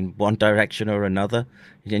spurging in one direction or another,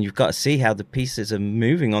 then you've got to see how the pieces are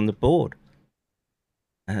moving on the board.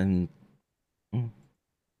 And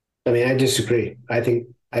I mean, I disagree. I think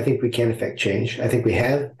we can affect change. I think we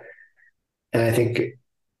have, and I think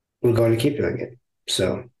we're going to keep doing it.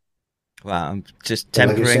 So, well, I'm just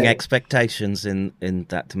tempering expectations in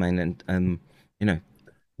that domain, and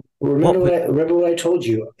remember what I told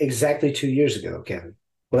you exactly 2 years ago, Kevin.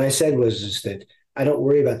 What I said was that I don't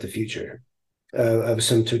worry about the future of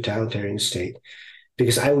some totalitarian state,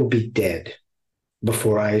 because I will be dead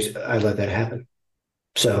before I let that happen.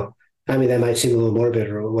 So, I mean, that might seem a little morbid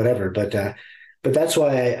or whatever, but that's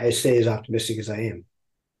why I stay as optimistic as I am,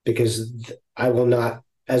 because I will not,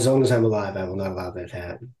 as long as I'm alive, I will not allow that to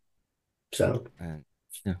happen. So,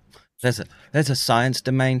 there's a science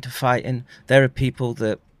domain to fight in. There are people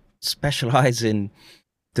that specialize in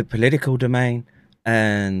the political domain,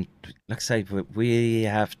 and like I say, we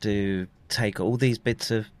have to take all these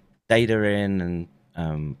bits of data in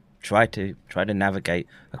and try to navigate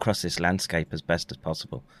across this landscape as best as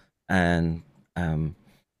possible. And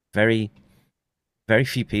very, very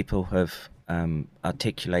few people have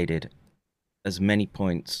articulated as many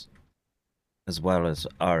points as well as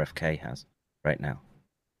RFK has right now.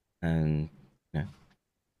 And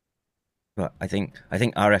but I think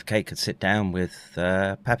RFK could sit down with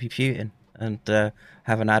Pappy Putin and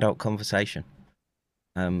have an adult conversation,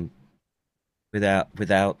 without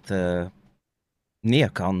the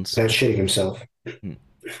neocons. That's shitting himself.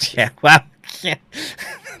 Yeah, well, yeah,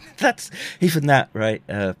 that's even that, right?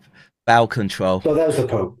 Bowel control. Well, that was the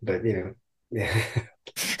Pope, but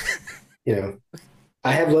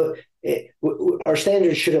I have our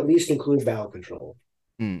standards should at least include bowel control.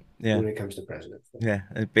 When it comes to presidents. Yeah,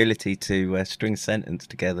 ability to string a sentence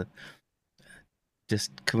together.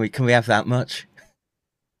 Just can we have that much?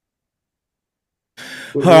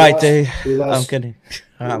 All right, dude. I'm kidding.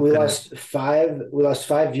 We lost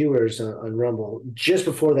five viewers on Rumble just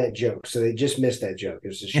before that joke, so they just missed that joke. It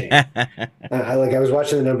was a shame. I was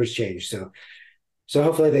watching the numbers change, so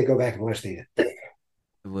hopefully they go back and watch the.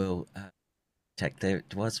 We'll check. There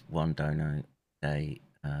was one donor day.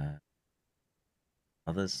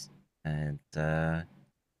 Others, and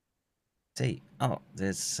see. Oh,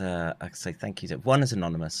 there's. I could say thank you to one is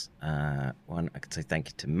anonymous. One I could say thank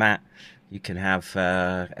you to Matt. You can have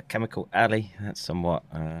a Chemical Alley. That's somewhat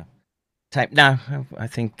type. No, I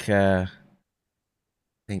think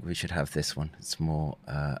we should have this one. It's more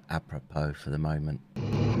apropos for the moment.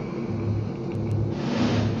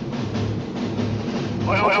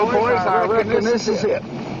 Well, boys, I reckon this is it.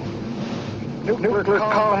 Nuclear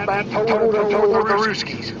combat total to the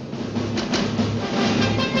Ruskies.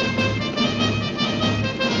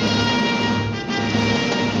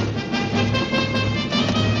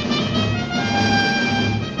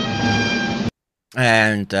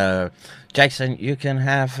 And Jason, you can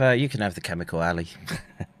have the Chemical Alley.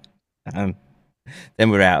 Then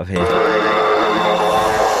we're out of here.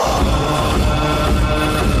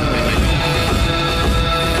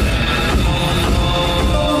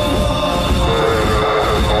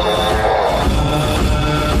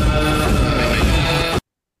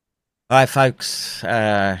 All right, folks.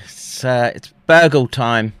 It's burgle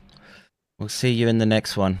time. We'll see you in the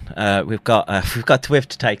next one. We've got Twiv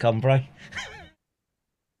to take on, bro.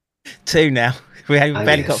 2 now. We haven't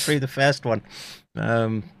barely got through the first one.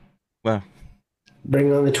 Well,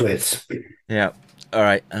 bring on the Twits. Yeah. All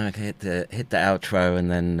right. Okay, hit the outro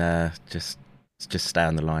and then just stay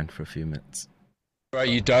on the line for a few minutes. Bro,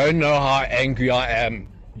 you don't know how angry I am.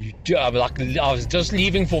 You do, I was just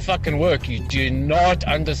leaving for fucking work. You do not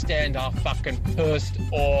understand how fucking pissed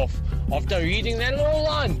off. After reading that little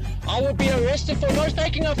line, I will be arrested for not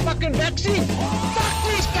taking a fucking vaccine. Fuck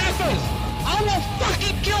these cappers! I will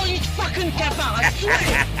fucking kill each fucking kappa, I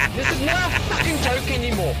swear! This is not a fucking joke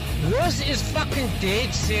anymore. This is fucking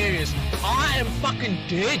dead serious. I am fucking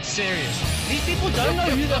dead serious. These people don't know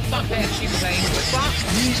who the fuck they're actually playing with. Fuck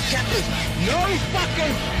these kappas. No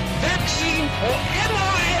fucking vaccine or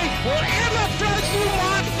mRNA will ever flow through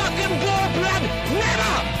my fucking blood.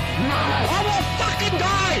 Never! I will fucking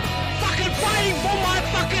die! Fucking fighting for my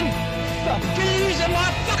fucking beliefs and my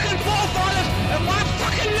fucking forefathers and my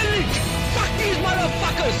fucking lineage! Fuck these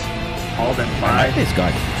motherfuckers! All that five. This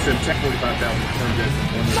guy. Send check 45,000 turned in.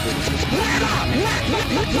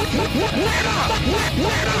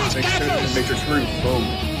 Make sure screw. Boom.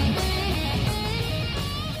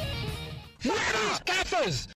 Scaffers!